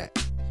dent,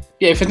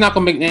 if it's not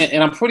gonna make,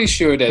 and I'm pretty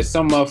sure that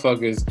some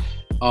motherfuckers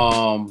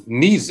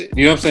needs it.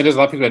 You know what I'm saying? There's a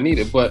lot of people that need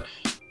it, but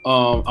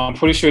I'm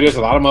pretty sure there's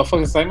a lot of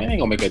motherfuckers like, man, I ain't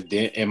gonna make a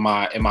dent in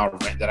my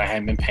rent that I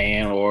haven't been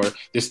paying, or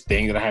this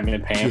thing that I haven't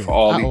been paying for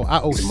all these.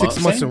 I owe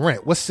 6 months of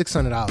rent. What's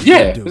 $600?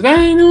 Yeah, that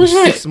ain't doing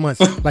shit. 6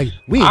 months, like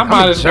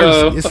I'm in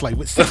Jersey. It's like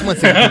with 6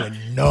 months ain't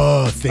doing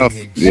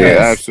nothing.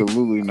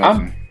 Absolutely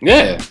nothing.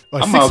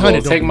 I'm about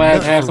to take my ass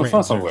and have some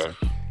fun somewhere.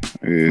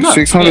 Yeah,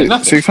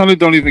 600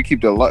 don't even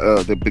keep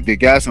the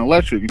gas and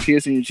electric. Your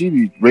PSE&G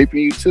be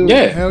raping you too.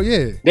 Yeah, hell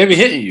yeah, they be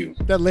hitting you.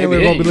 That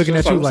landlord gonna be looking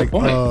at you like,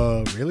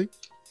 really?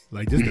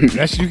 Like, this the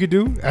best you could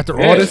do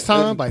after all this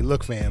time? Like,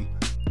 look, fam,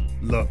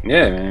 look.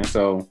 Yeah, man.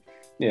 So,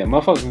 yeah,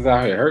 motherfuckers is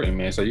out here hurting,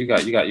 man. So you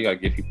got to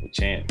give people a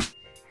chance.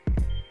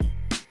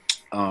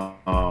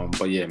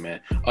 But yeah,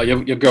 man.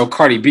 Your girl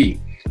Cardi B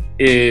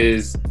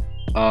is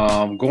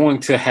going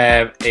to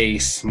have a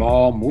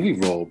small movie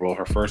role, bro.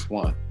 Her first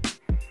one.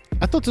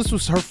 I thought this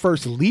was her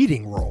first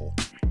leading role.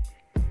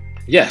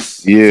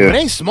 Yes. Yeah. So it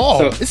ain't small.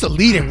 So, it's a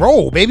leading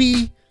role,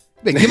 baby.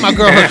 Give my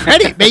girl her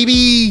credit,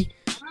 baby.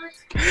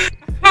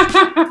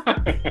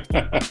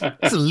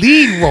 It's a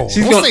lead role.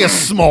 Don't say a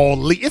small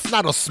lead. It's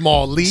not a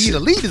small lead. A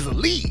lead is a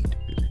lead.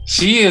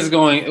 She is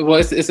going. Well,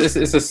 it's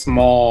a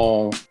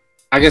small.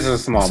 I guess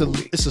it's a small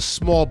movie. It's a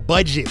small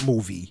budget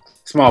movie.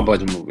 Small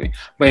budget movie.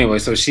 But anyway,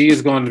 so she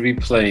is going to be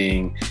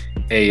playing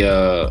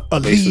a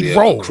lead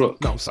role.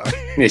 Crook. No, I'm sorry.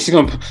 Yeah, she's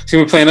gonna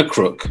be playing a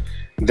crook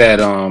that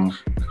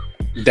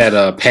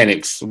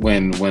panics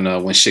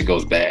when shit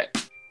goes bad.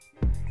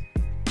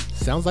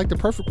 Sounds like the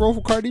perfect role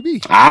for Cardi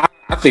B. I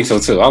think so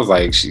too. I was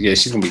like,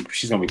 she's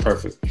gonna be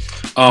perfect.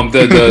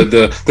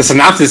 The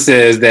synopsis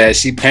says that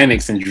she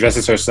panics and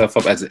dresses herself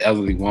up as an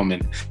elderly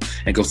woman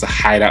and goes to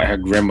hide out at her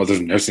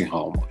grandmother's nursing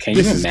home. Can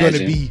you imagine? This is gonna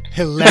be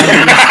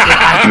hilarious.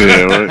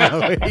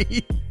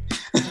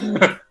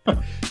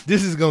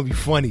 This is gonna be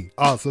funny.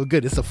 Oh, so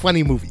good. It's a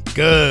funny movie.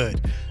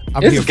 Good.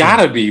 It's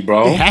gotta be,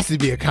 bro. It has to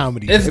be a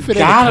comedy. It's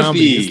gotta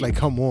be. It's like,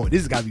 come on,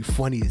 this has gotta be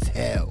funny as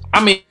hell.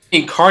 I mean,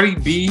 Cardi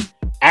B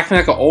acting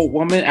like an old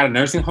woman at a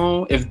nursing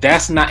home. If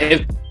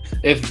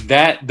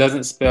that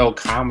doesn't spell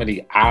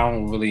comedy, I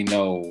don't really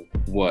know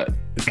what.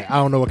 I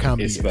don't know what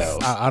comedy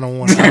spells. I don't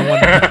want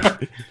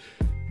to.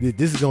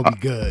 This is gonna be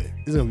good.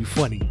 This is gonna be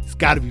funny. It's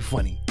got to be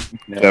funny.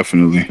 Yeah.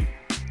 Definitely.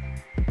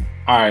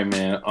 All right,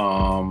 man.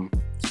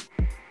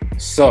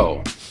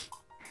 So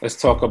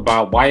let's talk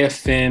about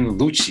YFN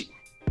Lucci.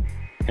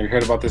 Have you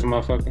heard about this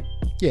motherfucker?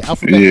 Yeah,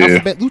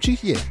 Alphabet Lucci.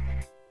 Yeah.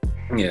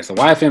 Yeah. So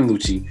YFN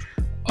Lucci,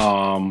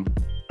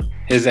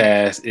 his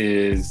ass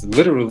is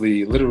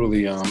literally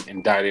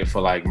indicted for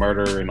like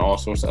murder and all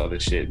sorts of other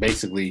shit.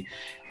 Basically,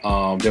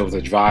 there was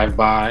a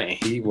drive-by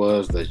and he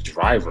was the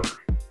driver.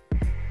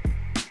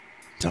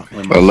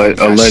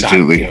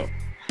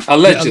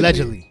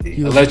 Allegedly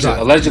he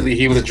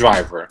was a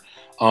driver.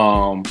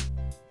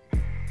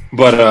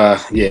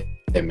 Yeah,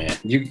 man,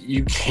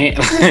 you can't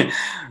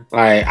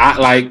like I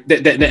like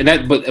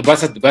that. But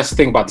that's the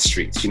thing about the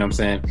streets. You know what I'm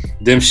saying?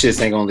 Them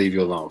shits ain't gonna leave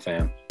you alone,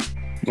 fam.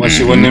 Once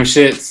you win them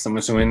shits, them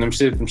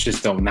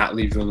shits don't not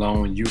leave you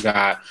alone. You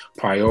got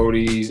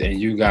priorities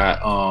and you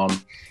got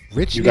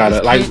rich. You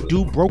gotta like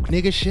do broke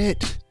nigga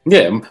shit.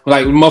 Yeah,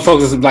 like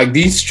motherfuckers, like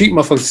these street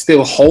motherfuckers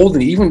still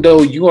holding, even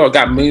though you are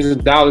got millions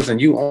of dollars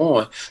and you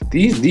on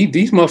these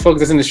motherfuckers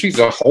that's in the streets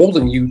are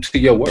holding you to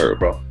your word,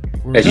 bro.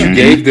 That you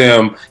gave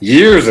them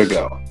years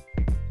ago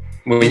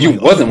when you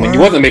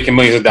wasn't making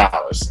millions of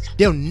dollars.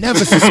 They'll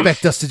never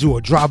suspect us to do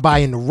a drive by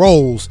in the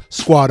Rolls.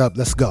 Squad up,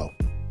 let's go.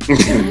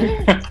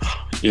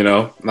 You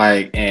know,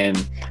 like and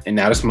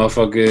now this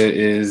motherfucker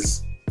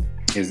is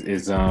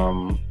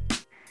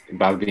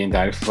about to be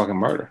indicted for fucking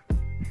murder.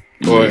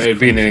 Or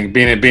being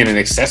an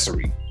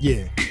accessory.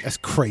 Yeah, that's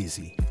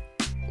crazy.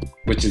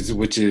 Which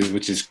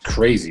is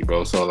crazy,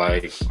 bro. So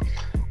like,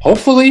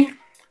 hopefully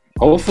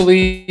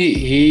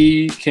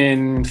he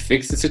can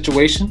fix the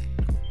situation.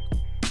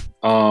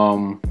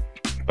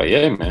 But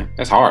yeah, man,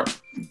 that's hard.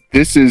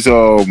 This is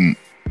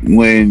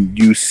when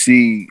you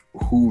see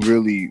who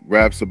really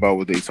raps about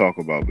what they talk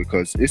about,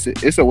 because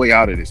it's a way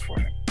out of this for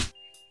him.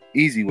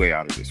 Easy way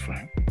out of this for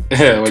him.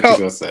 Yeah, what you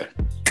gonna say?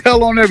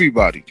 Tell on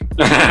everybody. do a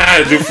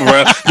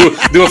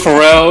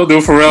Pharrell. Yeah.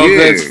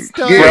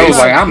 Pharrell's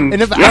like, I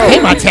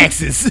pay my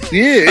taxes.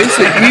 Yeah,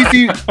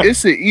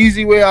 it's an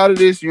easy way out of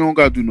this. You don't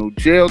gotta do no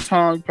jail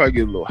time. You probably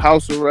get a little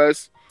house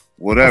arrest,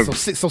 whatever.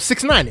 So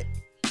 6ix9ine it.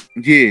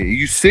 Yeah,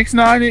 you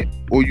 6ix9ine it,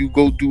 or you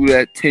go do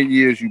that 10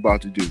 years you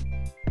about to do.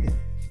 Yeah.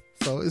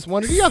 So it's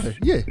one or the other.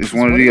 Yeah, it's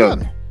one or the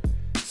other.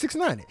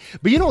 6ix9ine it.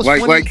 But you know, what's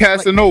like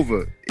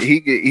Casanova, he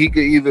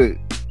could either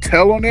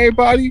tell on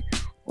everybody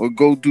or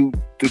go do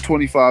the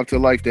 25 to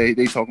life that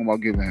they talking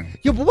about giving him.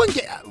 Yo, but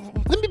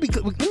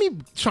let me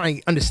try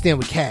and understand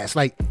with Cass.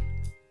 Like,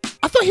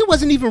 I thought he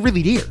wasn't even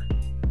really there.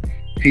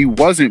 He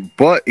wasn't,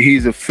 but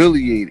he's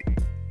affiliated.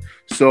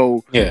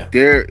 So yeah,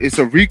 it's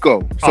a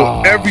RICO.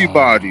 So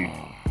everybody.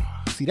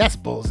 See, that's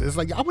bullshit. It's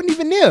like I wasn't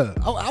even there.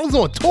 I was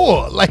on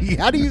tour. Like,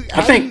 how do you?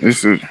 I think G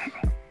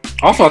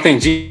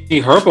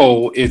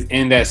Herbo is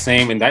in that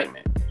same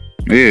indictment.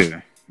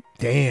 Yeah.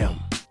 Damn.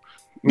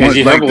 Yeah,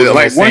 like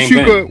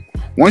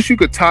once you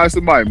could tie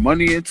somebody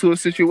money into a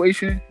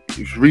situation,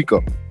 it's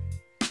RICO.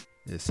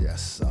 This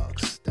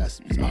sucks. That's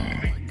oh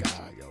my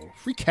god, yo.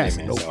 Free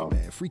Casanova,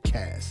 man. Free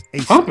Cas.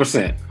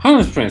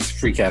 100%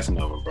 free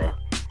Casanova, bro.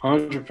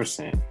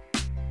 100%.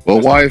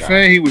 Well,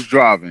 YFN, he was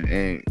driving,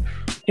 and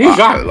he was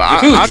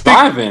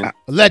driving.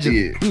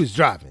 Allegedly, yeah. He was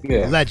driving.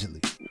 Yeah. Allegedly.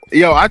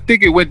 Yo, I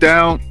think it went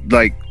down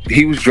like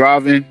he was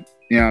driving.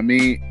 You know what I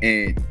mean?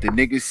 And the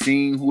niggas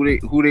seen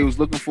who they was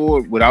looking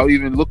for without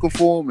even looking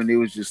for him, and it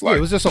was just like, it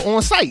was just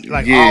on site.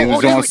 Like, it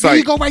was on site. There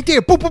you go, right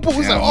there. Boom, boom, boom.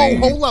 It's like,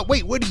 hold up,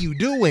 wait, what are you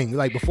doing?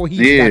 Like before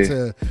he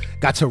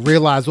got to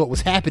realize what was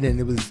happening,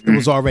 it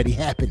was already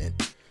happening.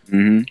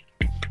 Mm-hmm.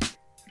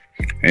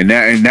 And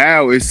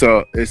now it's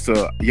a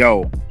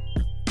yo.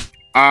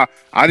 I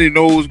didn't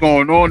know what was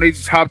going on. They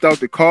just hopped out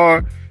the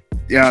car.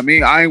 You know what I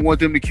mean? I didn't want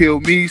them to kill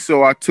me,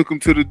 so I took them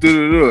to the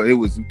da-da-da. It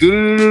was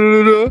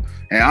da-da-da-da-da,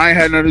 and I ain't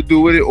had nothing to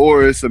do with it.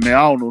 Or it's man,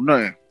 I don't know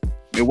nothing.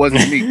 It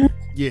wasn't me.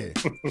 Yeah.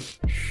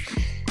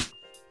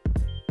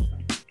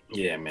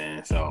 Yeah,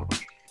 man. So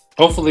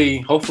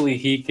hopefully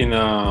he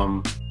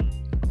can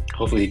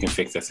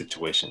fix that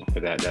situation.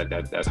 But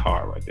that's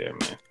hard right there,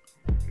 man.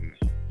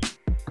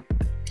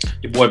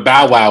 Your boy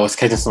Bow Wow was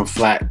catching some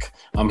flack.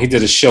 He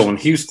did a show in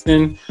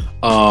Houston.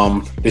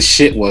 The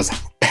shit was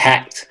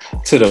packed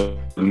to the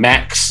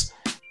max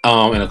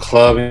in a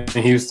club in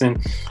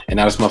Houston, and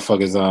now this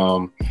motherfucker's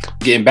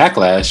getting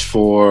backlash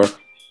for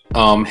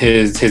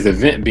his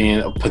event being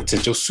a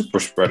potential super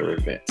spreader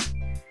event.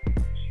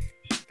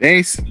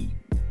 They just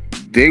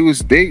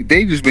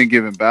been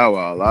giving Bow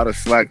Wow a lot of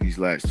slack these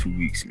last 2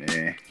 weeks,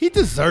 man. He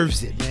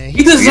deserves it, man.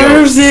 He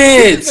deserves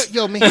it.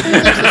 Yo, man, he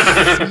deserves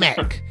a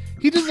smack.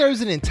 He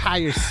deserves an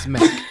entire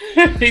smack.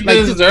 He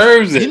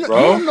deserves it,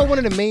 bro. You know one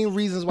of the main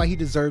reasons why he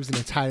deserves an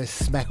entire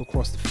smack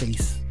across the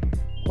face?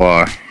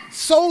 Why?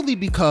 Solely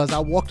because I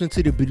walked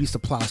into the beauty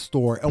supply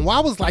store, and while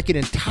I was like an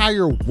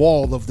entire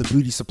wall of the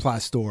beauty supply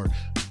store,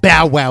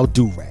 Bow Wow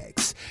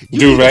do-rags.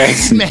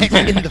 Do-rags. Smack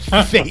in the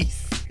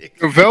face.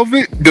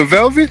 The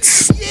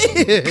Velvets?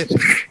 Yeah.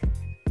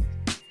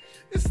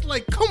 It's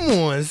like, come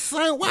on,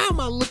 son. Why am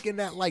I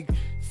looking at like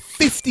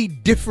 50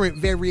 different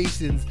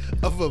variations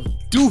of a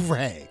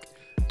do-rag?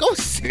 Go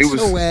sit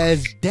your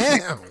ass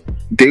down.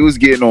 They was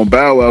getting on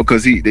Bow Wow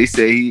because they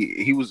say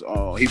he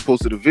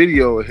posted a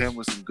video of him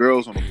with some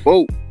girls on a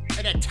boat.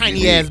 And that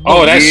tiny ass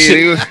boat. Oh, that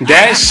shit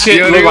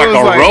looked like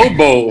a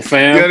rowboat,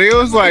 fam. Yeah, they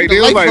was like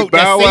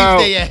Bow Wow.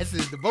 They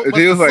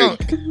was like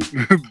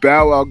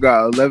Bow Wow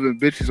got 11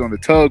 bitches on the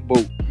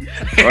tugboat.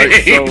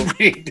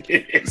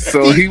 Right?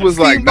 So he was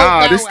like,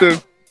 nah, this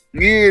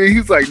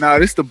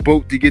the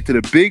boat to get to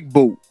the big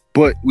boat.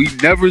 But we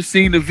never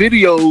seen the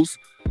videos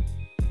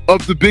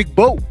of the big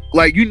boat.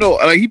 Like, you know,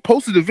 like he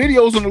posted the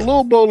videos on the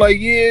little boat, like,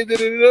 yeah,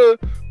 da-da-da.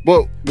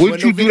 But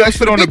wouldn't you do that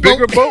shit on the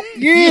bigger boat?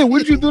 Yeah,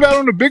 wouldn't you do that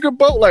on the bigger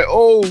boat? Like,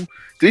 oh,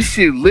 this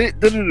shit lit,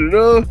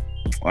 da-da-da-da.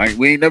 Like,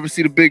 we ain't never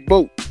see the big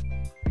boat.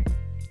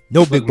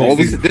 No big boat.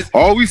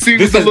 All we see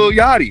was the little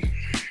yachty.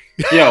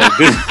 Yo,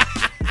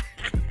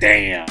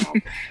 damn.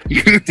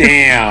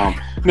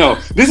 No,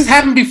 this has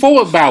happened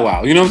before with Bow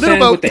Wow. You know what I'm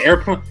saying? With the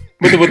airplane,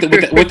 with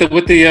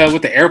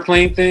the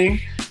airplane thing.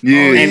 Yeah,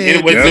 and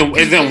it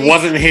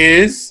wasn't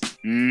his.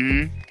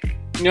 Mm-hmm.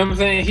 You know what I'm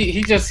saying?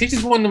 He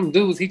just one of them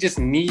dudes. He just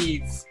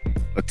needs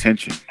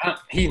attention.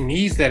 He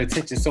needs that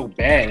attention so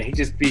bad, and he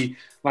just be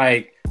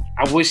like,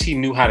 I wish he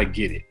knew how to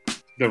get it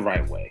the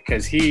right way,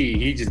 because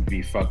he just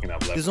be fucking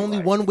up. There's only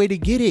one way to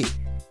get it: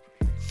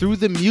 through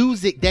the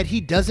music that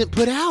he doesn't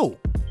put out.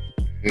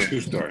 Yeah.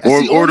 True story.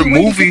 Or the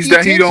movies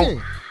that he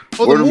don't.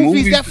 Or the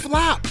movies that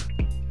flop.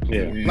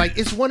 Yeah. Like,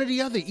 it's one or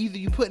the other. Either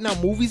you putting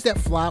out movies that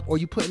flop, or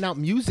you putting out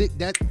music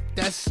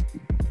that's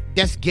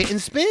getting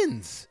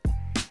spins.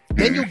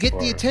 Then you'll get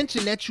the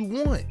attention that you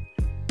want.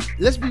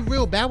 Let's be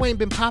real. Bow Wow ain't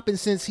been popping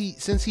since he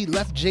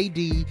left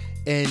JD,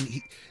 and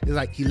he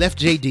left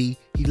JD,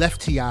 he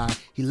left T.I.,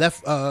 he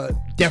left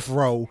Death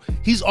Row.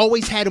 He's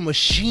always had a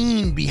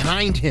machine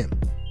behind him.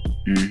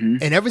 Mm-hmm.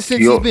 And ever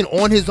since he's been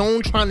on his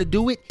own trying to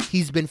do it,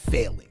 he's been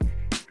failing.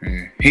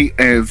 And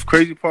the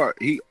crazy part,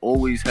 he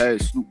always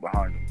had Snoop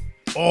behind him.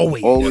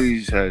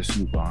 Always had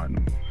Snoop behind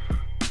him.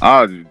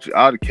 I'd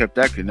have kept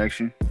that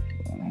connection. I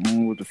don't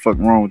know what the fuck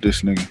wrong with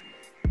this nigga.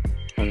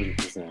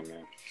 100%,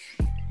 man.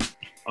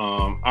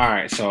 All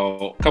right,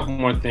 so a couple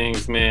more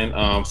things, man.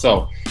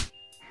 So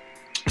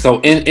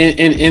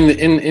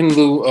in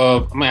lieu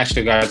of, I'm gonna ask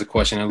you guys a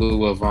question in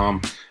lieu of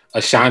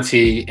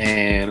Ashanti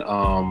and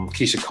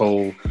Keisha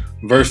Cole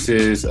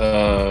versus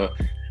I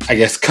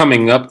guess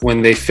coming up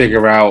when they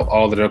figure out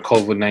all of their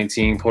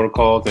COVID-19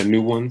 protocols, the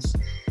new ones.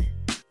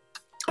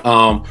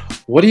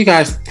 What do you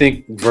guys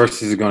think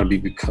Versus is going to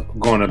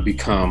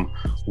become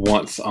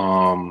once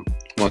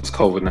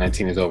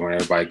COVID-19 is over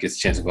and everybody gets a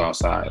chance to go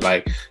outside?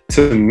 Like,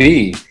 to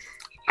me,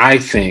 I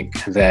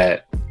think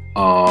that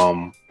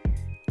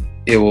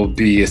it will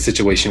be a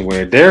situation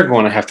where they're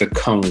going to have to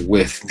come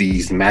with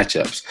these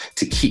matchups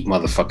to keep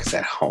motherfuckers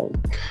at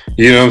home.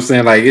 You know what I'm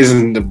saying? Like,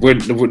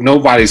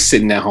 nobody's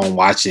sitting at home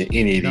watching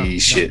any of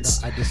these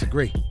shits. No, I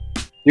disagree.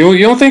 You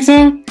don't think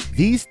so?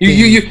 These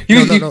you think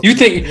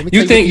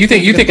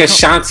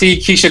Ashanti,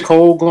 Keisha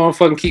Cole going to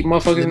fucking keep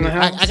motherfuckers in the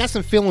house? I got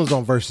some feelings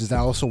on Versus that I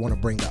also want to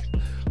bring up,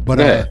 but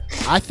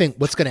I think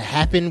what's going to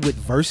happen with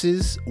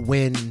Versus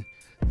when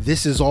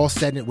this is all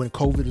said and when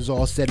COVID is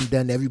all said and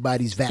done,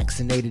 everybody's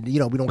vaccinated. You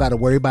know, we don't got to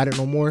worry about it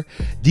no more.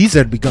 These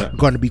are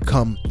going to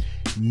become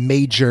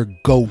major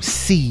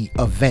go-see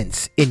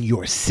events in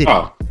your city.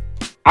 Oh,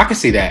 I can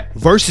see that.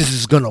 Versus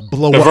is gonna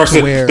blow up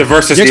to where the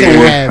Versus you're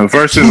gonna have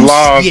Versus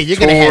live. Yeah, you're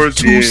gonna have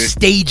two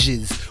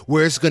stages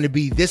where it's gonna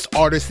be this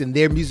artist and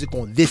their music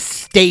on this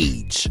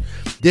stage,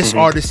 this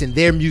artist and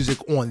their music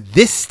on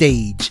this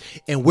stage,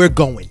 and we're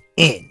going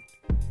in.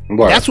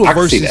 Word. That's what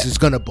Versus is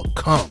gonna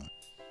become.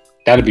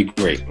 That'd be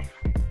great.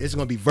 It's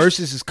gonna be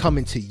Versus is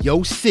coming to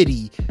your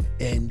city,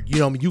 and you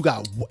know you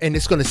got, and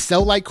it's gonna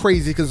sell like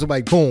crazy because it's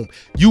like boom,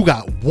 you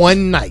got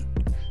one night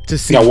to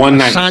see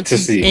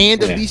Ashanti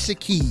and Alicia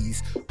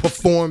Keys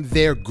perform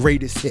their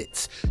greatest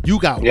hits. You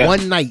got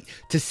one night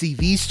to see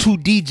these two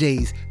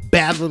DJs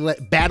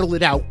battle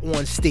it out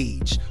on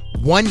stage.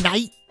 One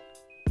night.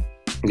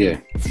 Yeah.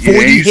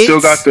 40 hits.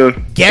 Still got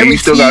the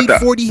guaranteed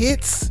 40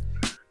 hits.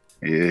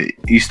 Yeah,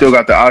 you still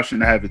got the option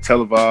to have it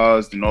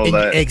televised and all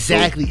that.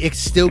 Exactly. So, it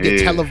still get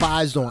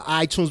televised on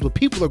iTunes, but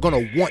people are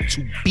gonna want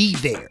to be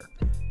there.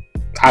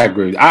 I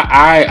agree.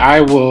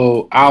 I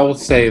will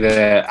say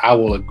that I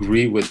will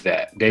agree with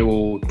that.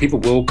 People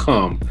will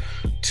come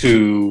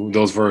to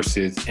those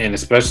verses, and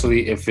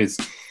especially if it's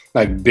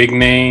like big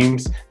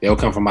names, they'll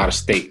come from out of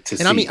state to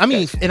see.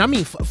 I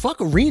mean, fuck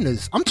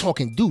arenas. I'm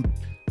talking, dude.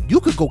 You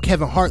could go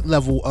Kevin Hart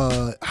level,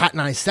 Hot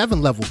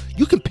 97 level.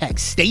 You can pack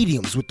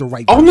stadiums with the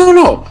right. Oh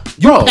no,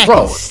 bro,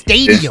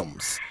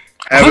 stadiums.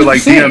 Have it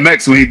like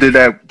DMX when he did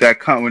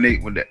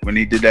when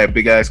he did that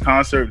big ass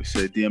concert. He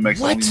said DMX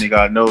the only nigga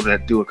I know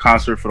that do a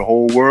concert for the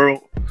whole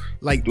world.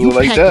 Like you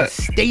pack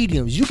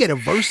stadiums. You get a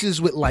verses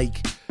with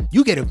like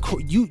you get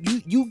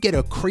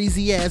a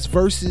crazy ass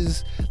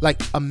verses. Like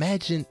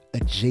imagine a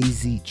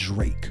Jay-Z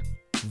Drake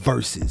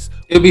verses.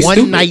 It'd be one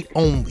stupid. Night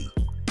only.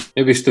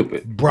 It'd be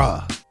stupid,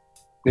 bruh.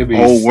 The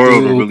whole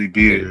world will really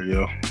be there,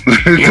 yo.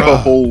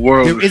 The whole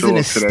world. There isn't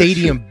a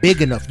stadium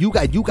big enough. You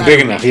got big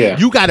enough, yeah.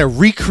 You got to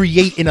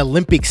recreate an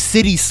Olympic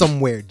city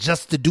somewhere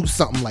just to do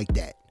something like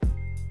that.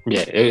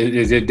 Yeah,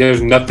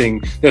 there's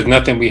nothing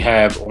we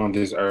have on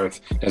this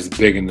earth that's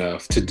big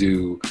enough to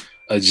do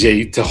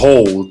to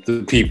hold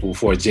the people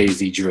for a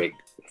Jay-Z Drake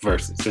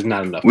versus. There's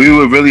not enough. We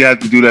would really have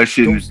to do that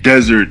shit in the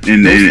desert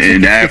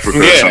in Africa.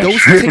 Yeah.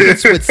 Those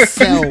tickets would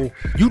sell.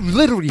 You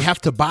literally have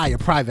to buy a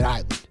private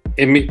island.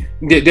 They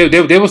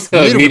will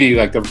sell immediately,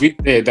 like the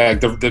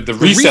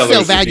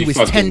resale value is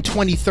 10,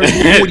 20,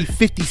 30, 40,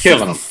 50,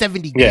 60,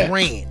 70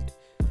 grand.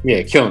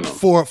 Yeah, killing them.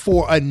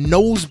 For a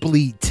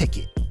nosebleed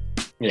ticket.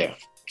 Yeah,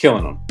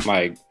 killing them.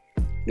 Like,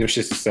 there's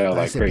just to sell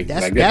like crazy.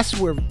 That's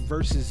where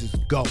Versus is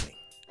going.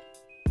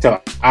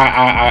 So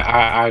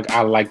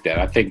I like that.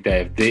 I think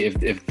that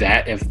if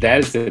that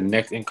is the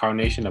next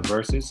incarnation of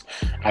Versus,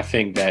 I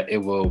think that it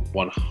will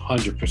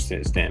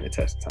 100% stand the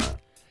test of time.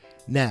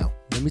 Now,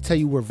 let me tell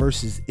you where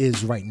Versus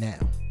is right now.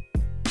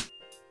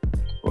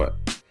 What?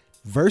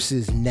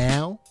 Versus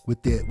now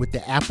with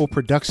the Apple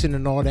production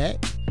and all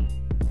that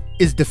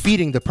is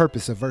defeating the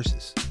purpose of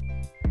Versus.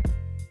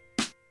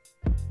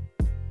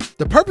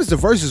 The purpose of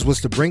Versus was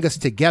to bring us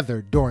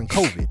together during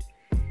COVID.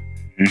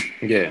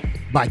 Yeah.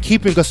 By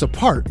keeping us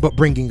apart but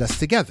bringing us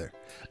together.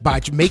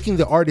 By making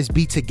the artists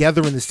be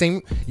together in the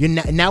same.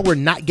 Now we're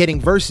not getting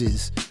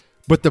Versus.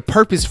 But the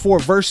purpose for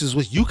Versus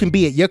was you can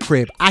be at your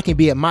crib, I can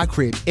be at my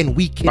crib, and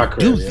we can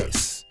do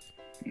this.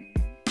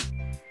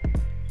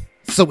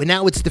 So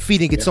now it's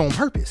defeating its own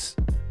purpose.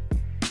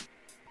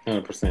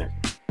 100%.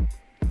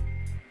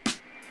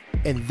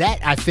 And that,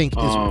 I think,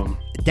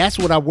 that's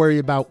what I worry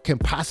about can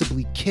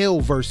possibly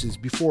kill Versus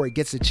before it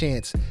gets a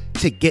chance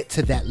to get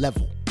to that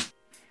level.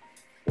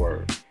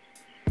 Word.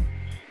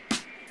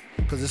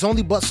 Because it's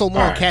only but so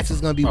long cats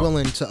is going to be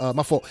willing to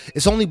my fault.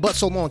 It's only but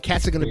so long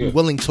cats are going to be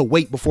willing to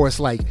wait before it's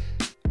like,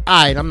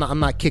 all right, I'm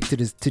not kicked to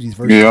these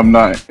versions. Yeah, I'm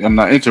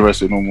not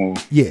interested no more.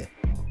 Yeah.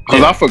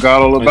 Because I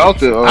forgot all about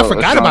the I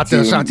forgot about the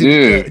Ashanti.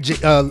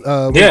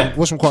 Yeah.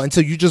 What's called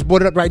until you just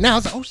brought it up right now. I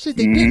was like, oh shit,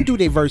 they didn't do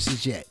their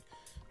verses yet.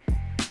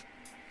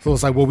 So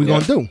it's like, what we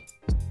gonna do?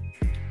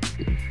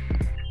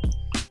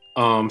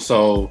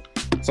 So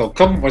a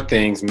couple more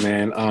things,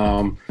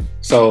 man.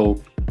 So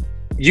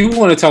you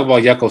want to talk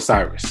about Yuck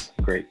Osiris?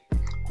 Great.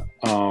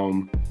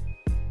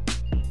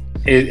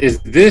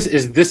 Is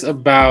this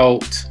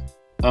about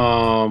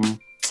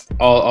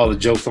all the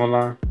jokes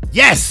online?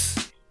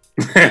 Yes.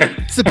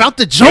 It's about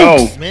the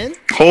jokes, man.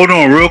 Hold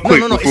on real quick.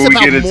 No. It's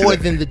about more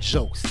than the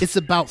jokes. It's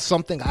about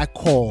something I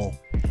call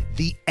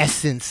the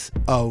essence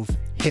of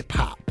hip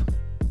hop.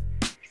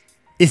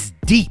 It's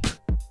deep.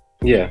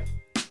 Yeah.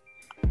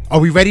 Are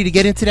we ready to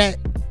get into that?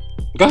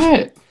 Go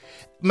ahead.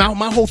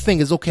 My whole thing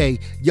is, okay,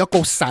 Yuck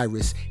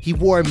Osiris, he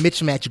wore a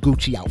mismatched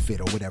Gucci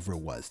outfit or whatever it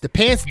was. The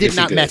pants did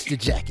not match the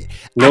jacket.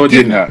 No, it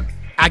did not.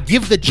 I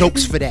give the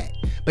jokes for that.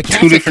 But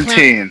two different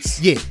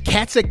tans. Yeah,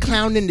 cats are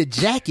clowning the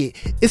jacket.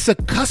 It's a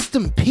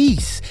custom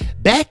piece.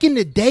 Back in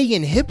the day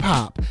in hip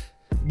hop,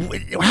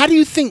 how do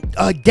you think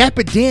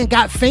Dapper Dan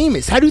got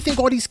famous? How do you think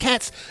all these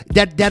cats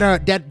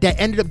that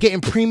ended up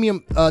getting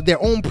premium their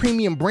own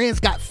premium brands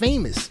got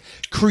famous?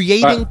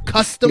 Creating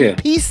custom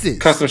pieces,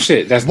 custom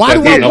shit. Why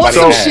do I want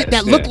some shit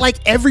that look like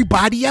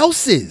everybody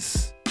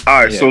else's?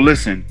 All right, so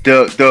listen,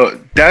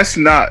 that's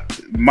not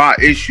my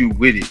issue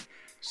with it.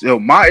 So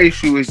my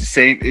issue is the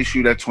same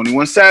issue that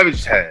 21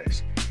 Savage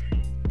has.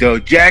 The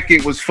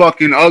jacket was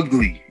fucking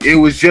ugly. It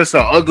was just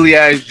an ugly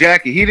ass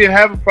jacket. He didn't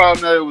have a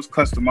problem that it was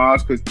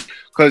customized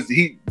because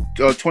he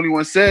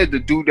 21 said the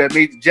dude that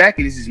made the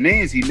jacket is his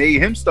man's. He made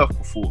him stuff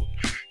before.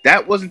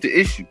 That wasn't the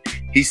issue.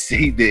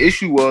 The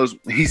issue was,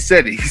 he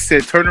said it. He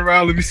said, turn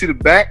around, let me see the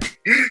back.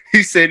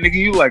 He said, nigga,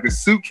 you like a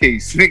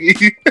suitcase,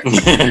 nigga.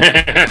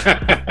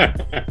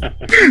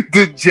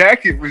 The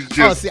jacket was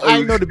just... I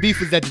didn't know the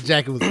beef was that the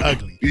jacket was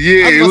ugly.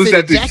 Yeah, it was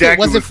that the jacket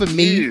wasn't for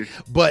me,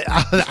 but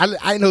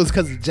I know it's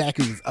because the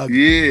jacket was ugly.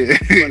 Yeah,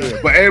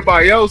 but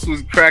everybody else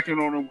was cracking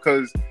on him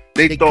because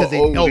they thought,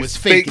 it's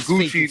fake. It's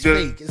Gucci.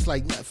 Fake. It's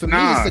like, for me,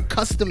 it's a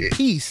custom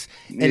piece.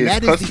 And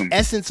that is custom. The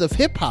essence of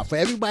hip hop. For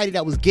everybody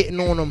that was getting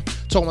on them,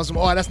 talking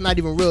about that's not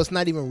even real. It's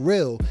not even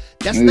real.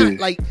 That's not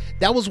like,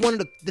 that was one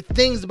of the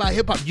things about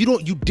hip hop.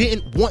 You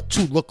didn't want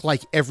to look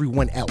like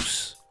everyone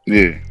else.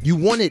 Yeah. You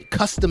wanted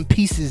custom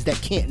pieces that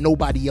can't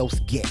nobody else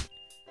get.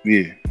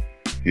 Yeah.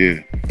 Yeah.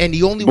 And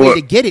the only way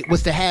to get it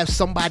was to have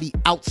somebody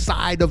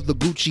outside of the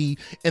Gucci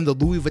and the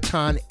Louis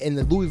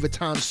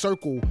Vuitton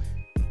circle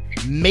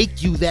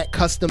make you that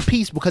custom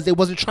piece, because they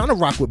wasn't trying to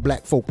rock with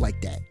black folk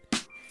like that.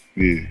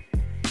 Yeah. You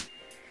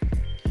know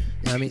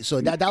what I mean?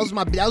 So that was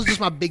just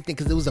my big thing,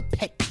 because it was a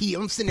pet peeve.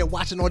 I'm sitting there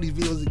watching all these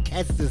videos and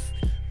cats just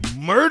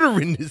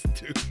murdering this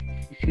dude.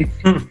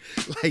 I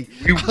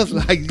was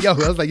like, yo,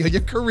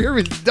 your career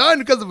is done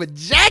because of a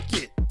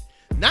jacket,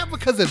 not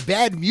because of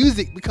bad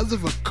music, because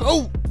of a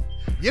coat.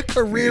 Your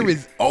career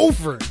is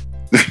over.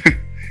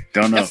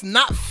 Don't know. That's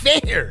not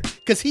fair,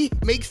 because he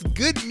makes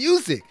good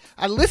music.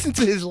 I listened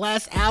to his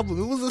last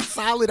album. It was a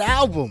solid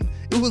album.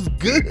 It was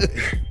good.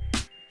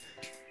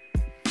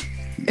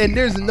 And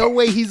there's no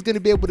way he's going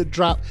to be able to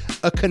drop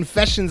a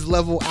Confessions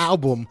level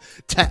album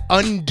to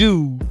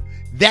undo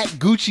that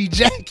Gucci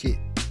jacket.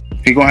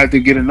 He's going to have to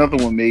get another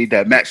one made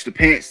that match the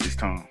pants this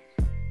time.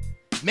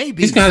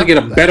 Maybe he's gonna get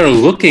a better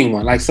looking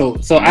one. Like so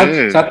I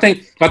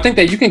think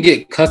that you can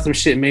get custom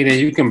shit made and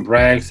you can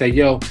brag, say,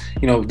 yo,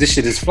 this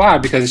shit is fly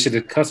because this shit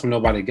is custom,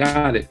 nobody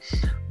got it.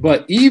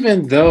 But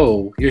even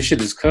though your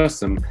shit is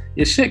custom,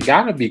 your shit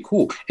gotta be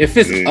cool. If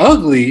it's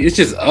ugly, it's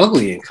just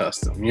ugly and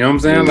custom. You know what I'm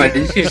saying? Like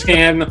you just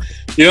can't.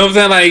 You know what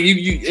I'm saying? Like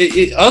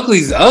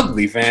ugly's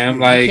ugly, fam.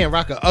 Like you can't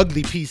rock an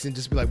ugly piece and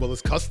just be like, well,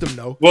 it's custom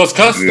though. Well, it's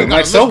custom.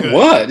 Like so good.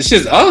 What? It's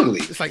just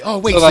ugly. It's like, oh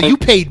wait, so you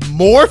paid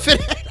more for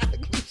that?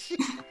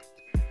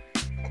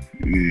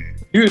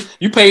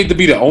 You paid to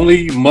be the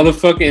only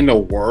motherfucker in the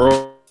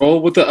world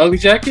with the ugly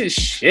jacket?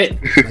 Shit.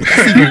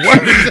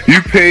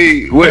 You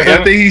paid what?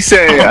 I think he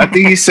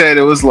said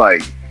it was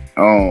like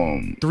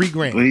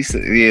 $3,000. He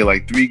said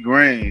like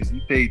 $3,000.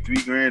 You paid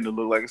 $3,000 to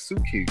look like a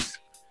suitcase.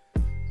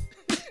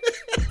 I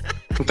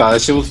thought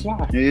that shit was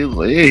fly. Yeah,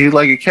 he's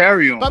like a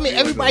carry-on. I mean,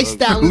 everybody's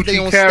style is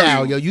their own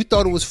style, yo. You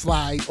thought it was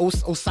fly.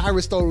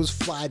 Osiris thought it was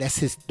fly. That's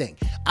his thing.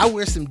 I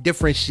wear some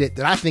different shit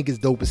that I think is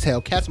dope as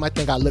hell. Cats might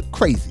think I look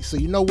crazy. So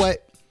you know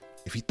what?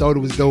 If you thought it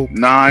was dope,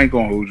 nah, I ain't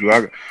gonna hold you.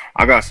 I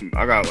got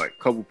like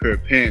a couple pair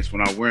of pants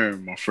when I wear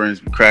them. My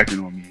friends be cracking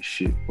on me and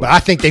shit. But I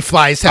think they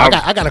fly as hell.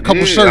 I got a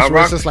couple shirts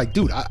where it's just like,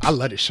 dude, I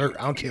love this shirt.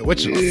 I don't care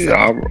what you say.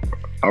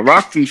 I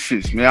rock them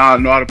shits, man. I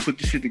know how to put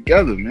this shit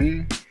together,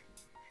 man.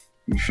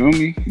 You feel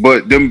me?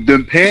 But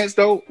them pants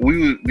though,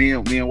 me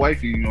and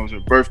wifey, it was her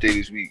birthday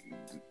this week.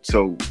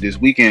 So this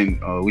weekend,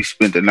 we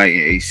spent the night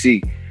in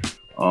AC.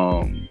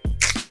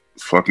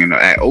 Fucking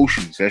at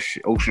Oceans. That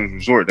shit, Oceans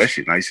Resort. That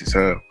shit nice as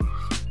hell.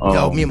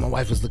 Yo, me and my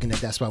wife was looking at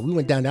that spot. We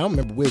went down there. I don't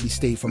remember where we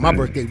stayed for my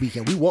birthday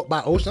weekend. We walked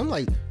by Ocean. I'm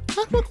like,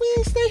 how the fuck we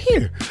ain't stay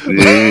here?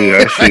 Yeah,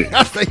 that shit. I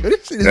was like,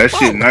 this shit is that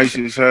shit nice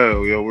as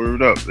hell. Yo,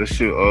 word up. That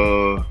shit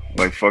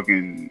like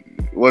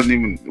fucking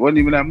wasn't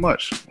even that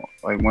much.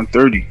 Like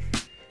 $130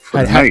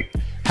 for the night.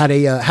 How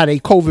they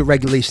COVID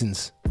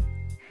regulations?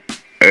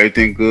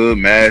 Everything good.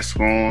 Mask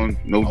on.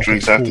 No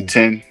drinks after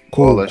 10.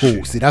 Cool.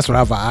 See, that's what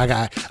I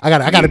got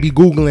to be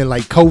Googling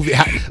like COVID.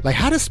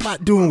 How the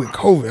spot doing with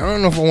COVID? I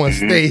don't know if I want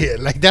to stay here.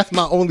 Like that's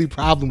my only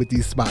problem with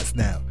these spots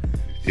now.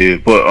 Yeah,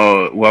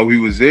 but while we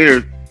was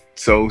there,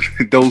 so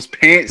those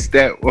pants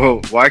that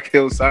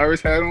YK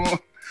Osiris had on,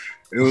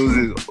 it was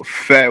this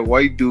fat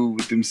white dude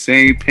with them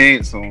same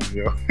pants on,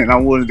 yo. And I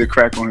wanted to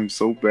crack on him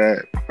so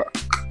bad.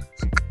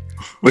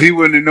 But he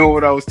wouldn't have known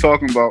what I was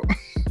talking about.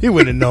 He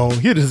wouldn't have known.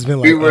 He'd just been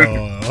like, and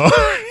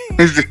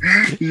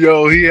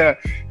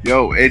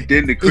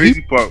then the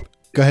crazy part,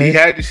 go ahead. He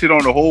had this shit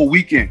on the whole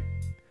weekend.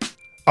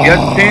 He had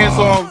the pants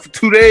on for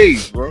 2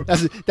 days, bro.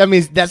 That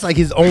means that's like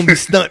his only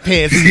stunt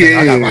pants. He's like,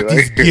 I gotta rock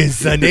these again,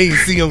 son. They ain't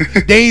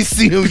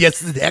see him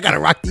yesterday. I gotta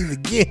rock these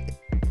again.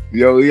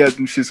 Yo, he had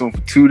them shits on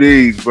for 2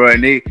 days, bro.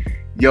 And the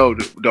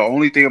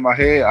only thing in my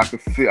head I could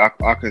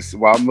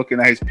while I'm looking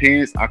at his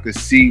pants, I could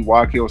see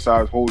YK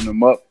Osiris holding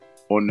them up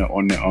on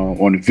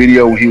the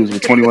video when he was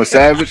with 21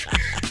 Savage,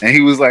 and he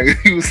was like,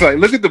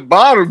 look at the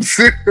bottoms,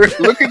 look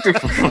at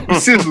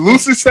it's just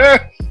loose as hell.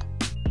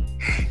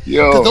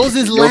 Yo, because those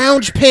is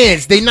lounge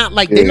pants. They're not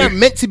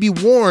meant to be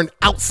worn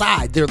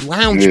outside. They're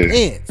lounge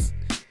pants.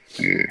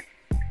 Yeah,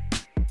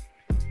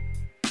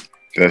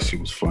 that shit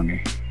was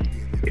funny.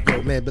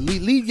 Yo, man, but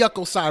leave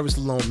Yuck Osiris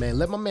alone, man.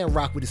 Let my man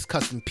rock with his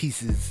custom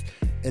pieces,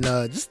 and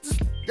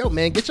just yo,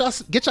 man, get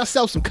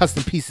yourself some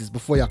custom pieces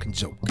before y'all can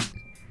joke.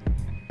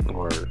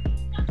 Word.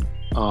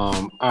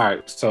 All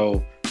right,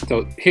 so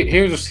So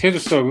here's a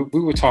story we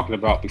were talking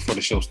about before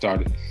the show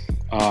started,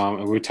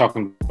 and we were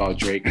talking about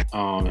Drake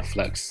and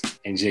Flex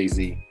and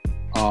Jay-Z.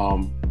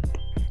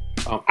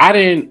 I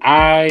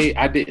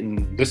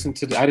didn't listen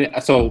to I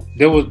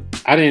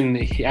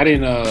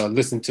didn't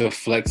listen to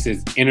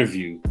Flex's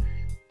interview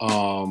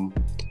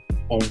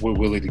with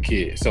Willie the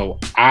Kid. So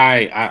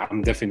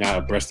I'm definitely not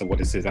abreast of what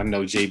this is. I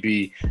know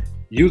JB,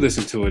 you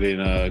listened to it,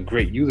 and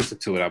Great, you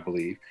listened to it, I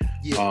believe.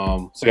 Yeah.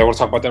 So y'all want to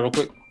talk about that real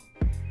quick?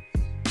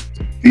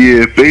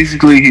 Yeah,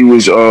 basically he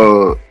was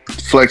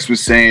Flex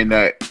was saying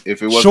that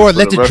if it wasn't sure,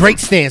 let the Drake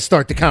stand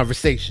start the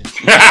conversation.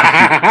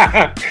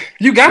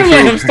 You gotta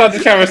let him start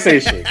the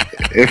conversation.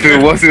 If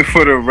it wasn't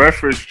for the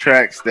reference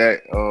tracks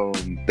that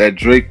that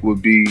Drake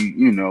would be,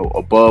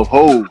 above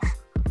Hove.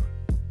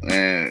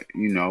 And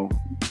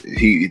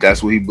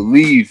that's what he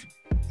believed.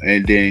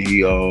 And then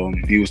he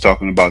was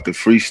talking about the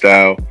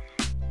freestyle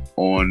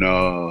on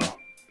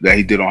that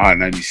he did on Hot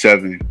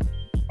 97,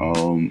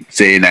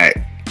 saying that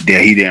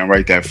he didn't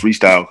write that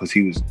freestyle because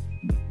he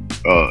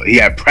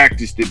had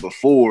practiced it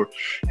before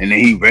and then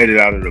he read it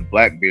out of the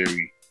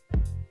BlackBerry.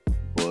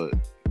 But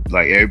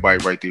like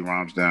everybody write their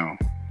rhymes down.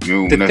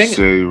 You don't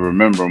necessarily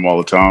remember them all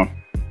the time.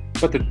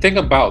 But the thing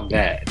about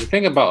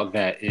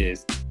that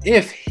is,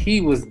 if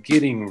he was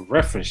getting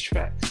reference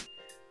tracks,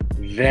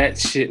 that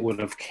shit would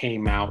have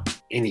came out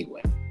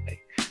anyway.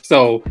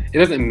 So it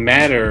doesn't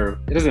matter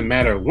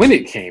when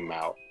it came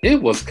out. It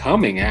was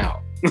coming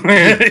out.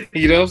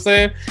 You know what I'm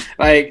saying?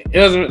 Like it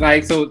doesn't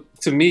like so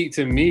to me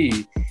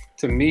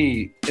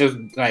it was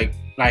like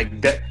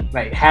that,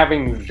 like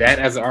having that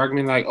as an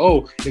argument, like,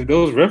 oh, if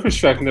those reference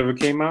tracks never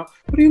came out,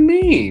 what do you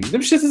mean?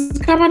 Them shits is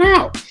coming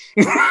out.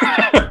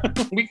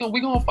 we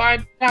gonna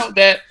find out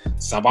that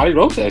somebody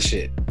wrote that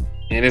shit.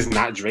 And it's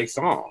not Drake's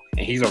song.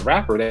 And he's a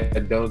rapper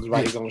that does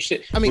write his own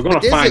shit. I mean, we're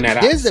going to find that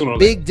out. There's a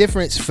big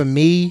difference for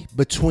me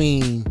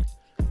between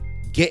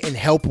getting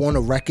help on a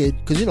record.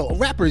 Because,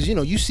 rappers,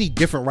 you see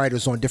different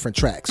writers on different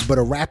tracks. But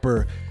a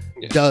rapper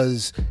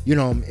does,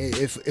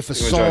 if a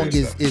song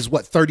is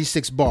what,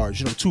 36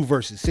 bars, 2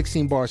 verses,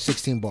 16 bars,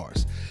 16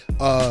 bars.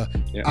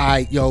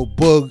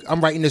 Boog,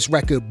 I'm writing this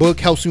record. Boog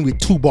helps me with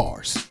 2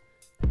 bars.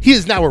 He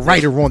is now a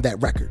writer on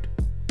that record.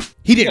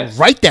 He didn't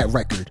write that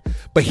record,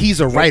 but he's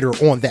a writer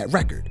on that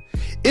record.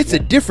 It's a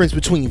difference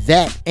between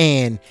that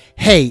and,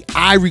 hey,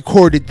 I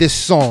recorded this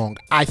song,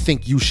 I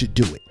think you should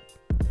do it.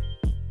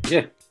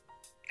 Yeah.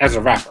 As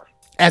a rapper.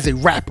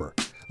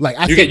 Like,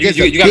 I think there's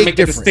a big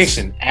difference.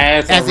 Distinction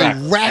as a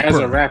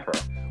rapper.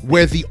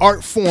 Where the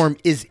art form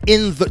is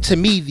to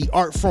me, the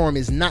art form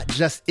is not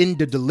just in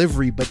the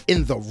delivery, but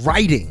in the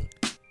writing.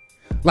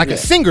 Like a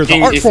singer, the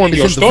art form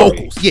is in the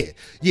vocals.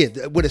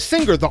 Yeah. With a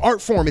singer, the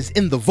art form is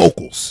in the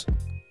vocals.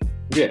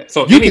 Yeah,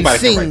 so you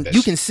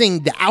can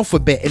sing the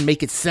alphabet and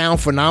make it sound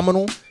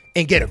phenomenal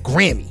and get a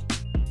Grammy.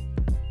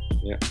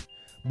 Yeah.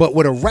 But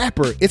with a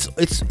rapper,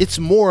 it's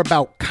more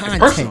about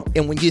content.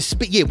 And when you're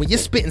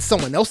spitting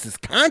someone else's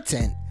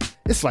content,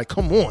 it's like,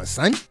 come on,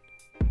 son.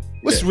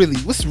 What's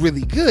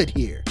really good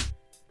here?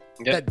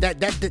 Yep.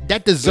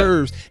 That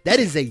deserves that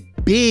is a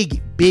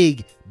big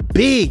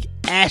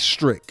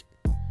asterisk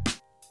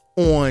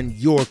on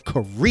your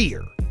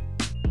career.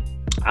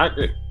 I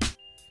agree.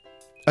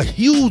 A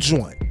huge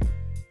one.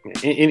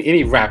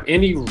 Any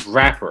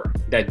rapper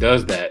that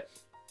does that,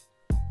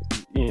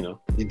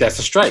 that's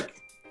a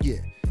strike. Yeah.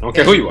 I don't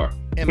care who you are.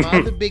 And my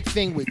other big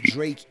thing with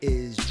Drake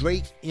is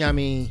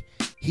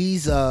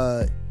he's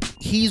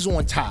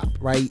on top,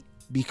 right?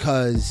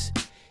 Because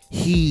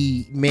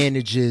he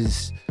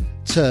manages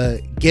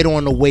to get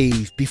on the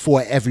wave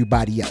before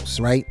everybody else,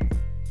 right?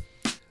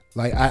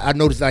 Like I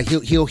noticed, like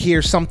he'll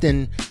hear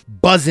something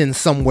buzzing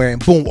somewhere,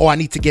 and boom, I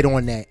need to get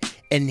on that,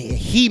 and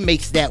he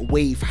makes that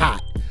wave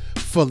hot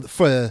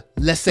for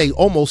let's say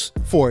almost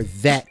for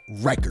that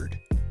record,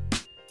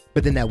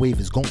 but then that wave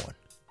is gone.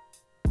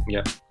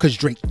 Yeah, because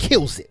Drake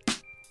kills it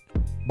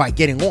by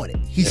getting on it.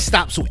 He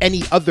stops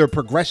any other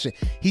progression.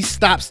 He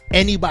stops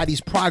anybody's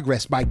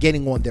progress by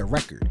getting on their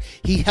record.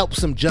 He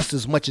helps them just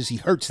as much as he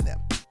hurts them.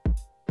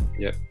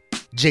 Yeah,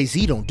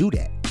 Jay-Z don't do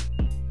that.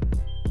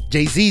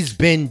 Jay-Z's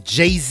been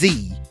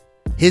Jay-Z,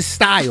 his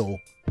style,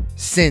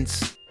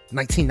 since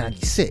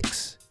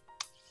 1996.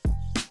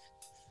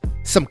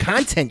 Some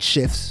content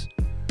shifts,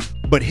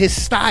 but his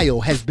style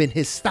has been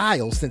his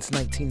style since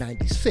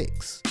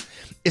 1996.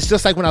 It's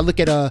just like when I look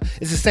at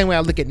it's the same way I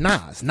look at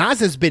Nas. Nas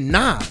has been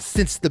Nas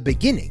since the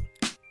beginning.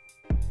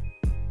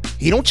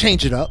 He don't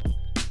change it up,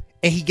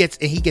 and he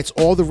gets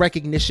all the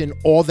recognition,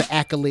 all the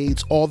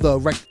accolades, all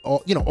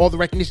the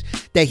recognition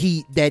that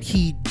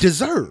he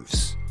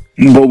deserves.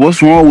 But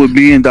what's wrong with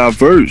being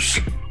diverse?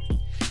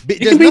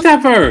 It can be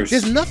diverse.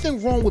 There's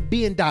nothing wrong with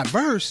being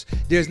diverse.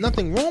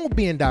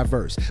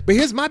 But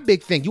here's my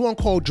big thing. You want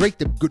to call Drake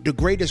the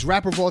greatest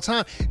rapper of all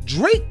time?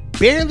 Drake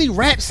barely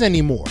raps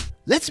anymore.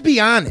 Let's be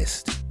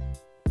honest.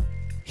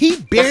 He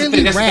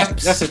barely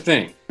raps. That's the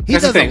thing. He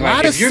does a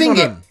lot of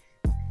singing.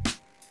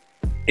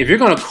 If you're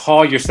gonna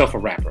call yourself a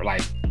rapper,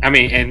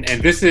 and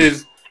this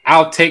is,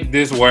 I'll take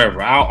this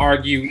wherever. I'll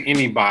argue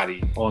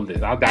anybody on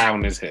this. I'll die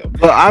on this hill.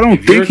 But I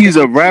don't think he's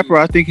a rapper.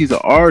 I think he's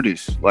an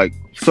artist. Like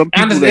some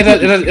people.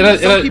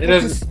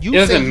 It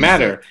doesn't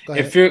matter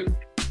if you're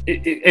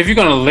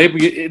gonna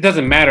label. It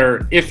doesn't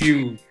matter if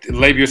you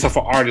label yourself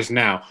an artist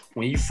now.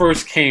 When you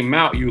first came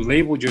out, you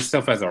labeled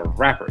yourself as a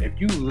rapper.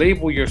 If you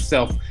label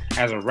yourself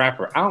as a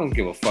rapper, I don't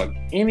give a fuck.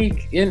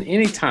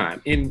 Any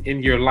time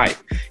in your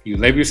life, you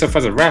label yourself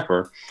as a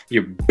rapper,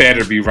 you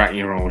better be writing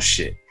your own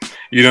shit.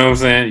 You know what I'm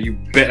saying? You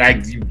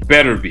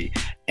better be.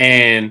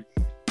 And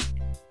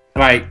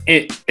like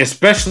it,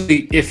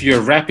 especially if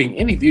you're rapping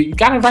anything, you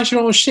gotta write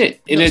your own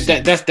shit, and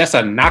that's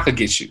a knock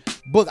against you.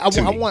 But I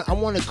want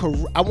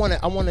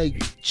to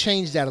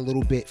change that a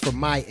little bit from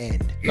my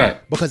end, right?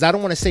 Because I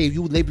don't want to say if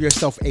you label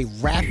yourself a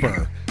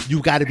rapper,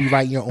 you got to be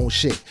writing your own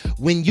shit.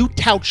 When you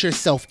tout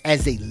yourself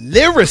as a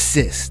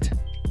lyricist,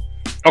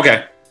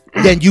 okay,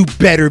 then you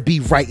better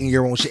be writing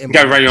your own shit. And you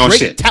gotta write your own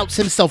shit. Touts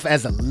himself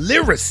as a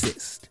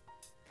lyricist.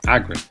 I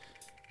agree.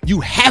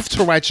 You have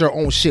to write your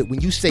own shit.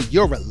 When you say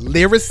you're a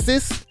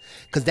lyricist,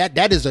 because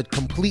that is a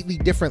completely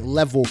different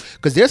level.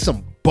 Because there's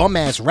some bum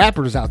ass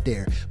rappers out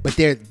there, but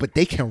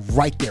they can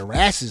write their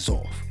asses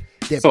off.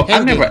 So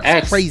I never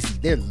asked crazy.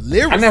 They're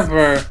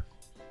lyricists.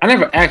 I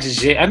never asked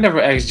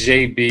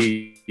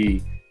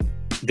JB.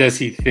 Does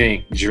he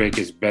think Drake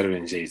is better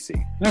than Jay-Z?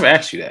 I never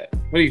asked you that.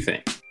 What do you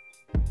think?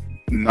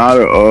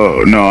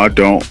 No, I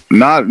don't.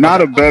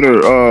 Not a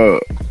better.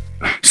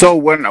 So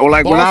when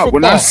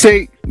I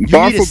say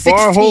bar for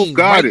bar, Hov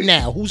got it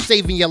now. Who's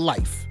saving your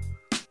life?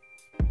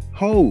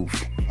 Hov.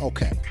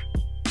 Okay.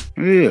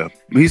 Yeah,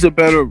 he's a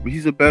better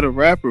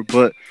rapper,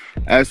 but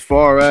as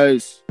far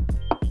as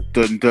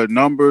the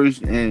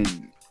numbers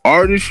and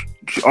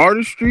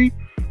artistry,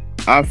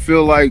 I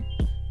feel like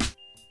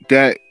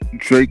that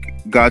Drake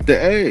got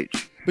the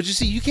edge. But you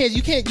see, you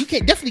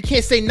definitely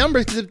can't say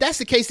numbers, because if that's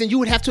the case, then you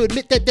would have to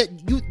admit that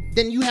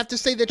you have to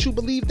say that you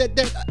believe that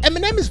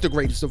Eminem is the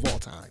greatest of all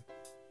time.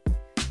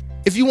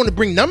 If you want to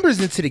bring numbers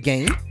into the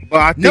game, but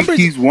I think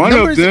he's one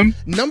of them.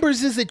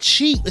 Numbers is a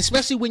cheat,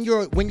 especially when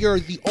you're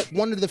the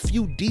one of the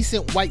few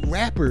decent white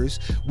rappers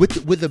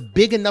with a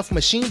big enough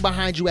machine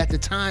behind you at the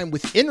time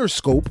with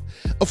Interscope.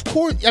 Of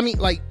course, I mean,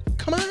 like,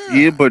 come on.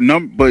 Yeah, but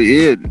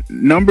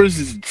numbers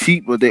is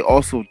cheap, but they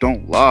also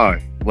don't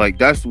lie. Like,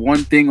 that's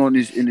one thing in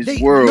this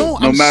world.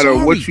 No matter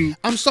what you.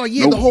 I'm sorry.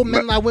 Yeah, the whole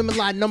men lie, women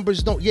lie.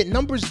 Numbers don't. Yeah,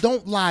 numbers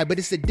don't lie, but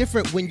it's a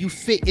different when you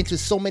fit into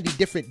so many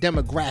different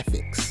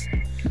demographics.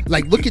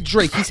 Like, look at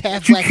Drake. He's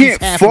half black, he's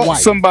half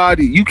white.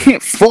 You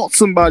can't fault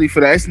somebody for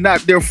that. It's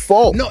not their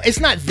fault. No, it's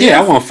not their fault.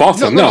 Yeah, I won't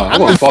fault him.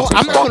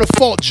 I'm not going to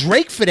fault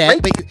Drake for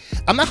that. But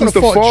I'm not going to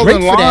fault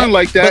Drake for that.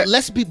 Like that.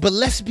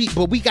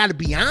 But we got to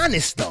be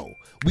honest, though.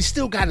 We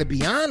still got to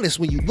be honest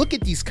when you look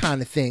at these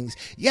kind of things.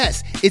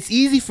 Yes, it's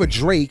easy for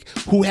Drake,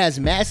 who has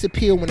mass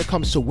appeal when it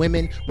comes to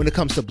women, when it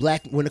comes to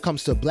black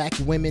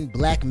women,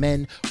 black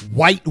men,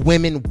 white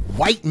women,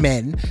 white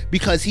men,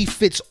 because he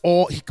fits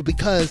all.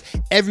 Because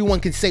everyone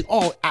can say,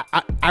 "Oh,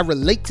 I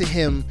relate to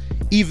him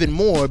even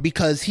more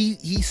because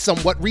he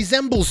somewhat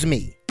resembles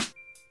me."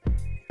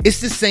 It's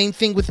the same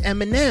thing with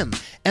Eminem.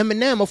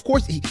 Eminem, of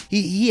course,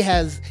 he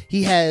has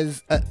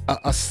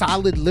a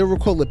solid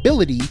lyrical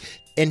ability.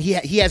 And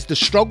he has the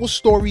struggle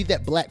story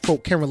that black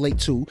folk can relate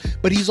to,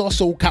 but he's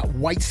also got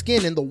white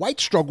skin and the white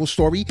struggle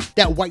story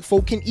that white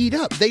folk can eat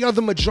up. They are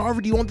the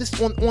majority on this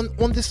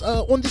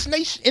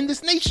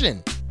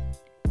nation.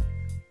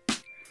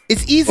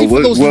 It's easy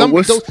for those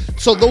numbers.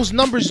 So those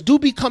numbers do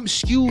become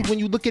skewed when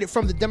you look at it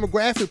from the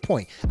demographic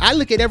point. I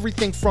look at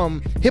everything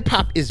from hip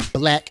hop is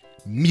black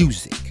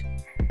music.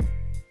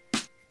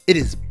 It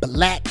is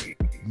black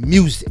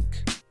music.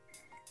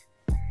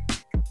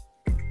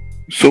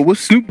 So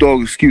what's Snoop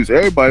Dogg's excuse?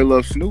 Everybody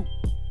loves Snoop.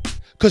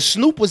 Because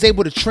Snoop was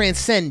able to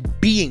transcend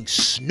being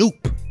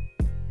Snoop.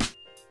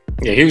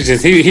 Yeah, he was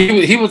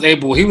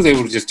able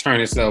to just turn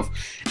himself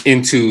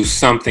into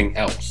something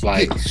else.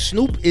 Like, yeah,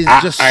 Snoop is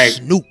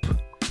Snoop.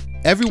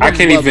 Everyone I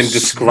can't even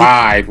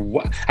describe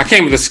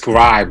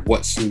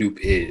what Snoop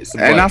is.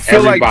 And I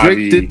feel like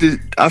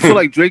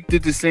Drake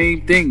did the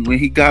same thing when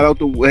he got out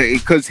the way,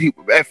 because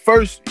at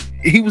first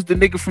he was the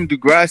nigga from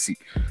Degrassi.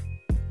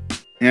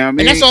 Yeah, I mean,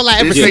 and that's all I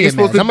ever say, man.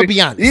 I'm gonna be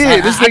honest.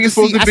 Yeah, this nigga's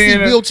supposed to be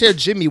in Wheelchair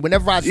Jimmy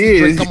whenever I see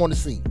Drake come on the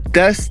scene.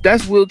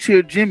 That's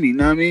Wheelchair Jimmy. You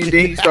know what I mean?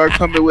 Then he started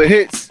coming with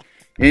hits,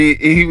 and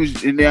he was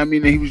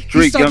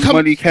Drake, Young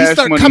Money, Cash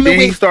Money. Then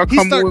he started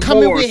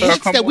coming with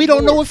hits that we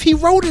don't know if he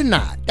wrote or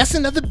not. That's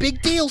another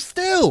big deal.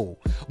 Still,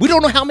 we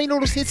don't know how many of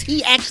those hits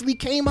he actually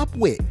came up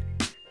with.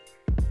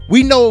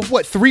 We know of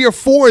 3 or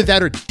 4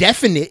 that are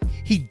definite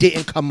he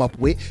didn't come up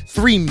with.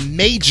 3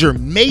 major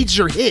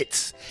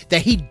hits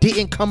that he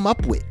didn't come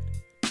up with.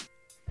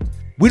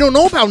 We don't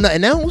know about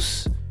nothing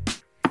else.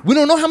 We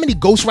don't know how many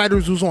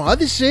ghostwriters was on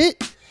other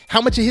shit.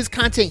 How much of his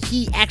content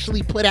he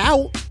actually put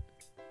out.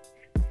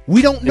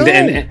 We don't know.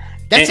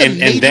 That's a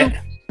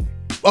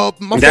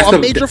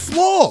major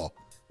flaw.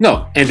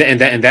 No,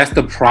 and that's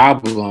the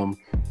problem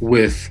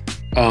with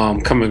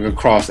coming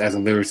across as a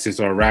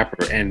lyricist or a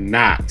rapper and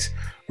not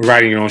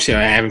writing your own shit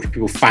and having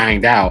people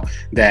find out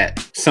that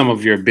some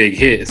of your big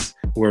hits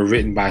were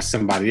written by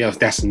somebody else.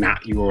 That's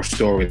not your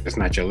story. That's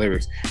not your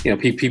lyrics. You know,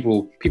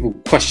 people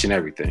question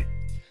everything.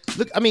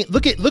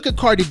 Look at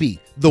Cardi B.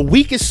 The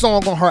weakest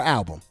song on her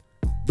album.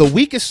 The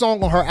weakest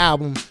song on her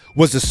album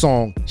was the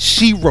song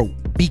she wrote,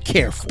 Be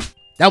Careful.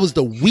 That was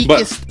the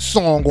weakest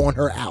song on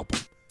her album.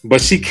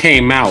 But she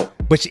came out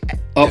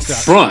up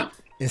front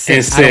and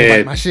said, I don't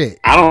write my shit.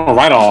 I don't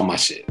write all my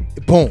shit.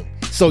 Boom.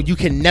 So you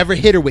can never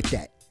hit her with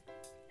that.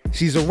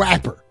 She's a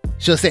rapper.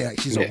 She'll say like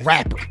she's a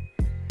rapper.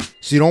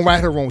 She don't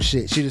write her own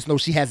shit. She just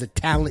knows she has a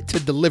talent to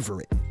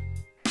deliver it.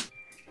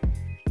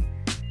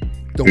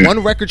 The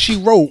one record she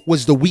wrote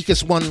was the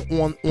weakest one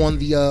on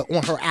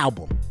her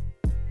album.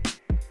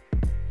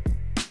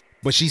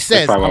 But she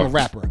says, I'm a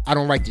rapper. I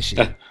don't write this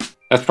shit.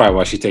 That's probably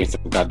why she takes so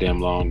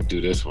goddamn long to do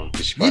this one.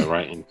 Because she's probably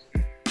writing.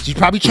 She's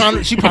probably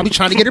trying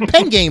to get her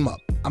pen game up.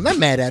 I'm not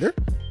mad at her.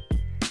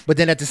 But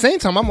then at the same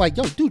time, I'm like,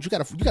 yo, dude, you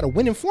got a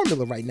winning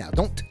formula right now.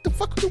 Don't take the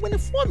fuck with the winning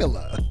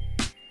formula.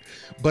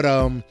 But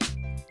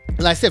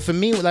like I said, for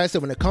me, when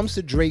it comes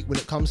to Drake, when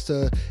it comes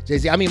to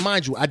Jay-Z, I mean,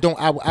 mind you, I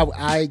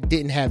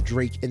didn't have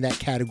Drake in that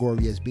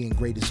category as being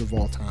greatest of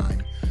all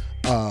time.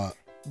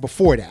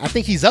 Before that, I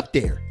think he's up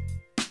there.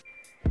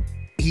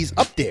 He's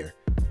up there.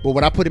 But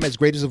would I put him as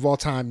greatest of all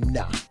time?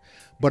 Nah.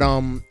 But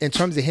in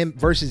terms of him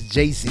versus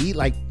Jay-Z,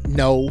 like,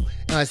 no.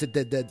 And I said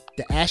the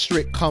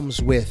asterisk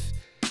comes with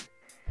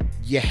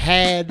you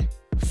had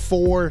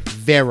 4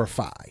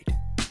 verified.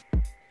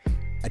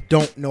 I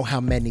don't know how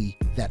many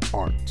that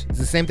aren't. It's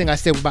the same thing I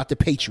said about the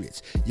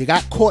Patriots. You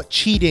got caught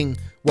cheating,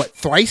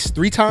 thrice?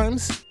 3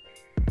 times?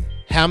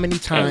 How many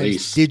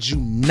times did you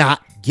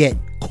not get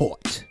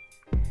caught?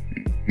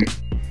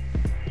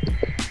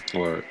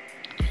 Word.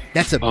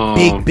 That's a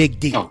big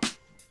deal. Oh,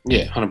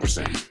 yeah,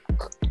 100%.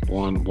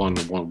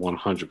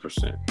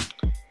 100%.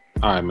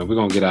 All right, man, we're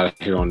gonna get out of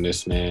here on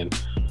this, man.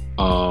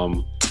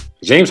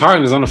 James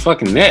Harden is on the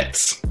fucking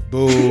Nets.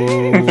 Boo.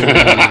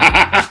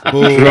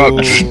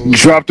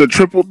 Dropped a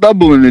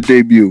triple-double in the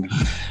debut.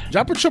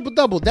 Drop a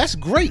triple-double. That's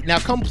great. Now,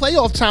 come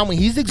playoff time when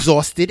he's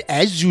exhausted,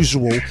 as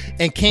usual,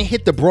 and can't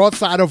hit the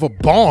broadside of a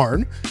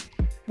barn,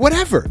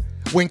 whatever.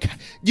 Let's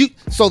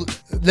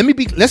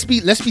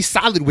be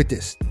solid with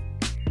this.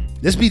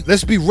 Let's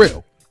be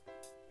real.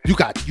 You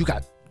got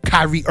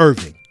Kyrie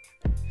Irving.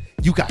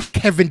 You got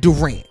Kevin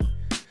Durant.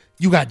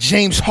 You got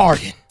James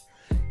Harden.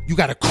 You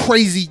got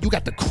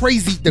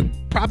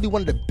probably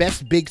one of the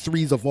best big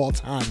threes of all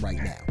time right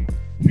now.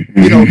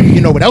 You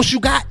know what else you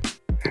got?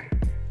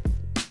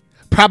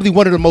 Probably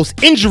one of the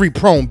most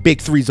injury-prone big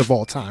threes of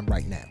all time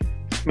right now.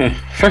 Man,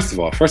 first of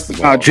all,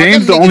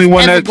 James the only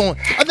one that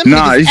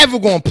ever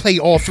going to play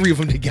all 3 of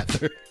them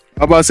together.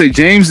 I'm about to say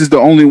James is the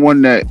only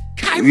one that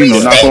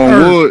knock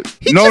on wood.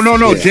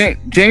 No.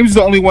 James is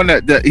the only one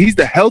that he's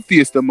the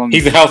healthiest among.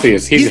 He's the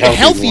healthiest. He's the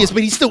healthiest,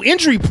 but he's still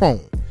injury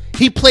prone.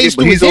 He plays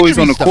through his always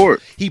on the stuff.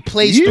 court. He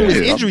plays through his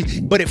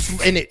injuries, but it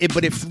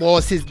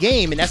flaws his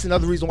game, and that's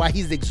another reason why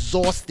he's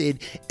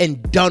exhausted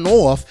and done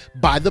off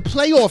by the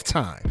playoff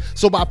time.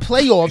 So by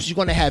playoffs, you're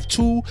going to have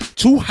two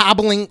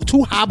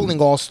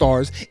hobbling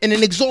all-stars and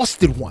an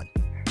exhausted one.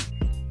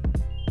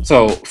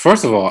 So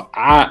first of all,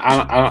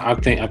 I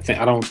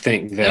don't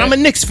think that. And I'm a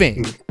Knicks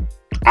fan.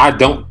 I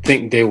don't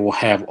think they will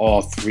have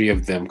all 3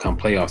 of them come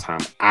playoff time.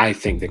 I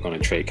think they're going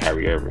to trade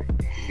Kyrie Irving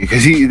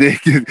because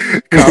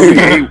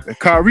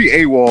Kyrie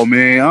AWOL,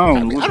 man.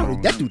 I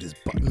don't that dude is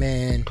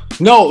man.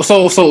 No,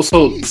 so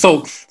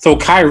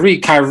Kyrie.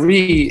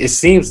 It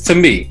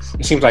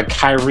seems like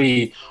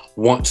Kyrie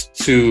wants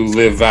to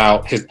live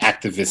out his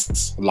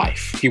activist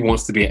life. He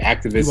wants to be an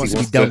activist. He wants to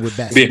be done with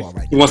basketball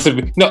right now. He wants to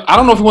be. No, I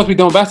don't know if he wants to be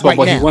done with basketball,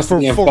 but he wants to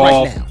be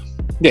involved. Right now.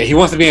 Yeah, he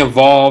wants to be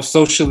involved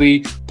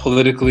socially,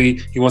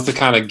 politically. He wants to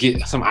kind of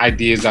get some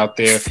ideas out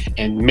there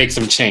and make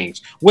some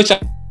change, which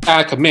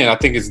I commend. I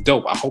think it's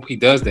dope. I hope he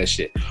does that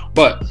shit.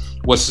 But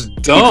what's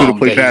dumb? He could have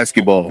played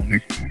basketball.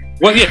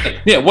 Well,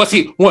 yeah. What's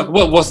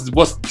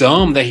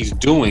dumb that he's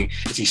doing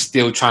is he's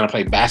still trying to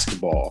play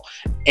basketball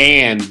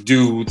and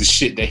do the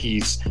shit that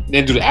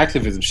then do the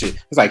activism shit.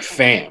 It's like,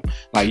 fam,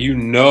 like,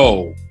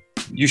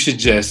 you should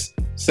just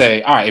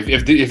say, all right,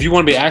 if you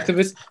want to be an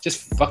activist,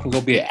 just fucking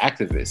go be an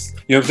activist.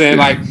 You know what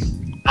I'm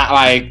saying?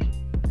 I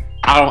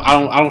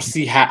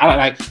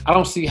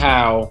don't see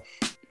how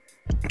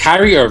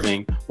Kyrie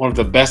Irving, one of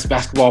the best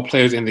basketball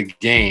players in the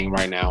game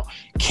right now,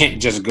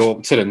 can't just go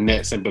up to the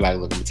Nets and be like,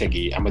 look, I'm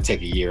gonna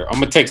take a year. I'm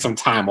gonna take some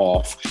time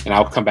off and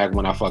I'll come back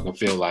when I fucking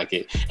feel like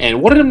it.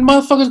 And what are them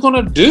motherfuckers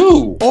gonna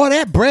do? All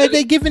that bread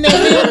they giving that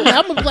man,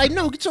 I'm gonna be like,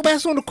 no, get your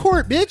ass on the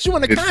court, bitch. You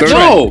want a contract?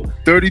 No,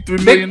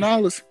 $33 million.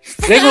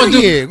 They're gonna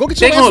do. Go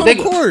get your ass on the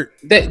court.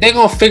 They're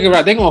gonna figure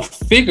out. They're gonna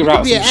figure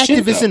out. Be an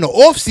activist in the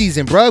off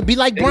season, bro. Be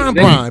like Bron.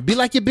 Be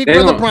like your big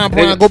brother Bron.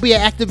 Go be an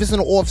activist in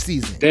the off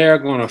season. They're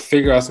gonna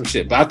figure out some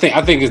shit. But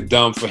I think it's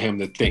dumb for him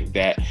to think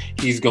that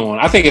he's going.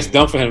 I think it's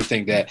dumb for him to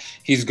think that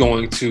he's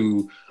going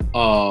to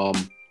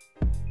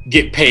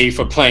get paid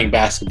for playing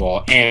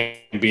basketball and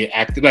being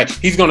active. Like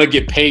he's gonna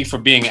get paid for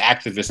being an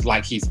activist,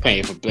 like he's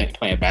paying for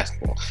playing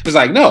basketball. It's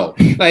like no,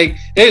 like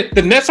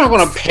the Nets aren't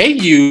gonna pay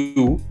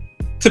you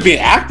to be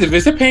an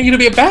activist. They're paying you to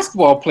be a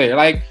basketball player.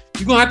 Like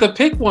you're gonna have to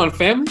pick one,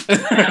 fam.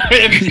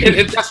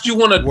 if that's what you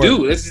want to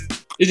do, it's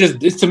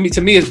to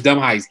me it's dumb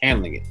how he's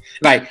handling it.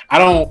 Like I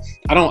don't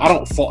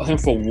fault him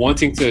for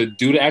wanting to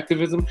do the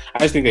activism. I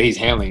just think that he's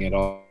handling it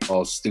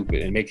all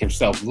stupid and make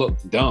himself look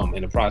dumb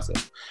in the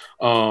process.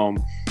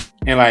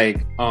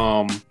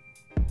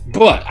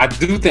 But I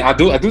do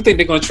think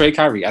they're gonna trade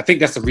Kyrie. I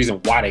think that's the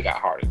reason why they got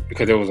Harden,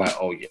 because it was like,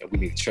 oh yeah, we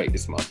need to trade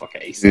this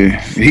motherfucker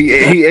ASAP.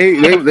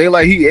 Yeah. They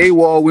like he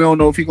AWOL. We don't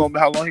know if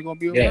how long he gonna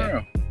be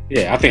around.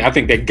 Yeah, I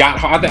think they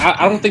got. I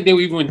don't think they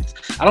even.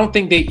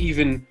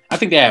 I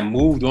think they had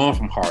moved on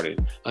from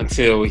Harden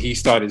until he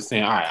started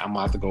saying, "All right, I'm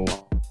gonna go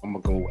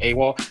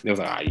AWOL." And they was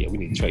like, "All right, yeah, we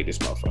need to trade this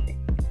motherfucker,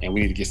 and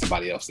we need to get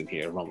somebody else in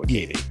here to run with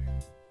KD."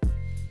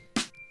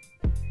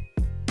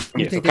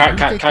 Yeah, so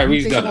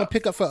Kyrie's done. Gonna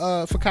pick up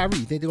for Kyrie.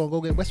 You think they're gonna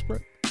go get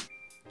Westbrook?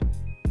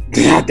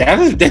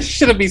 That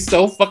should be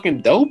so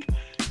fucking dope.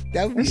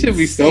 That should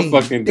be so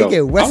fucking dope. They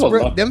get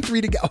Westbrook, them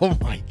three together. Oh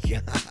my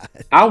god!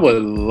 I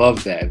would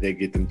love that if they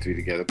get them three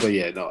together. But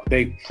yeah, no,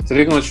 they're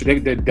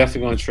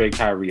definitely gonna trade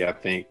Kyrie, I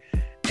think,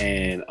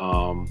 and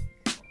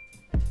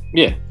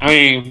yeah, I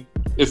mean,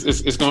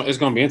 it's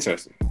gonna be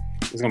interesting.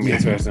 It's gonna be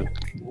interesting.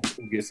 We'll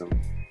get some.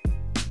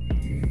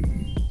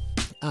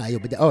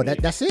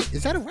 That's it.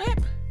 Is that a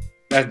wrap?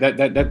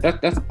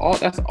 That's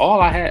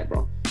all I had,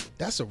 bro.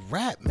 That's a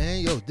wrap,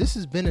 man. Yo, this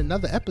has been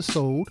another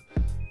episode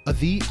of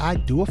the I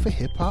Do It for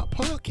Hip Hop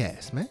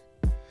podcast, man.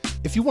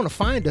 If you want to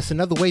find us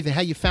another way than how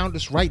you found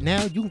us right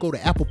now, you can go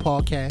to Apple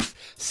Podcasts,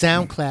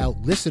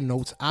 SoundCloud, Listen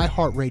Notes,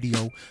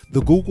 iHeartRadio,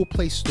 the Google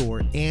Play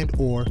Store, and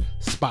or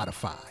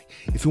Spotify.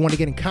 If you want to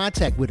get in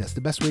contact with us,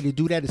 the best way to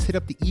do that is hit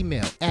up the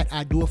email at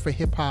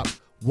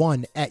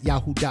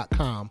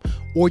idoitforhiphop1@yahoo.com,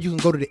 or you can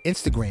go to the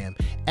Instagram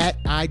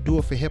at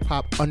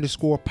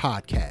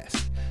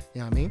idoitforhiphop_podcast. You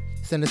know what I mean?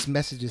 Send us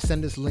messages,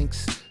 send us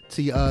links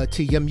to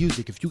your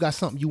music. If you got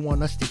something you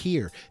want us to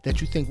hear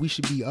that you think we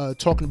should be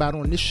talking about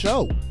on this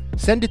show,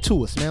 send it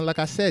to us, man. Like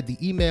I said, the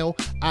email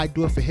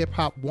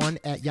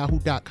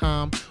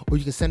idoitforhiphop1@yahoo.com, or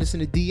you can send us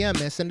in a DM,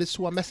 man. Send us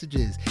to our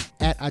messages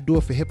at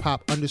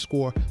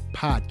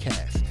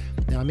idoitforhiphop_podcast.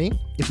 You know what I mean?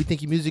 If we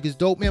think your music is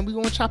dope, man, we're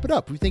gonna chop it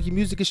up. If we think your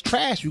music is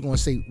trash, we're gonna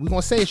say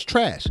it's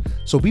trash.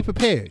 So be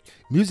prepared.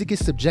 Music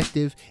is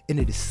subjective and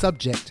it is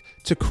subject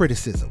to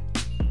criticism.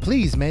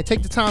 Please, man,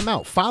 take the time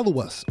out. Follow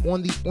us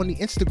on the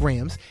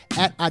Instagrams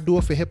at I Do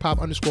It For Hip Hop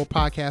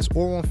 _podcast,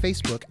 or on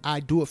Facebook,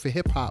 I Do It For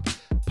Hip Hop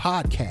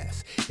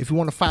podcast. If you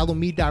want to follow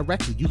me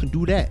directly, you can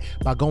do that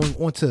by going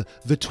onto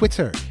the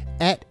Twitter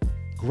at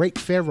Great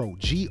Pharaoh,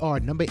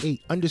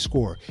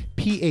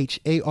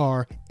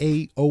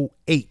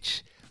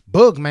 GR8_PHARAOH.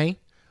 Bug, man,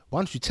 why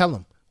don't you tell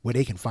them where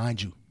they can find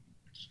you?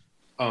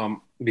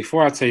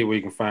 Before I tell you where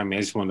you can find me, I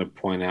just want to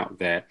point out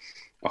that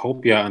I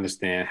hope y'all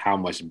understand how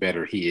much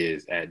better he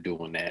is at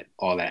doing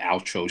all that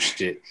outro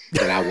shit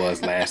than I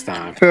was last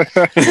time. I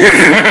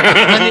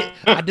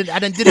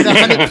done did it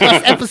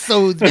 100+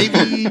 episodes,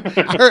 baby.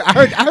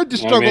 I heard the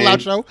struggle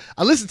outro.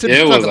 I listened to the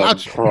struggle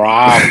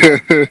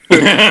outro.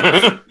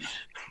 Problem.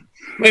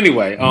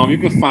 Anyway, you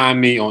can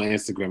find me on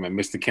Instagram at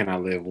Mr. Can I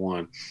Live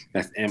 1.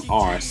 That's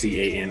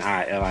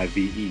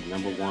MrCanilive,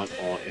 number 1 on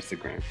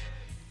Instagram.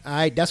 All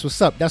right, that's what's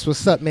up. That's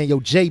what's up, man. Yo,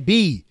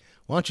 JB,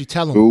 why don't you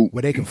tell them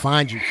where they can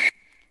find you?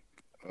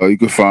 You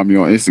can find me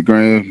on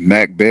Instagram,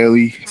 Mac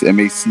Bailey. It's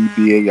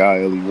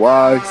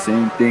MacBailey.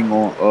 Same thing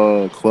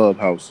on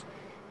Clubhouse.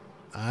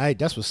 All right,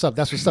 that's what's up.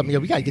 That's what's up. Yo,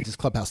 we gotta get this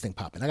Clubhouse thing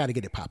popping. I gotta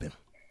get it popping.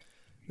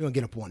 We're gonna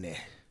get up on there.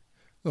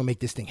 We're gonna make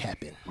this thing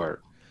happen.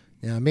 Word.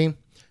 You know what I mean?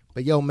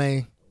 But yo,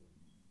 man,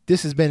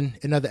 this has been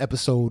another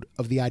episode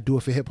of the I Do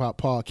It For Hip Hop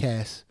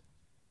podcast.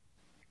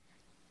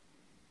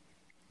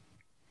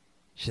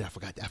 Shit, I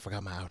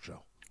forgot my outro.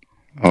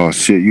 Oh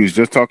shit, you was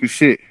just talking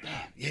shit.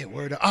 Yeah,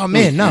 word. Oh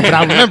man, no, but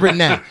I remember it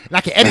now. And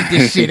I can edit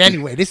this shit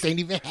anyway. This ain't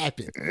even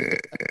happened.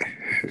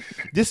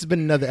 This has been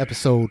another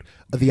episode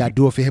of the I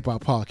Do It For Hip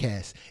Hop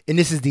podcast. And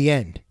this is the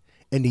end.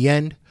 In the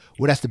end,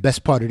 well, that's the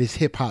best part of this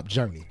hip hop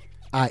journey.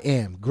 I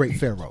am Great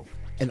Pharaoh,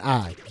 and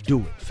I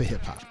do it for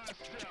hip hop.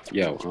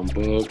 Yo, I'm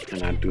Bug,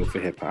 and I do it for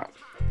hip hop.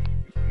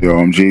 Yo,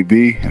 I'm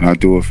JB, and I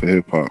do it for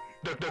hip hop.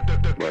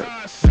 Word.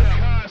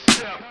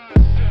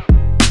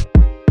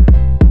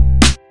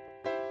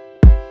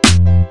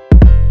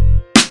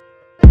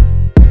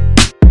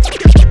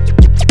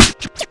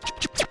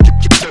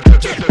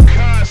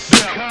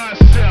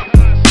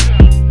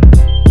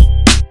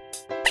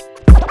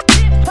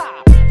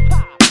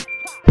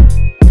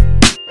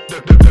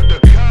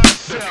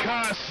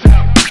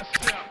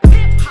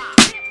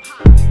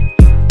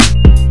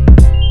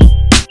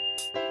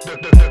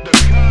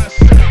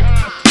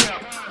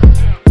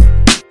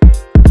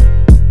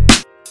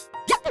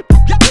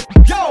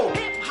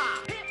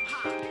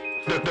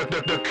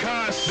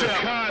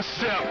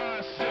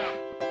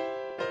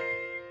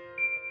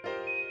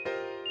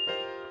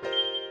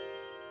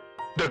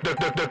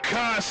 The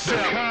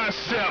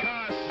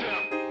concept.